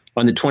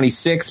 On the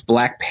 26th,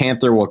 Black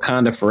Panther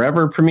Wakanda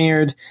Forever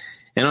premiered.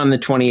 And on the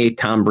 28th,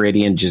 Tom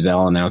Brady and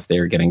Giselle announced they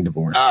were getting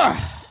divorced.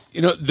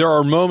 You know, there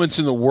are moments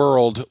in the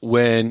world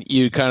when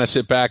you kind of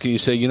sit back and you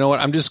say, you know what,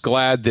 I'm just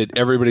glad that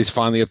everybody's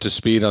finally up to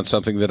speed on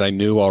something that I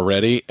knew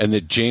already, and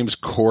that James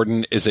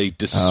Corden is a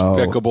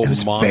despicable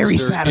monster. Very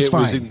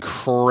satisfying. It was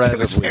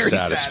incredibly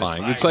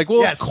satisfying. It's like, well,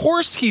 yes. Of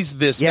course he's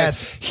this guy.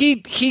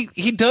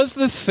 He does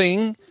the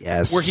thing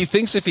where he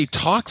thinks if he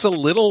talks a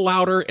little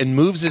louder and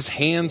moves his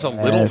hands a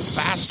little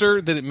faster,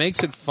 that it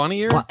makes it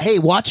funnier. Hey,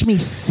 watch me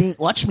sing.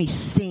 I'm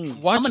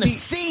going to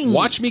sing.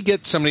 Watch me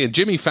get somebody, and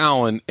Jimmy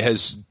Fallon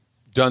has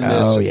done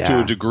this to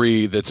a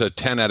degree that's a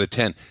 10 out of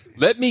 10.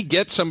 Let me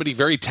get somebody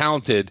very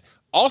talented.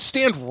 I'll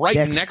stand right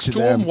next to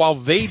them while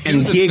they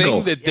do the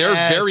thing that they're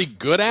very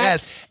good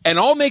at, and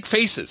I'll make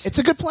faces. It's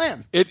a good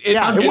plan. It's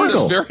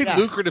a very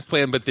lucrative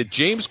plan, but that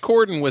James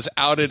Corden was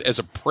outed as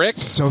a prick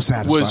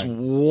was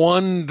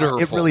wonderful.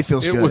 It really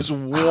feels good. It was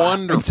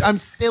wonderful. I'm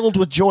filled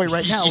with joy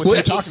right now with what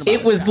you're talking about.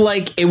 It was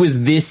like it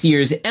was this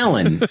year's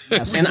Ellen.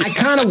 And I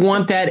kind of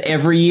want that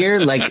every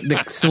year, like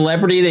the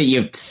celebrity that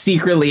you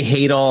secretly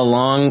hate all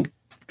along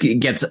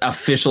gets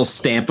official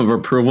stamp of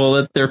approval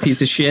that they're a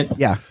piece of shit.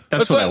 Yeah.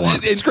 That's what I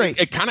want. It's great.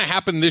 It kind of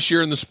happened this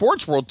year in the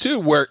sports world,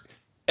 too, where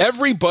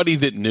everybody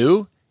that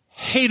knew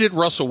hated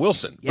Russell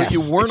Wilson. But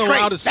you weren't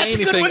allowed to say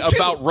anything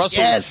about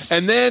Russell. Yes.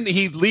 And then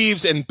he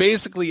leaves, and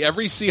basically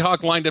every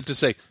Seahawk lined up to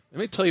say,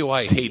 let me tell you why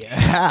I hate him.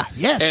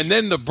 Yes. And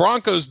then the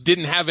Broncos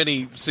didn't have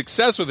any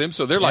success with him,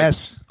 so they're like,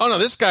 oh, no,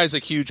 this guy's a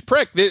huge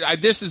prick.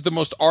 This is the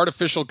most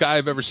artificial guy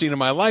I've ever seen in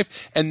my life.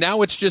 And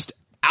now it's just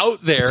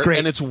out there,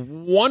 and it's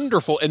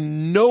wonderful,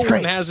 and no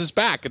one has his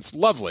back. It's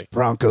lovely.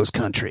 Broncos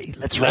country.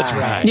 That's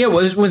right. Yeah,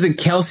 was it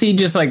Kelsey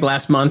just like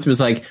last month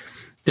was like,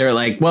 they're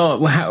like, well,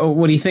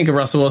 what do you think of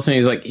Russell Wilson?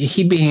 He's like,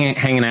 he'd be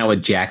hanging out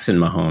with Jackson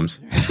Mahomes.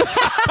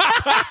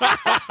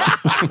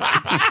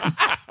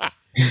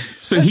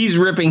 So he's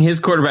ripping his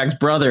quarterback's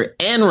brother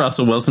and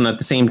Russell Wilson at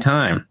the same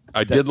time.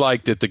 I did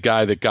like that the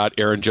guy that got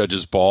Aaron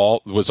Judge's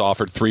ball was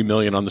offered $3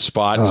 million on the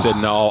spot and said,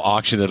 no, I'll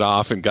auction it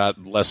off, and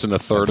got less than a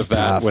third of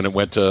that when it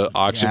went to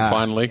auction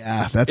finally.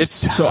 Yeah,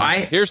 that's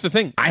here's the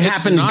thing. I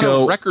happen to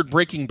go a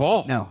record-breaking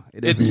ball. No,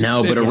 it isn't.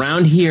 No, but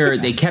around here,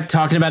 they kept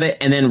talking about it,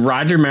 and then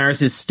Roger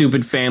Maris's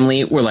stupid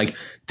family were like,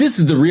 this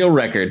is the real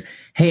record.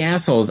 Hey,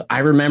 assholes, I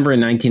remember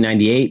in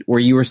 1998 where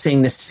you were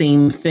saying the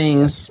same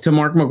thing to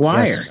Mark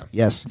McGwire.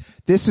 Yes.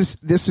 This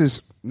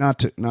is not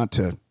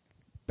to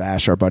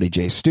bash our buddy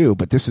Jay Stu,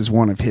 but this is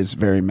one of his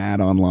very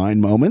mad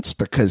online moments,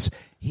 because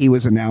he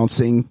was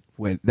announcing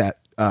that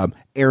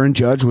Aaron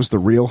Judge was the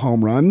real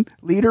home run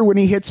leader when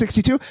he hit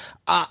 62.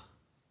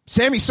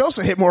 Sammy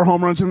Sosa hit more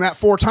home runs than that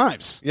 4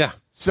 times. Yeah.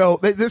 So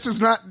this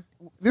is not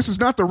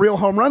the real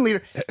home run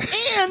leader.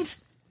 And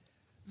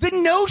the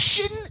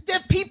notion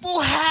that people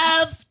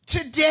have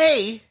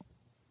today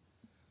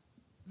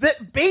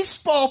that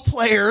baseball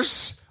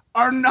players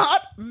are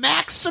not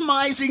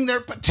maximizing their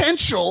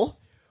potential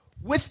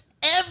with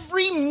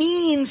every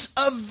means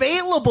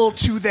available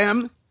to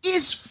them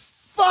is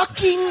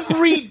fucking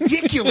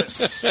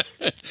ridiculous.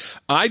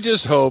 I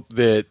just hope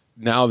that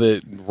now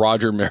that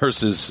Roger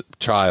Maris's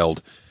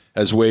child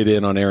has weighed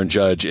in on Aaron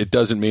Judge, it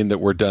doesn't mean that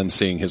we're done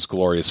seeing his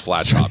glorious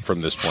flat top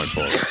from this point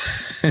forward.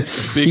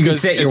 You can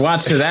set your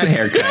watch to that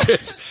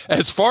haircut.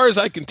 As far as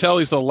I can tell,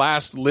 he's the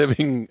last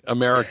living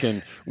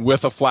American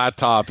with a flat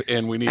top,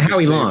 and we need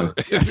Howie Long.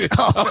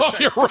 Oh,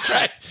 you're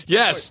right.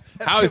 Yes.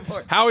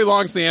 Howie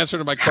Long's the answer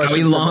to my question.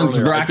 Howie Long's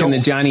rocking the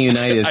Johnny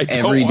Unitas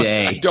every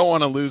day. I don't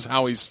want to lose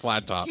Howie's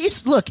flat top.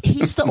 He's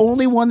the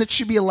only one that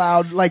should be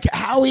allowed. Like,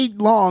 Howie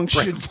Long is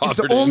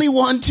the only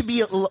one to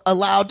be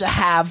allowed to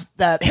have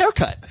that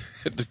haircut.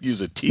 To use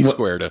a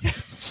T-square to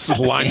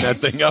line that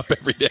thing up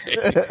every day.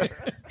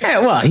 Yeah,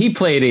 well, he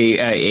played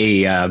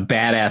a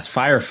badass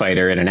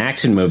firefighter in an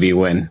action movie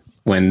when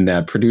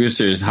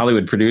the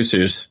Hollywood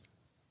producers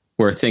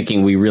were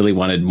thinking we really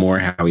wanted more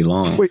Howie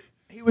Long. Wait,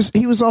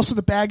 he was also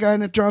the bad guy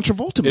in a John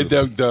Travolta movie.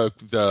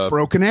 The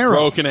Broken Arrow.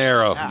 Broken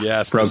Arrow,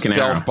 yes. Broken the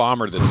stealth Arrow.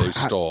 bomber that they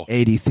stole.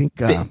 Hey, do you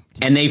think...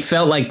 and they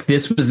felt like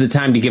this was the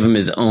time to give him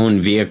his own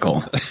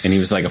vehicle, and he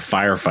was like a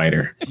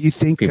firefighter. Do you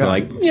think... People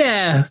like,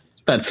 yeah...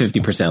 About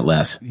 50%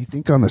 less. Do you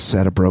think on the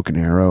set of Broken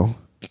Arrow,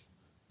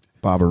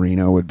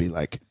 Barbarino would be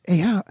like, hey,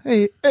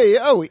 Howie,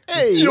 Howie.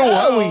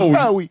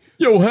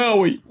 Yo,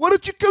 Howie. Why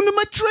don't you come to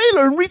my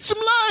trailer and read some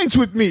lines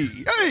with me?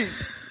 Hey.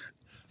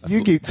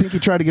 You think you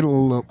try to get a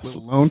little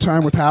alone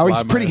time with Howie?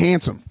 He's pretty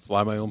handsome.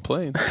 Fly my own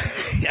plane.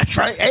 That's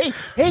right. Hey,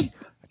 I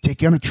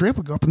take you on a trip.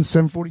 We'll go up in the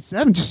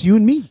 747, just you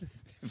and me.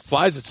 It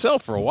flies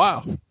itself for a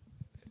while.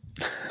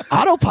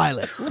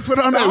 Autopilot. We'll put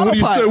it on What do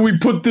you say autopilot. we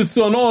put this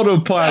on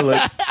autopilot?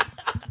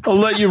 I'll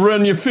let you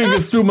run your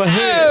fingers through my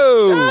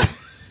hair.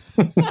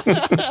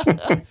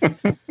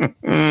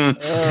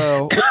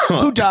 Oh,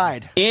 Who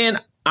died? In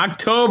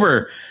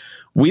October,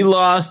 we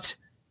lost,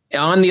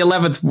 on the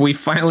 11th, we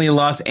finally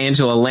lost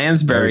Angela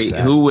Lansbury,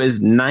 who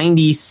was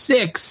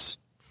 96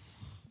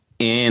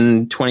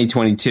 in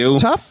 2022.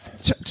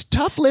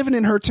 Tough living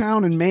in her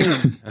town in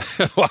Maine.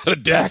 a lot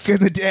of death. Back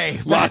in the day.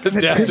 A lot of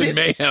death and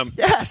mayhem.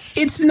 Yes.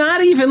 It's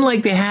not even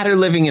like they had her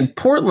living in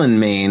Portland,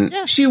 Maine.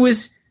 Yeah. She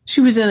was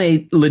in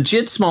a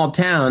legit small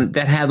town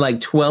that had like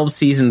 12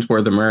 seasons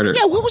worth of murders.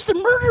 Yeah, what was the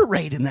murder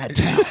rate in that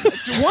town?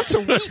 It's once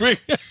a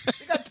week.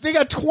 They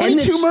got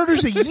 22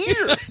 murders a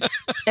year.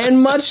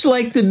 And much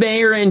like the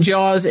mayor in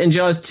Jaws and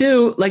Jaws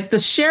 2, like the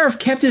sheriff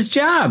kept his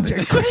job.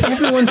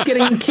 Everyone's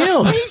getting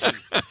killed.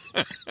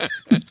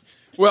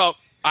 Well,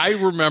 I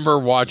remember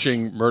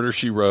watching Murder,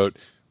 She Wrote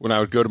when I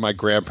would go to my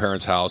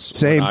grandparents'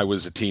 house when I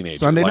was a teenager.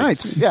 Sunday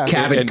nights, yeah.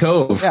 Cabot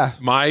Cove. Yeah.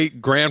 My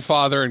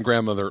grandfather and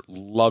grandmother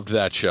loved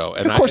that show.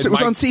 And of course, it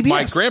was on CBS.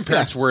 My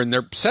grandparents were in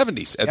their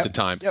 70s at the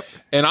time. Yep.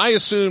 And I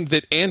assumed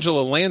that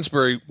Angela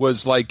Lansbury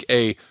was like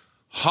a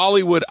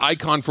Hollywood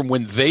icon from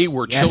when they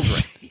were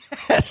children.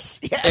 Yes.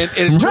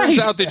 And it turns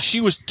out that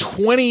she was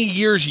 20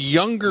 years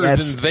younger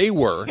than they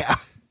were. Yeah.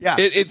 Yeah.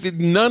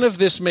 None of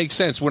this makes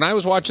sense. When I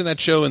was watching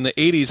that show in the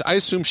 80s, I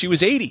assumed she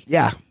was 80.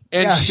 Yeah.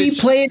 And she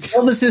played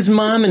Elvis's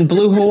mom in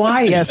Blue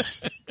Hawaii.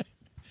 Yes.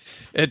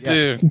 It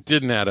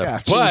didn't add up. Yeah,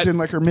 she but was in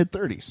like her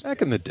mid-30s.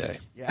 back in the day.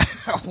 Yeah.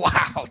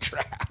 Wow.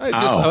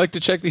 I like to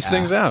check these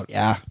things out.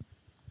 Yeah.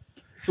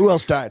 Who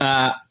else died?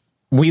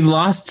 We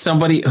lost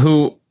somebody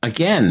who,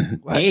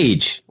 again,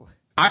 age.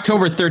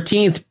 October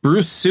 13th,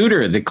 Bruce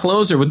Sutter, the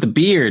closer with the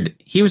beard.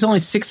 He was only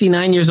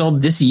 69 years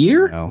old this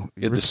year? No.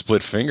 He had the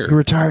split finger. He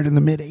retired in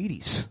the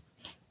mid-80s.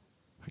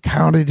 Like,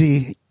 how did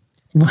he...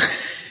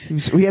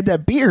 he had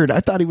that beard.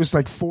 I thought he was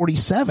like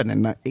 47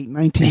 in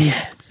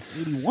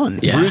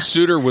 1981. Yeah. Bruce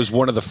Sutter was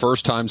one of the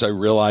first times I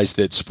realized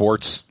that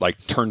sports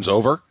like turns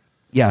over.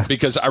 Yeah.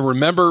 Because I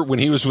remember when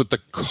he was with the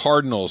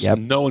Cardinals,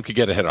 no one could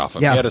get a hit off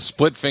him. Yeah. He had a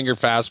split finger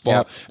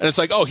fastball. And it's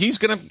like, oh, he's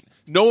going to...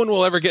 No one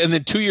will ever get... And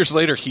then 2 years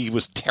later, he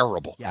was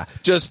terrible. Yeah.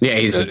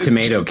 He's a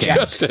tomato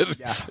can.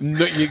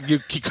 No, you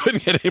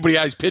couldn't get anybody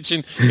out. He's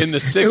pitching in the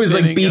sixth It was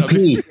like inning.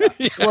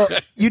 BP. Well,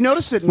 you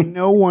notice that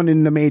no one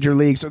in the major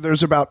leagues, so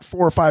there's about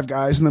 4 or 5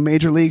 guys in the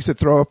major leagues that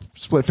throw a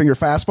split finger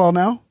fastball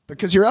now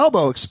because your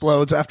elbow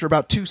explodes after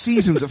about 2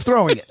 seasons of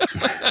throwing it.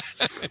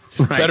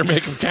 Right. Better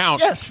make him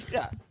count. Yes.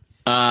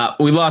 Yeah.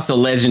 We lost a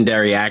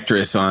legendary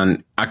actress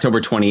on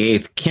October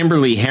 28th,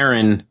 Kimberly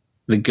Herron,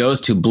 the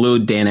ghost who blew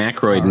Dan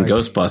Aykroyd in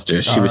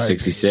Ghostbusters. She was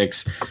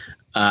 66.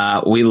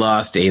 We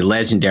lost a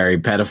legendary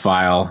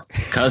pedophile,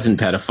 cousin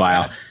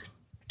pedophile,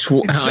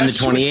 on the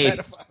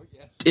 28th.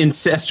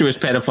 Incestuous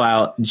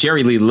pedophile,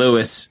 Jerry Lee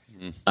Lewis,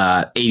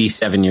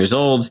 87 years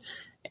old.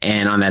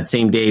 And on that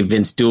same day,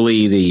 Vince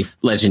Dooley, the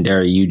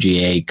legendary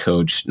UGA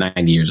coach,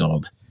 90 years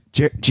old.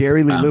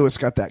 Jerry Lee Lewis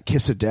got that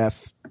Kiss of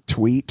Death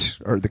tweet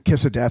or the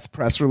Kiss of Death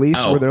press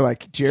release where they're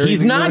like,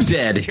 he's not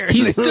dead.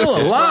 He's still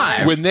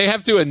alive. When they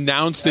have to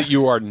announce that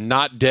you are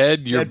not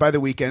dead, you're dead by the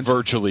weekend.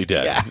 Virtually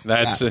dead. Yeah.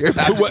 That's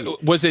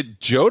Was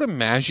it Joe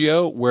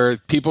DiMaggio where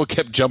people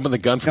kept jumping the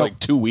gun for like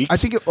 2 weeks? I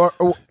think it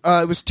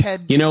was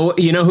Ted. You know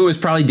who was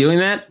probably doing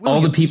that?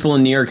 Williams. All the people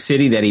in New York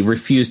City that he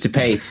refused to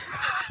pay.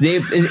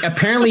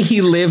 Apparently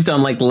he lived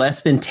on like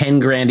less than 10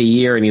 grand a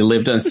year, and he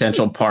lived on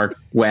Central Park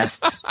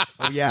West.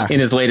 In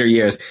his later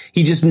years,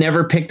 he just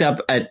never picked up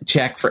a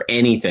check for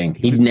anything.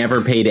 He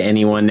never paid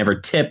anyone, never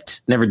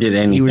tipped, never did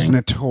anything. He was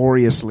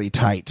notoriously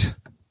tight.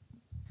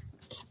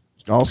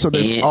 Also,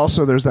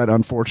 there's that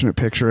unfortunate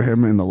picture of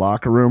him in the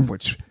locker room,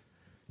 which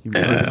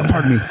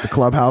pardon me, the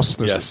clubhouse.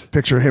 There's a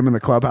picture of him in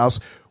the clubhouse,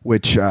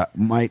 which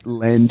might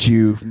lend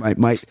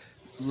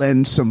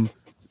some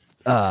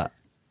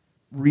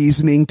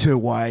reasoning to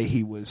why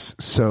he was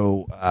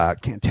so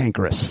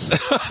cantankerous.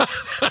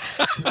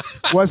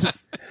 wasn't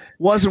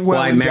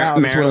well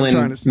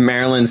endowed.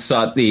 Maryland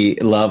sought the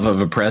love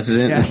of a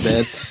president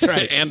instead. That's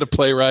right. And a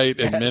playwright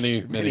and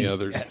many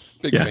others. Yes.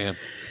 Big fan.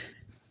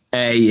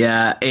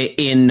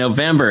 In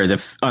November,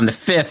 on the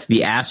 5th,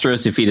 the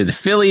Astros defeated the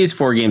Phillies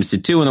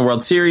 4-2 in the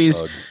World Series.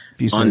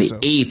 On the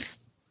 8th,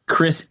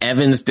 Chris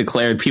Evans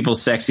declared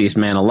people's sexiest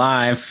man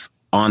alive.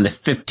 On the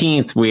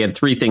 15th, we had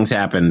 3 things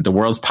happen. The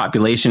world's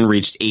population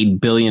reached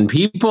 8 billion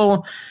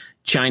people.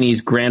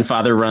 Chinese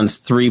grandfather runs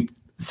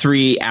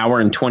 3-hour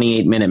and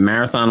 28-minute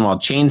marathon while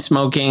chain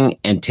smoking.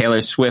 And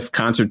Taylor Swift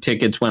concert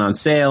tickets went on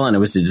sale, and it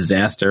was a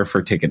disaster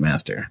for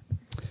Ticketmaster.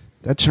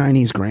 That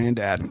Chinese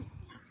granddad.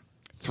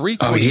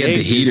 328. He had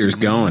the heaters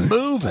going.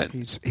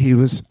 Moving.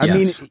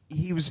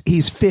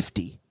 He's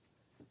 50.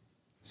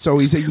 So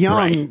he's a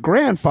young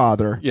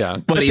grandfather. Yeah.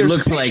 But he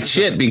looks like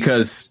shit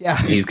because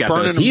he's got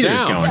those heaters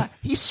going. Yeah.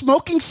 He's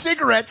smoking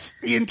cigarettes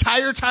the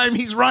entire time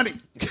he's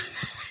running.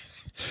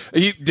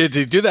 Did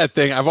he do that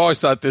thing? I've always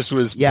thought this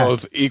was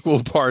both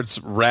equal parts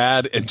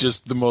rad and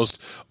just the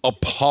most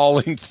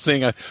appalling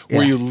thing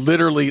where you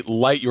literally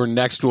light your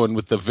next one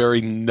with the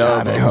very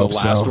nub of the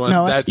last one.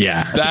 No, that's a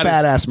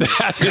badass move.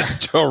 That is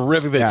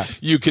terrific. Yeah.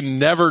 You can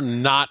never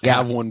not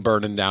have one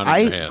burning down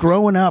in your hands.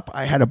 Growing up,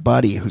 I had a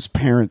buddy whose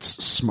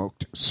parents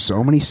smoked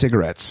so many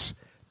cigarettes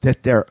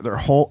that their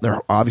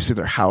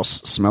house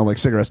smelled like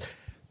cigarettes,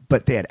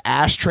 but they had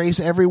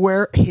ashtrays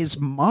everywhere. His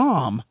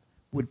mom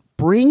would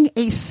bring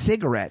a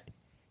cigarette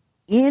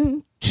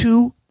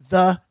into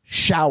the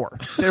shower.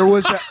 There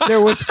was a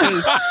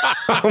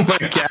oh my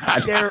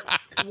God. There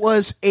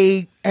was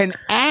an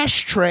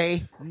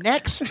ashtray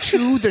next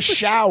to the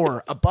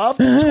shower above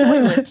the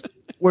toilet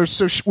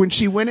when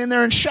she went in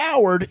there and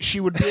showered, she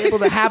would be able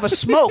to have a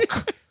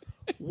smoke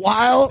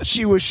while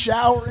she was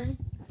showering.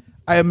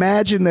 I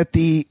imagine that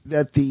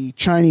the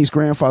Chinese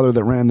grandfather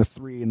that ran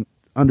the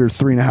under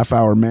 3.5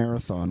 hour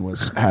marathon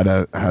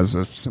has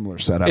a similar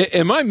setup.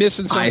 Am I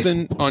missing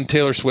something on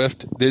Taylor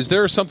Swift? Is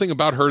there something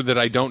about her that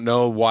I don't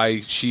know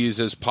why she is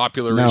as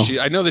popular as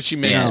she? I know that she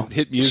makes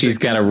hit music. She's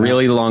got a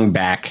really long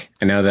back.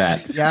 I know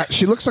that. Yeah,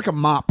 she looks like a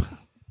mop.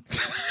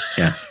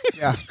 Yeah.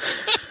 Yeah.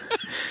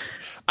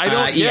 I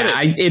don't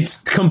get it. It's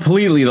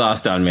completely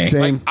lost on me.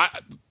 Same.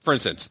 For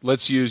instance,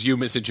 let's use you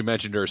since you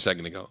mentioned her a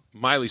second ago.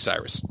 Miley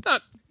Cyrus.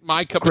 Not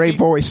my cup great of tea.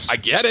 Voice. I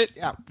get it.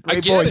 Yeah, I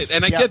get voice. it,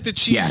 and I get that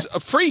she's a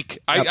freak.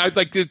 I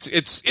like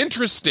it's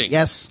interesting.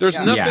 Yes, there's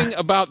nothing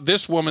about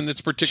this woman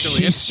that's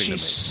particularly interesting.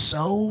 She's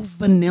so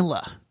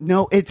vanilla.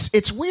 No,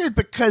 it's weird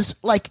because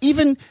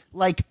even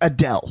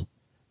Adele,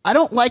 I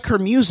don't like her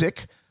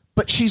music,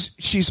 but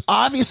she's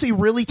obviously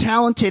really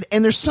talented,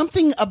 and there's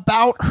something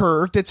about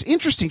her that's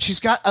interesting. She's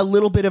got a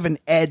little bit of an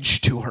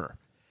edge to her.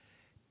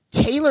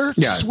 Taylor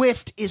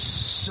Swift is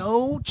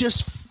so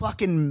just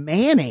fucking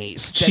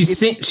mayonnaise. She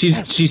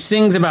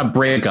sings about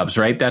breakups,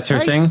 right? That's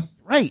her thing?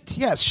 Right,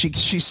 yes.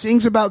 She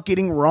sings about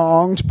getting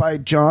wronged by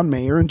John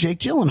Mayer and Jake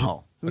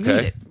Gyllenhaal.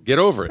 Okay, get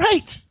over it.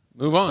 Right.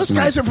 Move on. Those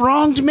guys have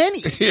wronged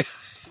many. Pretty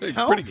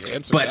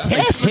handsome. But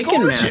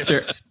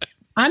Ticketmaster,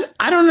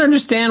 I don't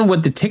understand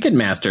what the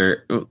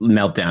Ticketmaster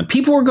meltdown.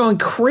 People were going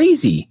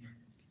crazy.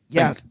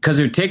 Yeah. Because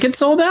her tickets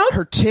sold out?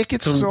 Her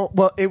tickets sold.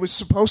 Well, it was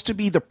supposed to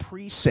be the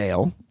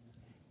pre-sale.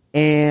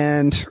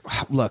 And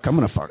look, I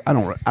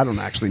don't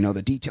actually know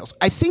the details.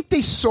 I think they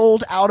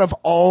sold out of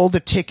all the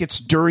tickets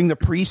during the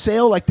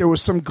pre-sale. Like there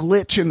was some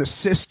glitch in the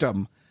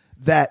system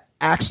that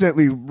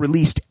accidentally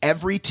released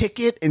every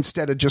ticket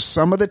instead of just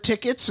some of the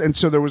tickets. And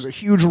so there was a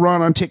huge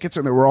run on tickets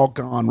and they were all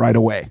gone right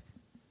away,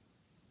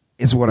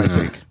 is what I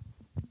think.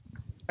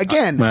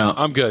 Again, well,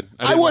 I'm good.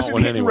 I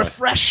wasn't hitting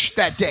refresh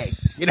that day,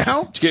 you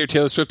know? Did you get your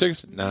Taylor Swift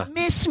tickets? Nah.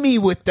 Miss me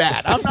with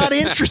that. I'm not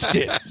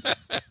interested.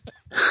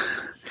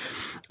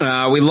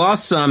 We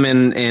lost some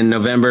in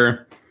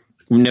November.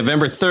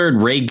 November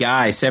 3rd, Ray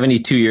Guy,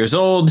 72 years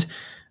old.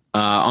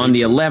 On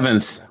the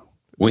 11th,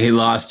 we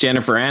lost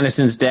Jennifer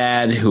Aniston's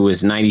dad, who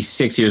was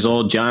 96 years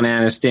old. John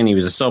Aniston, he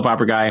was a soap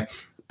opera guy.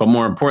 But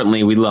more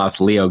importantly, we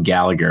lost Leo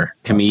Gallagher,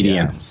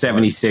 comedian,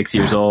 76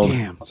 years old.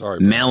 Damn. Sorry,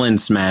 Melon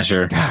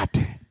Smasher. God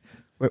damn.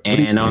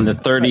 And on the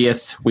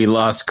 30th, we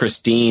lost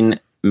Christine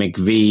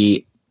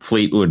McVie,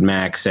 Fleetwood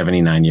Mac,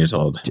 79 years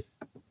old.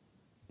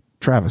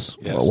 Travis,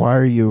 why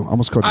are you?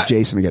 Almost called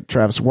Jason again.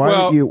 Travis, why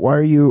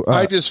are you?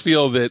 I just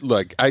feel that.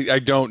 Look, I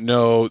don't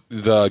know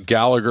the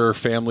Gallagher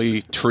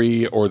family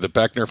tree or the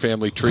Beckner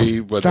family tree,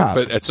 but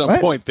at some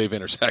point they've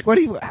intersected.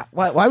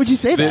 Why would you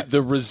say that?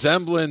 The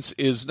resemblance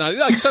is not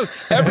like so.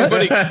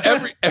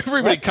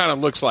 Everybody kind of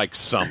looks like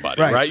somebody,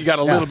 right? You got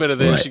a little bit of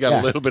this, you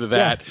got a little bit of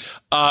that,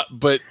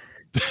 but.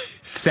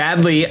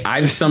 Sadly,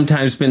 I've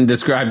sometimes been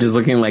described as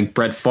looking like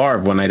Brett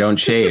Favre when I don't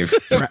shave.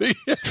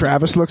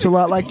 Travis looks a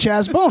lot like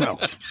Chaz Bono.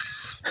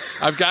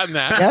 I've gotten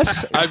that.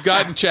 Yes, I've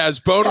gotten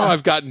Chaz Bono.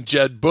 I've gotten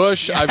Jed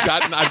Bush. I've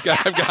gotten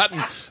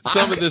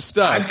some of this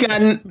stuff. I've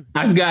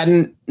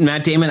gotten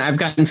Matt Damon. I've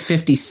gotten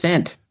 50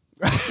 Cent.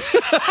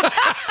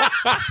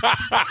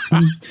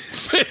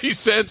 50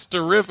 Cent's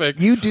terrific.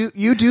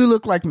 You do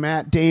look like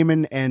Matt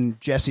Damon and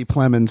Jesse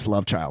Plemons'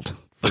 love child.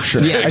 For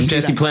sure. Yeah,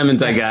 Jesse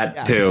Plemons I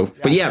got too.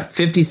 But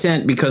 50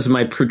 Cent because of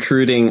my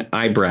protruding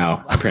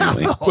eyebrow,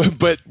 apparently.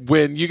 But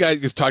when you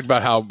guys have talked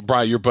about how,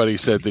 Brian, your buddy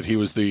said that he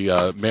was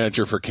the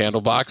manager for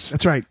Candlebox.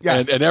 That's right.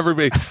 Yeah. And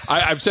everybody,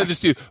 I've said this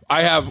to you.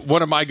 I have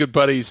one of my good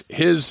buddies,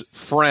 his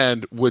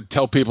friend would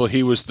tell people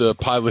he was the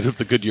pilot of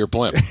the Goodyear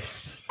blimp.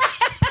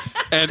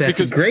 And that's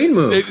because a great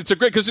move. It's a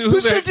great because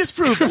who's going to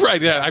disprove it?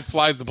 Right? Yeah, I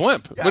fly the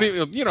blimp. Yeah. What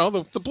do you know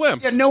the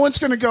blimp? Yeah, no one's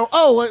going to go.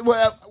 Oh,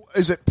 well,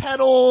 is it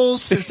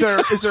pedals? Is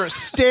there a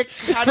stick?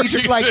 How do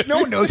you like? No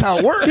one knows how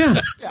it works. Yeah,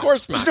 of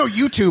course not. There's no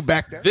YouTube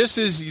back there.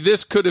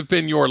 This could have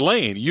been your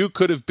lane. You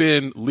could have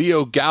been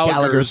Leo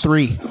Gallagher's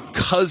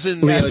cousin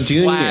 /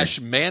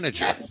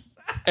 manager. Yes.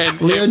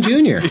 And Leo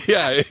Jr.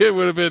 Yeah, it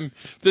would have been.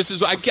 This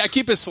is I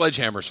keep his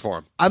sledgehammers for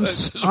him.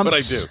 This is what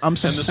I do. I'm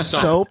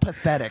so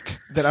pathetic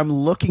that I'm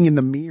looking in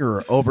the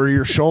mirror over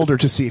your shoulder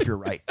to see if you're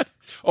right.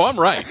 Oh, I'm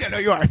right. Yeah, no,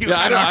 you are.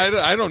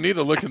 I don't need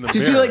to look in the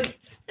mirror.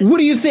 What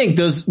do you think?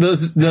 Those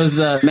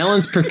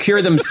melons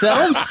procure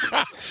themselves?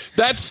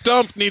 That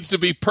stump needs to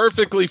be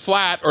perfectly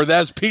flat, or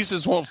those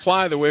pieces won't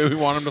fly the way we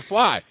want them to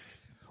fly.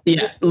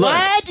 Yeah. Look,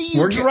 why do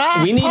you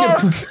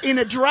park in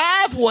a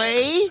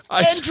driveway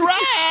and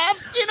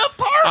drive in a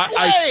parkway?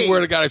 I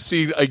swear to God, I've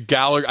seen a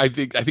Gallagher. I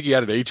think he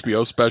had an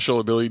HBO special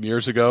a million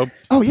years ago.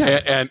 Oh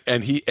yeah,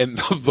 and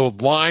the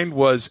line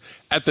was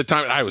at the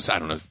time I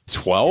don't know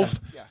 12.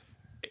 Yeah.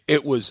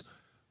 It was,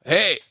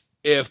 hey,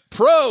 if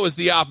pro is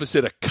the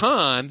opposite of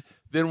con,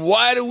 then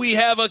why do we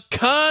have a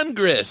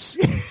Congress?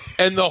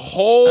 And the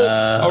whole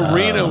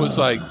arena was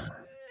like,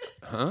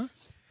 huh?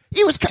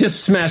 He was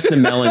just smash the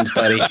melons,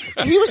 buddy.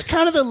 He was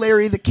kind of the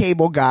Larry the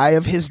Cable Guy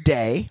of his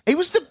day. He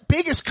was the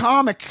biggest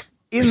comic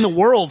in the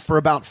world for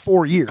about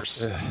 4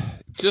 years.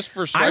 Just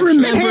for I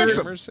remember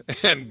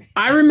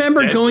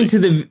going to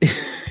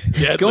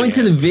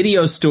the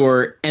video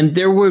store, and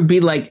there would be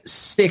like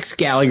 6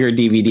 Gallagher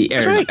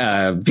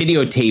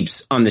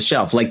videotapes on the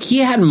shelf. Like he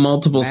had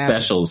multiple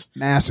specials,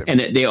 massive, and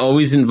they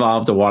always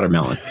involved a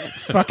watermelon.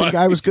 Fucking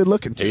guy was good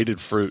looking. Hated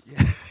fruit.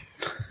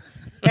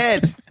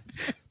 Ed.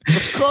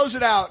 Let's close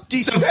it out.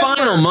 December the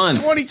final month,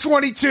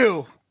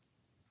 2022.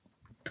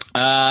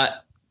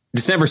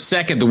 December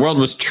 2nd, the world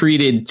was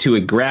treated to a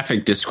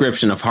graphic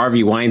description of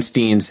Harvey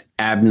Weinstein's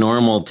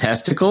abnormal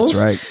testicles.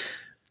 That's right.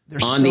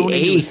 They're on so the into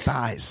 8th. his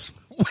thighs.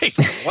 Wait,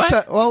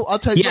 what? Well, I'll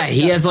tell you. Yeah,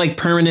 he has like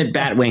permanent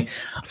bat wing.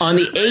 On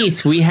the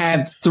 8th, we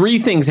had 3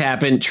 things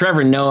happen.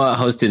 Trevor Noah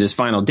hosted his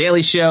final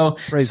Daily Show.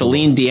 Praise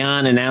Celine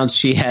Dion announced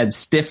she had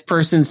stiff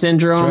person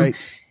syndrome. Right.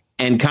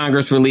 And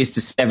Congress released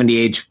a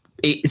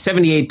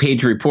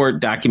 78-page report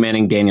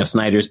documenting Daniel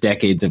Snyder's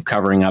decades of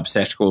covering up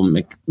sexual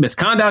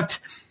misconduct.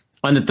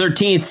 On the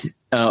 13th,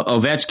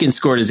 Ovechkin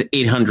scored his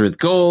 800th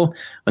goal.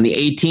 On the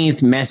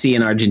 18th, Messi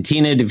and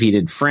Argentina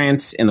defeated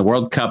France in the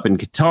World Cup in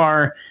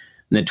Qatar. On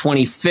the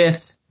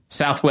 25th,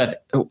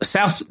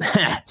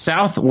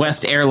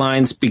 Southwest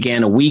Airlines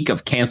began a week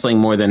of canceling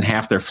more than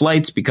half their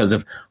flights because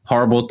of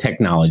horrible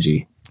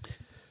technology.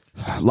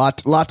 A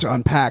lot to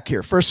unpack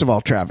here. First of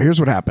all, Trav, here's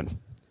what happened.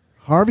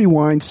 Harvey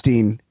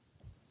Weinstein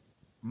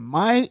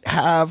might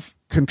have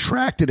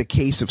contracted a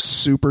case of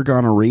super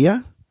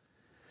gonorrhea.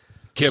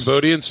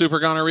 Cambodian super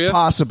gonorrhea?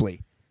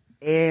 Possibly.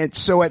 And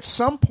so at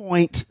some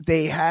point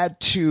they had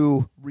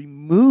to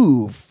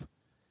remove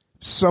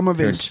some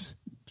of it.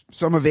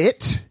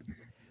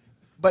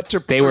 But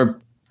they were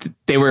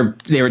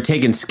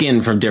taking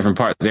skin from different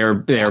parts. They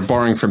were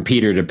borrowing from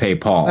Peter to pay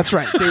Paul. That's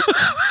right.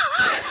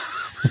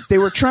 They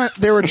were trying to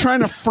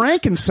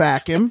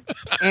Frankensack him,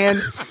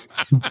 and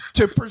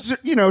to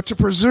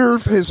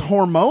preserve his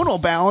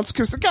hormonal balance,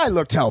 because the guy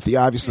looked healthy,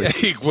 obviously.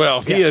 He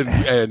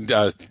and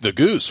the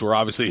goose were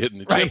obviously hitting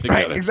the gym together.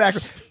 Right,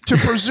 exactly. To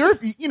preserve,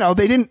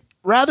 they didn't,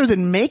 rather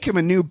than make him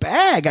a new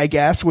bag, I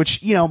guess,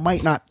 which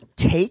might not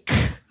take.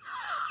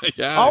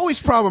 Yeah,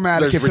 always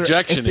problematic. There's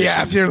rejection.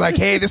 If you're like,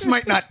 hey, this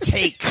might not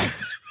take.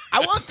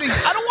 I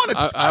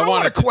don't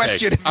want to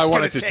question. I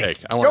want it to take.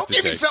 Don't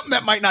give me something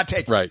that might not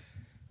take. Right.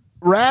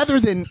 Rather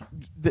than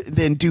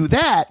do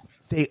that,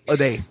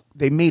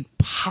 they made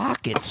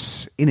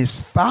pockets in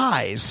his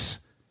thighs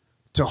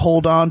to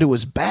hold on to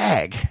his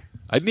bag.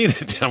 I'd need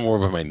it down more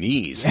by my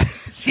knees.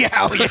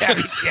 Yeah.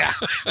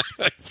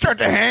 Start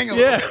to hang a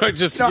little. Yeah,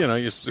 just you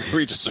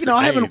reach a certain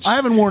age. I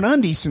haven't worn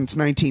undies since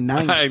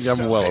 1990.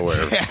 I'm well aware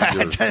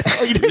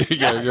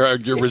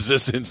of your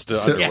resistance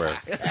to underwear.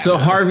 So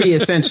Harvey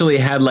essentially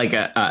had like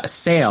a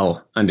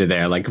sail under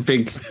there, like a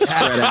big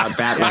spread out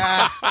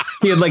bat.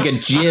 He had like a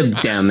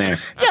jib down there.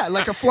 Yeah,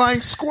 like a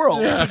flying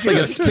squirrel. Yeah. Like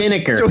a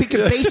spinnaker. So he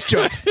could base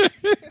jump.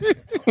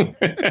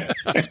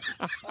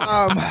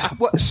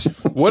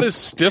 What is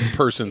stiff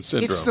person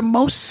syndrome? It's the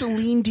most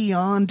Celine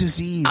Dion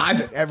disease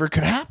that ever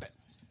could happen.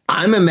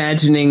 I'm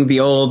imagining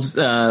the old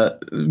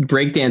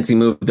breakdancing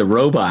move, the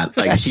robot.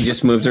 Like she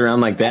just moves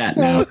around like that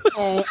now.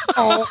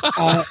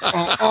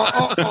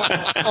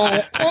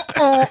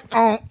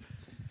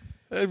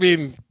 I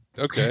mean,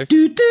 okay.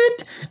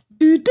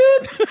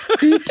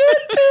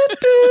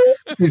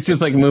 He's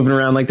just like moving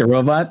around like the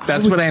robot.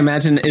 That's what I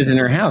imagine is in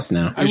her house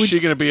now. Is she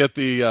going to be at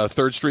the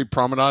 3rd Street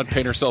Promenade,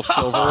 paint herself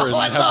silver, and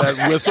have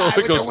that whistle?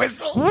 It goes.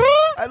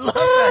 I love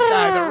that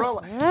guy, the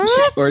robot.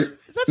 Or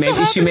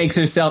maybe she makes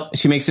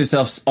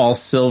herself all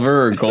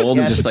silver or gold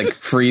and just like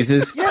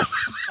freezes. Yes.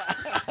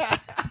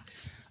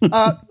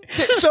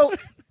 So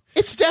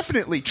it's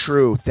definitely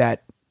true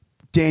that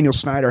Daniel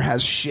Snyder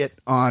has shit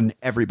on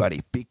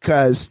everybody,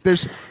 because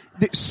there's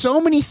so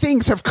many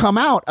things have come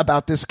out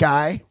about this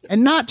guy,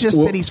 and not just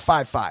that he's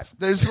 5'5".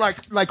 There's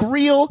like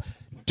real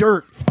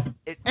dirt,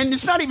 and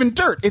it's not even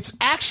dirt. It's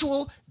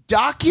actual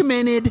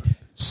documented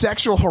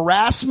sexual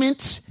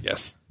harassment.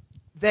 Yes,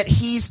 that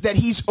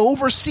he's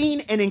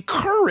overseen and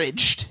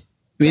encouraged.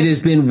 It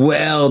has been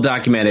well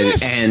documented,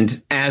 yes.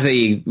 And as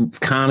a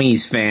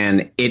commies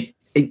fan,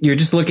 you're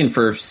just looking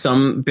for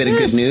some bit of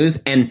good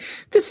news. And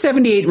this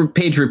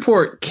 78-page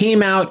report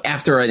came out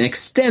after an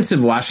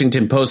extensive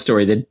Washington Post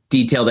story that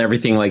detailed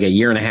everything like a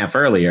year and a half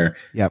earlier.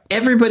 Yep.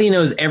 Everybody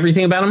knows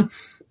everything about him.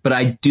 But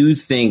I do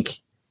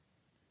think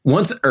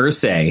once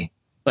Irsay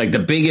like the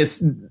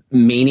biggest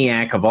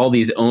maniac of all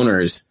these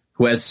owners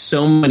who has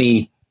so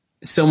many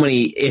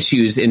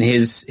issues in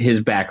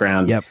his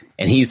background. Yep.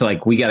 And he's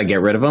like, we got to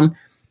get rid of him.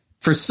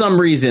 For some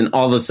reason,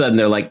 all of a sudden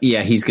they're like,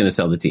 yeah, he's going to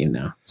sell the team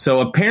now.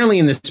 So apparently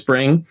in the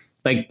spring,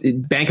 like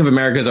Bank of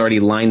America's already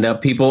lined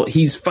up people.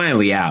 He's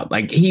finally out.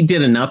 Like he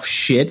did enough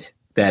shit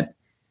that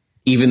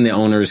even the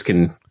owners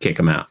can kick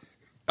him out.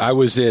 I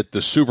was at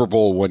the Super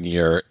Bowl one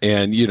year,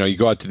 and you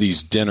go out to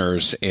these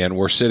dinners, and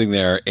we're sitting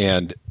there,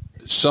 and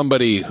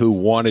somebody who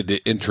wanted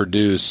to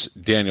introduce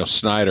Daniel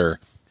Snyder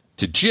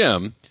to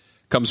Jim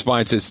comes by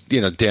and says,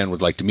 Dan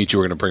would like to meet you.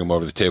 We're going to bring him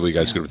over to the table. You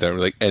guys good with that? We're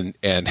like,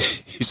 and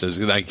he says,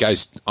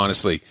 guys,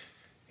 honestly,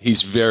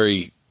 he's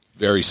very,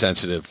 very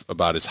sensitive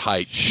about his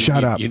height.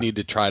 Shut up. You need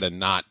to try to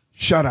not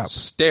shut up.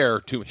 Stare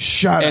to him.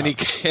 Shut up.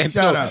 And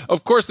so,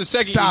 of course, the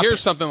second you hear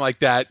something like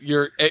that,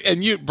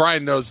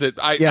 Brian knows that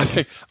I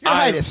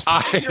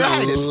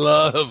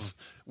love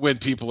when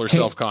people are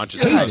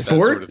self-conscious about that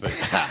sort of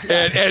thing.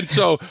 And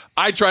so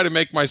I try to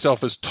make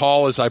myself as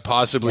tall as I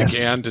possibly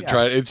can to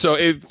try. And so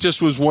it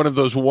just was one of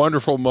those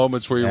wonderful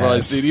moments where you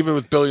realize that even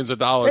with billions of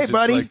dollars, hey,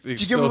 buddy, did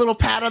you give him a little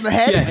pat on the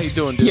head? Yeah, how you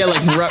doing, dude? Yeah,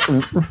 like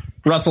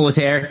rustle his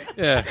hair.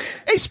 Yeah.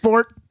 Hey,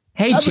 sport.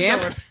 Hey,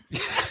 champ.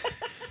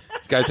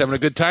 Guys having a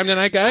good time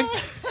tonight, guy?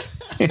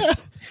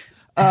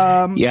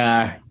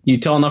 Yeah. You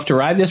tall enough to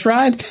ride this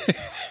ride?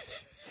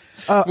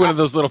 One of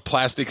those little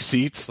plastic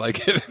seats,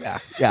 like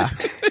yeah.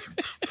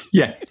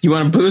 Yeah. You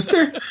want a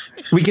booster?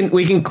 We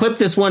can clip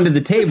this one to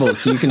the table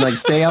so you can like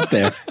stay up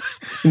there,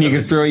 and you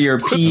can throw your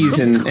peas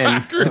and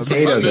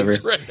potatoes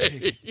over.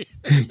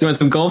 You want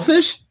some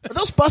goldfish? Are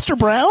those Buster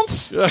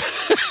Browns?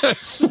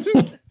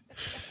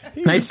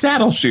 Nice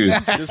saddle shoes.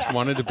 Just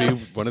wanted to be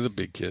one of the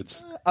big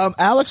kids.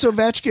 Alex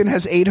Ovechkin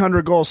has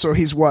 800 goals, so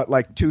he's what,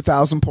 like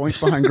 2,000 points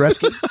behind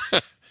Gretzky?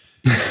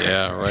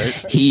 Yeah, right.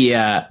 He,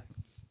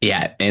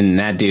 and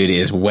that dude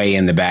is way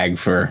in the bag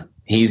for.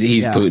 He's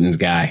Putin's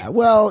guy.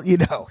 Well, he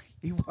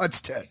wants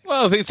to.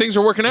 Well, things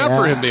are working out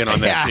for him being on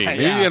that team.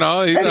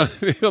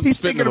 Yeah. He's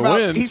thinking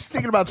about he's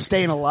thinking about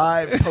staying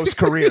alive post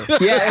career.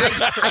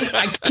 Yeah,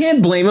 I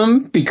can't blame him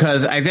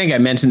because I think I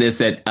mentioned this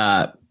that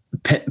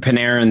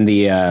Panarin,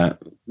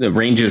 the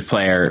Rangers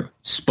player,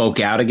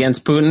 spoke out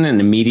against Putin, and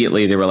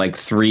immediately there were like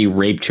 3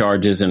 rape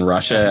charges in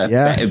Russia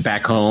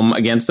back home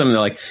against him. And they're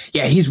like,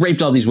 yeah, he's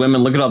raped all these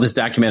women. Look at all this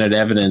documented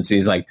evidence. And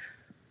he's like,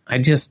 I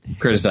just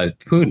criticized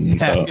Putin,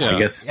 so I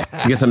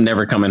guess I'm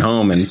never coming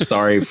home. And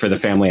sorry for the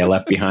family I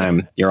left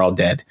behind. You're all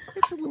dead.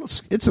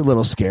 It's a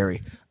little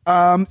scary.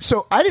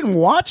 So I didn't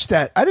watch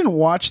that.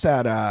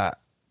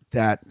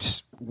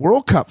 That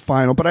World Cup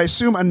final, but I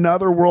assume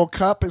another World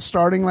Cup is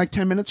starting like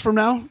 10 minutes from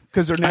now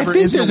because there never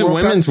is. There's a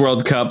women's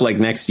World Cup like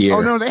next year.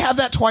 Oh no, they have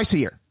that twice a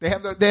year. They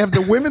have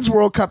the women's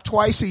World Cup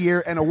twice a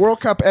year and a World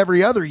Cup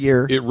every other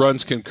year. It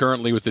runs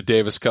concurrently with the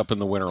Davis Cup and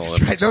the Winter Olympics.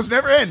 That's right. Those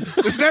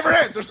never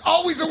end. There's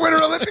always a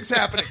Winter Olympics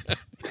happening.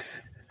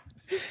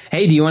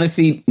 Hey, do you want to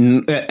see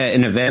an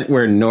event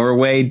where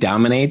Norway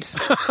dominates?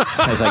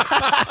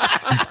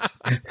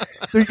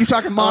 You're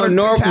talking modern.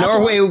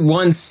 Norway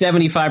won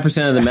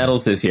 75% of the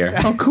medals this year.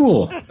 Oh,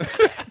 cool.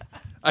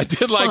 I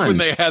did like when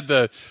they had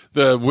the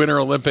Winter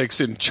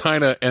Olympics in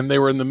China and they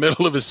were in the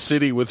middle of a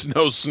city with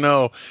no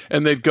snow,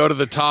 and they'd go to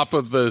the top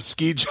of the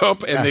ski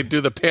jump and they'd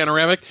do the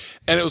panoramic,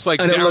 and it was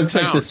like downtown. It looks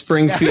like the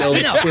Springfield.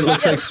 It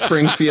looks like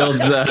Springfield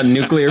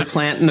nuclear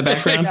plant in the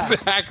background.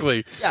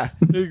 Exactly. Yeah.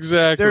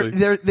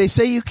 Exactly. They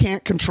say you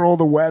can't control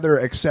the weather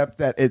except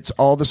that it's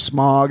all the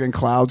smog and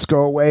clouds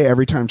go away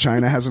every time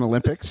China has an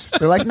Olympics.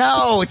 They're like,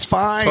 no, it's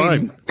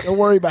fine. Don't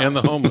worry about it. And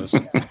the homeless.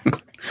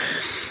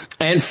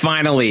 And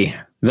finally,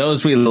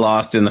 those we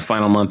lost in the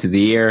final month of the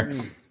year.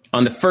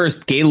 On the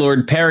first,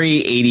 Gaylord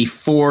Perry,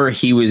 84.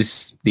 He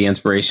was the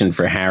inspiration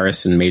for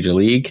Harris in Major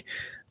League.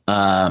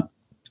 On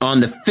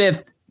the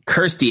 5th,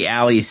 Kirstie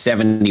Alley,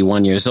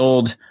 71 years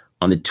old.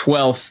 On the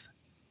 12th,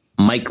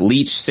 Mike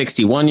Leach,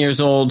 61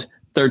 years old.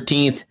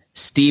 13th,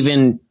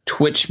 Stephen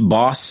Twitch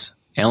Boss,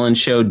 Ellen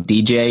Show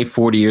DJ,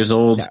 40 years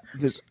old.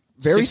 Yeah,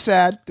 very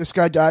sad. This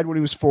guy died when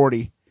he was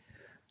 40.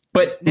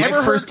 But my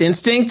first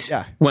instinct,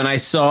 when I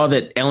saw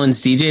that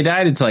Ellen's DJ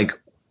died, it's like,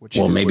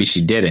 maybe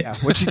she did it. Yeah,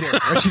 what'd she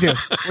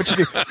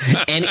do?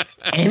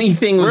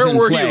 Anything was in play.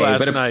 Where were you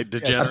last night,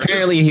 degenerate?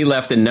 Apparently he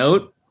left a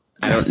note.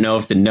 I don't know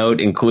if the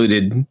note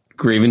included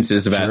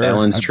grievances about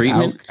Ellen's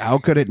treatment. How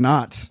could it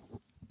not?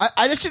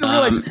 I just didn't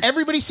realize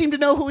everybody seemed to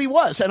know who he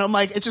was. And I'm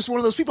like, it's just one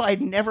of those people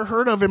I'd never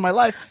heard of in my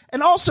life.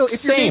 And also,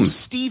 if your name's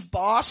Steve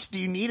Boss, do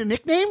you need a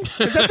nickname?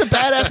 Because that's a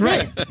badass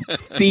name.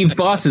 Steve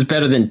Boss is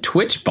better than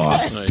Twitch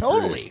Boss. Yes,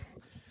 totally.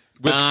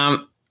 With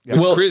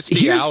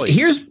Kirstie Alley.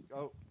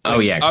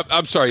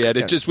 I'm sorry, Ed.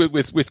 It's just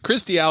with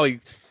Kirstie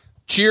Alley,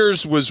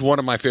 Cheers was one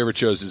of my favorite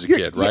shows as a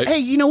kid, right? Hey,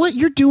 you know what?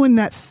 You're doing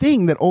that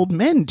thing that old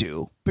men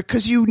do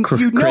because you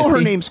know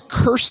her name's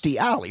Kirstie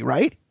Alley,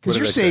 right? Because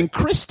you're saying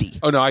Christy.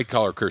 Oh no, I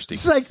call her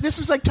Kirstie. This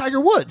is like Tiger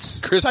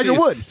Woods. Tiger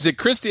Wood. Is it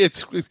Christy?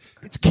 It's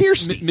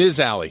Kirstie. Ms.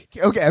 Alley.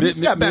 Okay,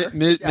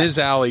 Ms.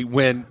 Alley.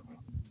 When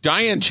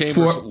Diane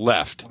Chambers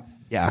left,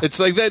 Yeah. It's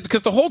like that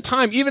because the whole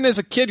time, even as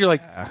a kid, you're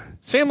like,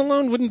 Sam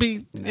Malone wouldn't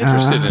be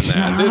interested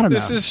in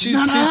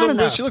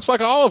that. She looks like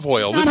olive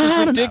oil. This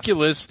is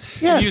ridiculous.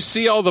 Yes. You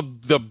see all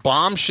the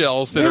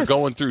bombshells that are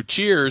going through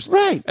Cheers.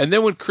 Right. And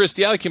then when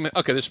Kirstie Alley came in,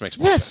 okay, this makes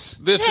more sense.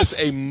 This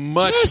is a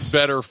much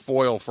better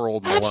foil for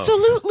old Malone.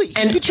 Absolutely.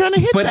 And you're trying to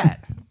hit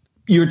that.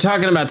 You were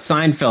talking about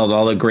Seinfeld,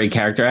 all the great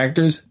character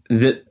actors.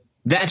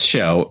 That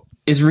show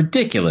is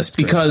ridiculous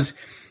because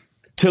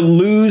to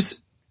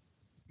lose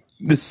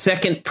the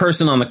second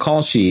person on the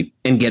call sheet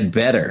and get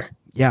better.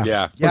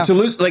 Yeah. Or to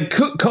lose, like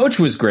Coach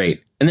was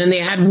great, and then they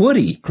had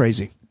Woody.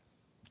 Crazy.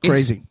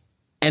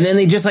 And then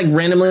they just like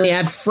randomly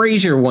add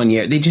Frasier one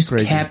year. They just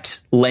kept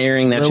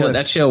layering that show.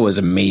 That show was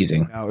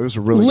amazing. No, it was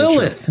a really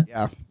Lilith. good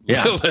show.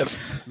 Yeah.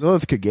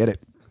 Lilith could get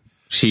it.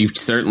 She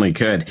certainly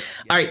could.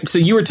 All right, so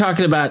you were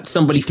talking about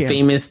somebody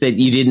famous that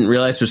you didn't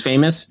realize was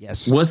famous.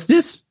 Yes. Was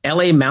this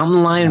LA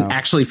Mountain Lion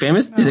actually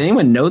famous? Did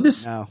anyone know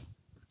this? No.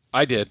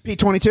 I did.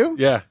 P-22?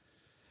 Yeah.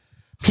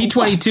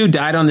 P-22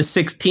 died on the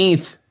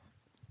 16th.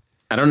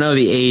 I don't know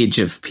the age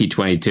of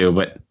P-22,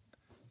 but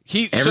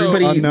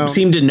everybody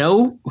seemed to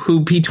know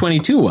who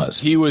P-22 was.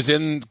 He was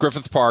in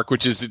Griffith Park,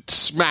 which is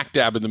smack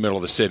dab in the middle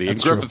of the city.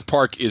 And Griffith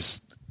Park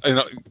is...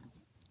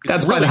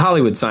 That's by the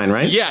Hollywood sign,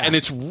 right? Yeah, and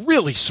it's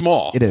really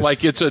small. It is.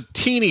 Like, it's a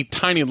teeny,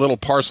 tiny little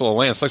parcel of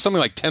land. It's like something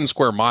like 10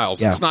 square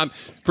miles. Yeah. It's not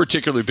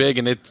particularly big,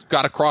 and it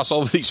got across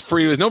all of these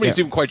freeways. Nobody's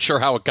even quite sure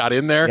how it got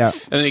in there. Yeah.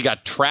 And then he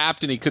got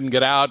trapped, and he couldn't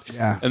get out.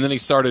 Yeah. And then he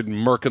started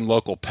murking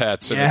local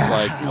pets, and it's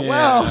like,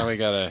 now we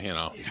got to,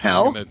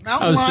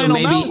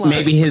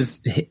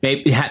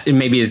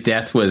 maybe his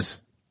death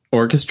was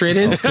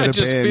orchestrated. It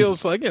just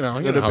feels like, you know how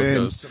it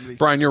goes.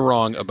 Brian, you're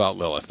wrong about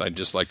Lilith. I'd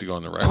just like to go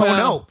on the record.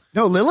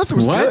 No, Lilith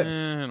was good.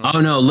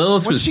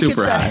 Lilith was super hot. When she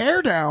gets that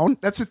hair down,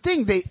 that's the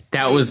thing.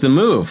 That was the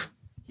move.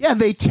 Yeah,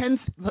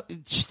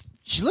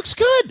 she looks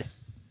good.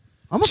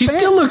 She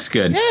still looks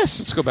good. Yes.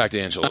 Let's go back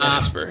to Angela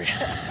Lansbury.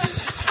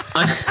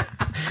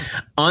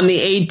 On the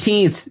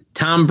 18th,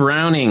 Tom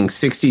Browning,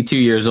 62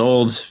 years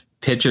old,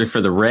 pitcher for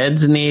the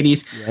Reds in the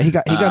 80s. Yeah, he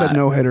got a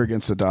no-hitter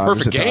against the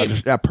Dodgers. Perfect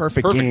game. Yeah,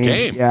 perfect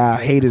game. Yeah,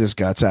 hated his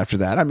guts after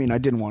that. I mean, I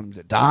didn't want him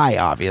to die,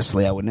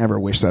 obviously. I would never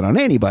wish that on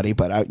anybody,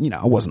 but I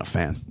wasn't a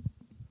fan.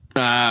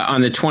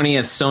 On the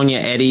 20th, Sonia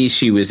Eddy,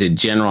 she was a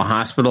General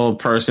Hospital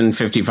person,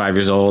 55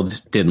 years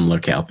old, didn't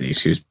look healthy.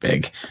 She was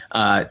big.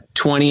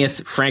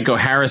 20th, Franco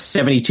Harris,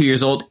 72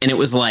 years old, and it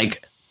was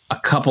like a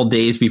couple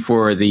days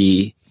before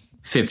the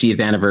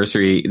 50th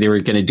anniversary. They were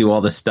going to do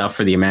all the stuff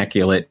for the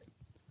Immaculate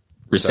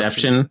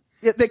Reception.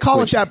 Yeah, they call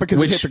it that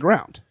because it hit the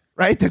ground,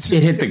 right? It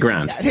hit the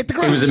ground. Yeah, it hit the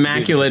ground. It was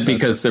immaculate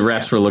because the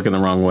refs were looking the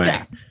wrong way.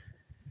 Yeah.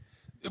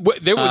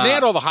 They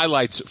had all the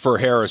highlights for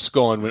Harris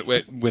going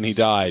when he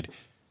died.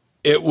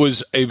 It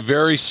was a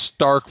very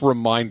stark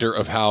reminder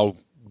of how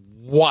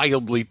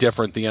wildly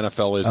different the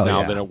NFL is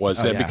now than it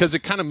was then because it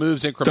kind of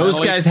moves incrementally.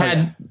 Those guys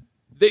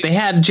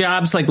had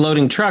jobs like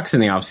loading trucks in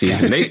the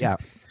offseason.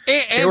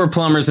 They were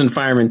plumbers and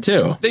firemen,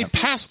 too. They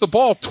passed the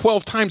ball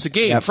 12 times a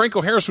game. Yep.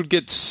 Franco Harris would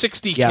get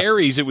 60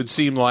 carries, it would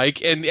seem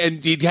like, and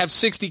he'd have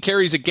 60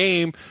 carries a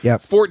game,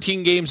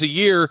 14 games a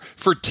year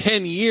for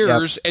 10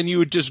 years, and you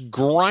would just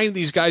grind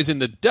these guys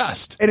into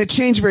dust. And it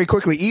changed very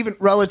quickly. Even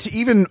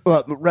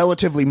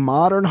relatively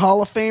modern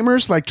Hall of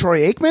Famers like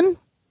Troy Aikman,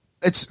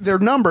 their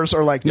numbers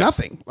are like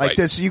nothing. Like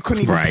this, you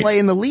couldn't even play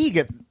in the league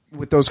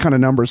with those kind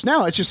of numbers.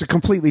 Now it's just a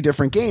completely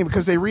different game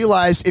because they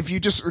realize if you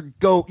just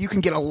go, you can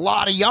get a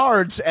lot of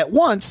yards at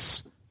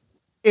once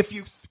if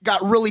you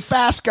got really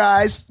fast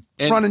guys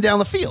running down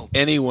the field.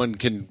 Anyone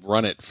can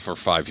run it for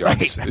 5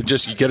 yards. Right.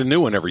 Just you get a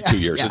new one every 2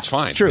 years. It's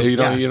fine. It's true. You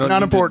don't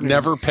not important.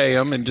 Never pay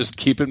them and just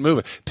keep it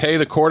moving. Pay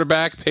the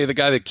quarterback. Pay the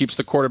guy that keeps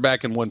the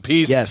quarterback in one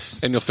piece.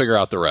 Yes, and you'll figure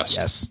out the rest.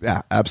 Yes.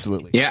 Yeah.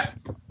 Absolutely. Yeah.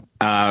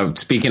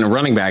 Speaking of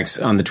running backs,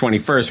 on the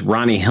 21st,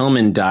 Ronnie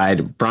Hillman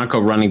died. Bronco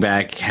running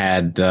back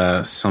had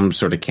some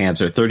sort of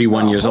cancer.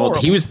 31 years old.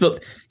 He was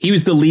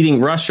the leading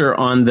rusher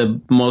on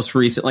the most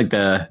recent, like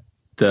the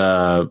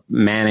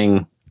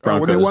Manning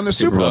Broncos when they won the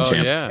Super Bowl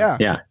champ.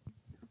 Yeah.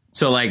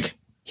 So like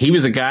he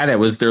was a guy that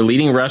was their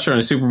leading rusher and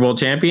a Super Bowl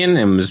champion,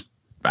 and was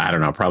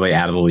probably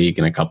out of the league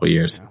in a couple of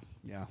years.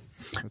 Yeah,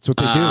 that's what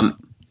they do.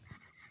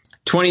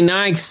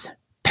 29th,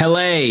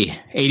 Pelé,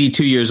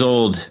 82 years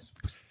old.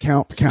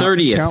 Count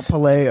 30th. Count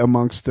Pelé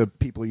amongst the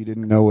people you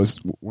didn't know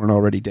weren't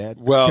already dead.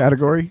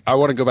 Category. I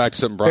want to go back to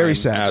something Brian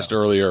asked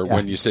earlier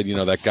when you said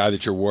that guy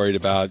that you're worried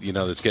about,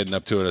 that's getting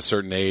up to a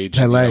certain age.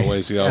 Pelé.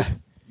 Ways ago.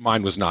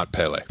 Mine was not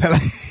Pelé.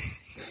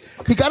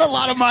 He got a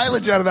lot of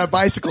mileage out of that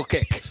bicycle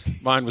kick.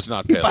 Mine was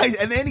not Pelé.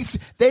 And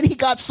then he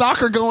got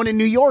soccer going in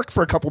New York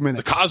for a couple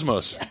minutes. The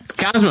Cosmos.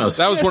 Cosmos.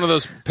 That was one of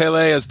those.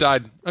 Pelé has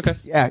died. Okay.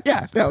 Yeah.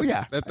 Oh,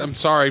 yeah. I'm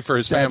sorry for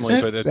his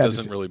family, but it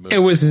doesn't really move. It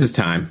was his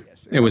time.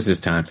 It was his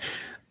time.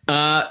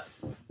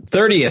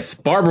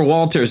 30th, Barbara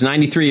Walters,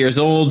 93 years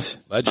old.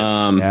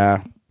 Legend.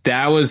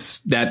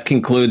 That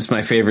concludes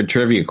my favorite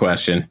trivia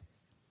question.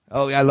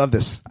 Oh, yeah, I love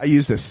this. I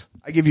use this.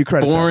 I give you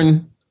credit.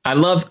 I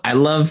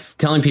love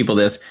telling people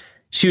this.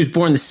 She was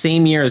born the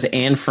same year as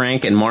Anne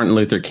Frank and Martin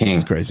Luther King.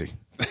 That's crazy.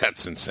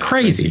 That's insane.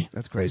 Crazy.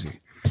 That's crazy.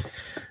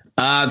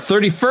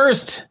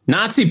 31st,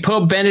 Nazi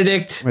Pope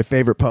Benedict, My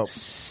favorite pope.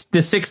 the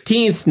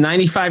 16th,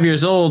 95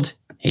 years old.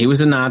 He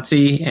was a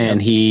Nazi,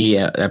 and he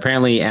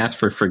apparently asked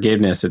for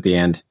forgiveness at the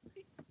end.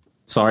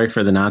 Sorry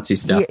for the Nazi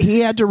stuff.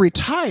 He had to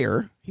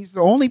retire. He's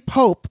the only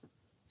pope.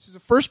 He's the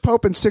first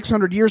pope in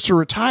 600 years to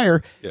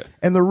retire. Yeah.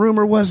 And the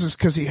rumor was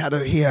because he had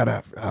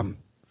a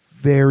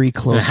very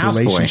close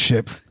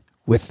relationship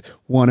with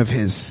one of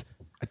his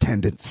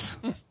attendants.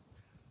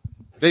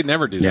 They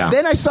never do that. Yeah.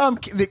 Then I saw him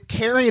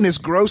carrying his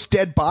gross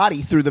dead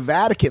body through the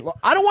Vatican.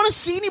 I don't want to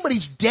see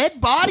anybody's dead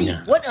body.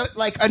 Yeah. What?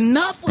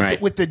 Enough with,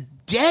 Right. with the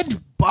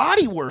dead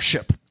body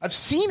worship. I've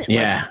seen it.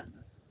 Yeah.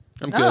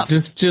 I'm good.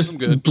 Just I'm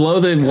good. blow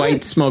the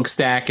white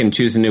smokestack and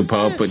choose a new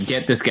pope, but Yes.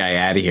 get this guy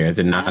out of here,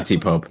 the Nazi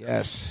pope.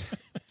 Yes.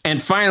 And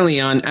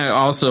finally,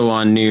 also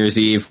on New Year's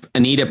Eve,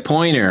 Anita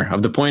Pointer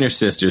of the Pointer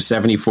Sisters,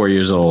 74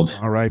 years old.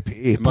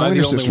 R.I.P. Am I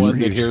the only one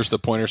that hears the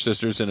Pointer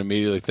Sisters and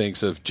immediately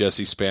thinks of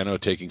Jesse Spano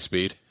taking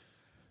speed?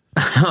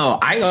 Oh,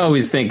 I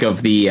always think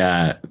of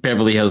the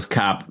Beverly Hills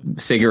Cop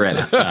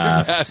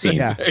cigarette scene.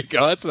 Yeah. There you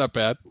go. That's not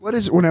bad. What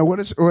is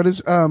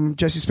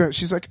Jesse Spano?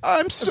 She's like,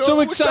 I'm So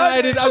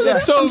excited. I'm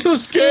so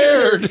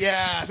scared.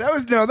 Yeah, that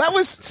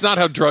was. It's not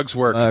how drugs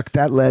work. Look,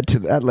 that led to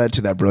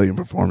that brilliant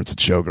performance at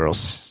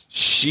Showgirls.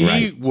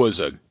 She was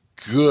a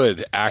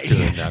good actor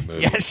in that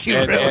movie. Yeah, she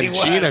and, really and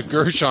was. Gina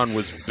Gershon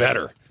was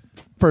better.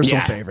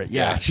 Personal Yeah. favorite.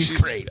 Yeah, she's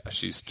great.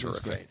 She's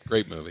terrific.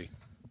 Great movie.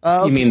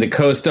 You mean the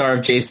co-star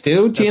of Jay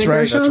Stu? Gina That's right.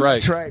 Gershon? That's right.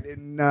 That's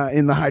right.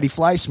 In the Heidi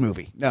Fleiss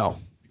movie. No.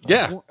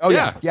 Yeah. Oh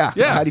yeah.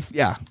 Heidi,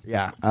 yeah.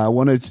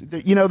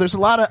 There's a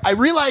lot of. I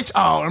realize.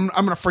 Oh, I'm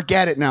going to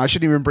forget it now. I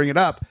shouldn't even bring it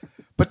up.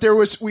 But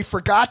we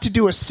forgot to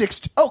do a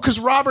sixth. Oh,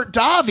 because Robert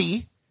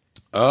Davi.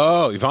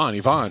 Oh,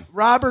 Yvonne.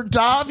 Robert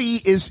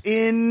Davi is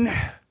in.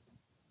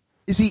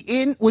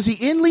 Was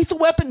he in Lethal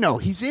Weapon? No,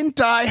 he's in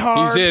Die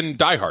Hard. He's in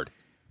Die Hard.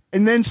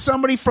 And then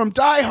somebody from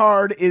Die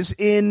Hard is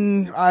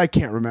in. I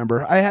can't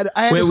remember. I had.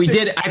 Wait, we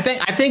did. I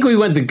think we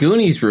went the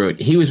Goonies route.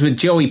 He was with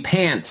Joey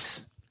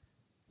Pants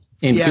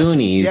in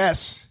Goonies.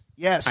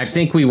 Yes. I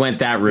think we went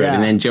that route, Yeah.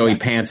 and then Joey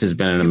Pants has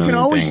been in a You million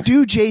can always things.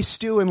 do Jay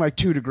Stu in like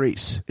 2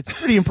 degrees. It's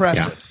pretty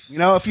impressive.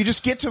 If you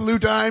just get to Lou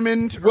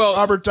Diamond, or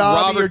Robert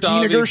Davi, or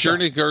Gina Gershon.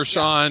 Gina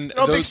Gershon, They're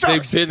all big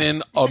stars. they've been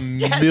in a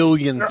Yes,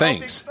 million they're all big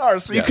things.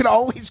 stars, so you can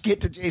always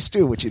get to Jay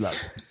Stu, which you love.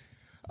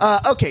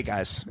 Okay,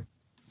 guys.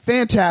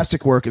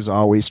 Fantastic work as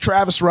always.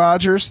 Travis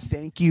Rogers,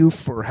 thank you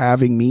for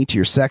having me to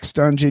your sex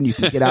dungeon. You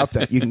can get out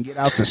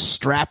the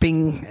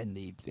strapping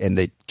and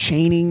the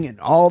chaining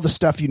and all the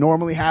stuff you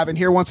normally have in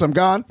here once I'm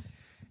gone.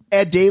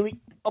 Ed Daly.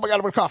 Oh my God,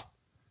 I'm gonna cough.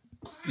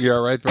 You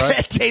all right, Brian?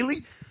 Ed Daly.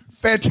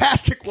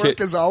 Fantastic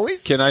work as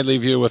always. Can I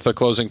leave you with a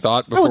closing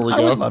thought before we go?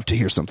 I would love to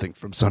hear something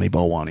from Sonny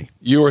Bolwani.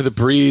 You are the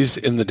breeze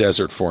in the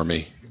desert for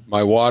me.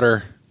 My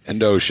water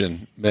and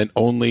ocean meant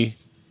only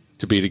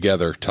to be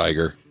together,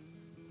 Tiger.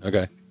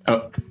 Okay.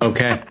 Oh,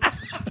 okay.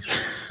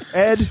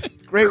 Ed,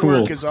 great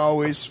Cool. work as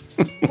always.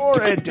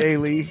 For Ed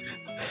Daly,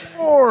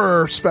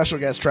 for special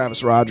guest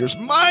Travis Rogers,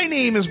 my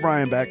name is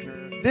Brian Beckner.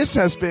 This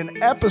has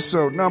been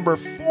episode number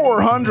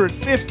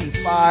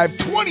 455,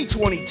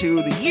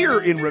 2022, the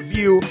year in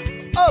review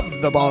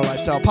of the Baller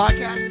Lifestyle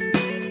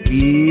Podcast.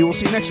 We will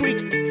see you next week.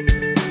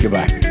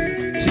 Goodbye.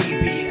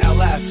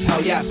 TBLS,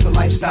 hell yes, the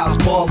lifestyle's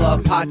baller.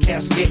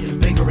 Podcast getting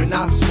bigger and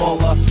not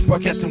smaller.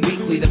 Broadcasting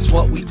weekly, that's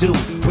what we do.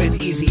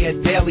 With Easy Ed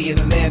Daily and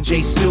the man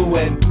Jay Stu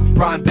and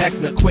Brian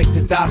Beckner, quick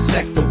to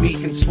dissect the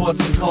week in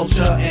sports and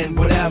culture and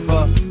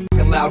whatever.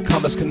 Loud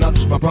comers,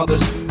 conundrums, my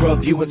brothers.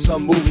 Reviewing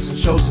some movies and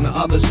shows and the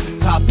others.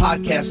 Top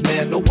podcast,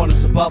 man, no one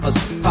is above us.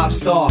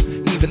 5-star,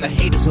 even the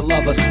haters will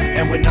love us.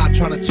 And we're not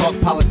trying to talk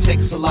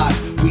politics a lot.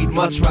 We'd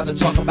much rather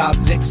talk about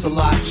dicks a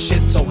lot.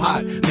 Shit's so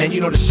hot, man,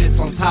 you know the shit's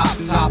on top.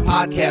 Top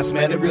podcast,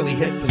 man, it really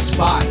hits the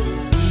spot.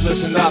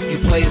 Listen up, you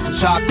players and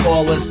shot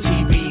callers.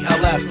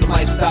 TBLS, the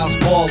lifestyle's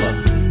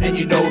baller. And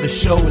you know the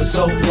show is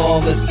so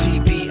flawless.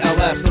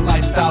 TBLS, the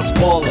lifestyle's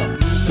baller.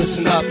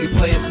 Listen up, you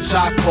players and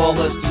shot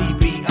callers.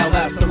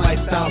 TBLS, the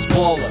lifestyle's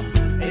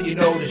baller. And you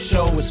know the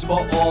show is for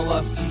all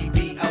us.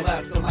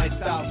 TBLS, the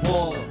lifestyle's baller.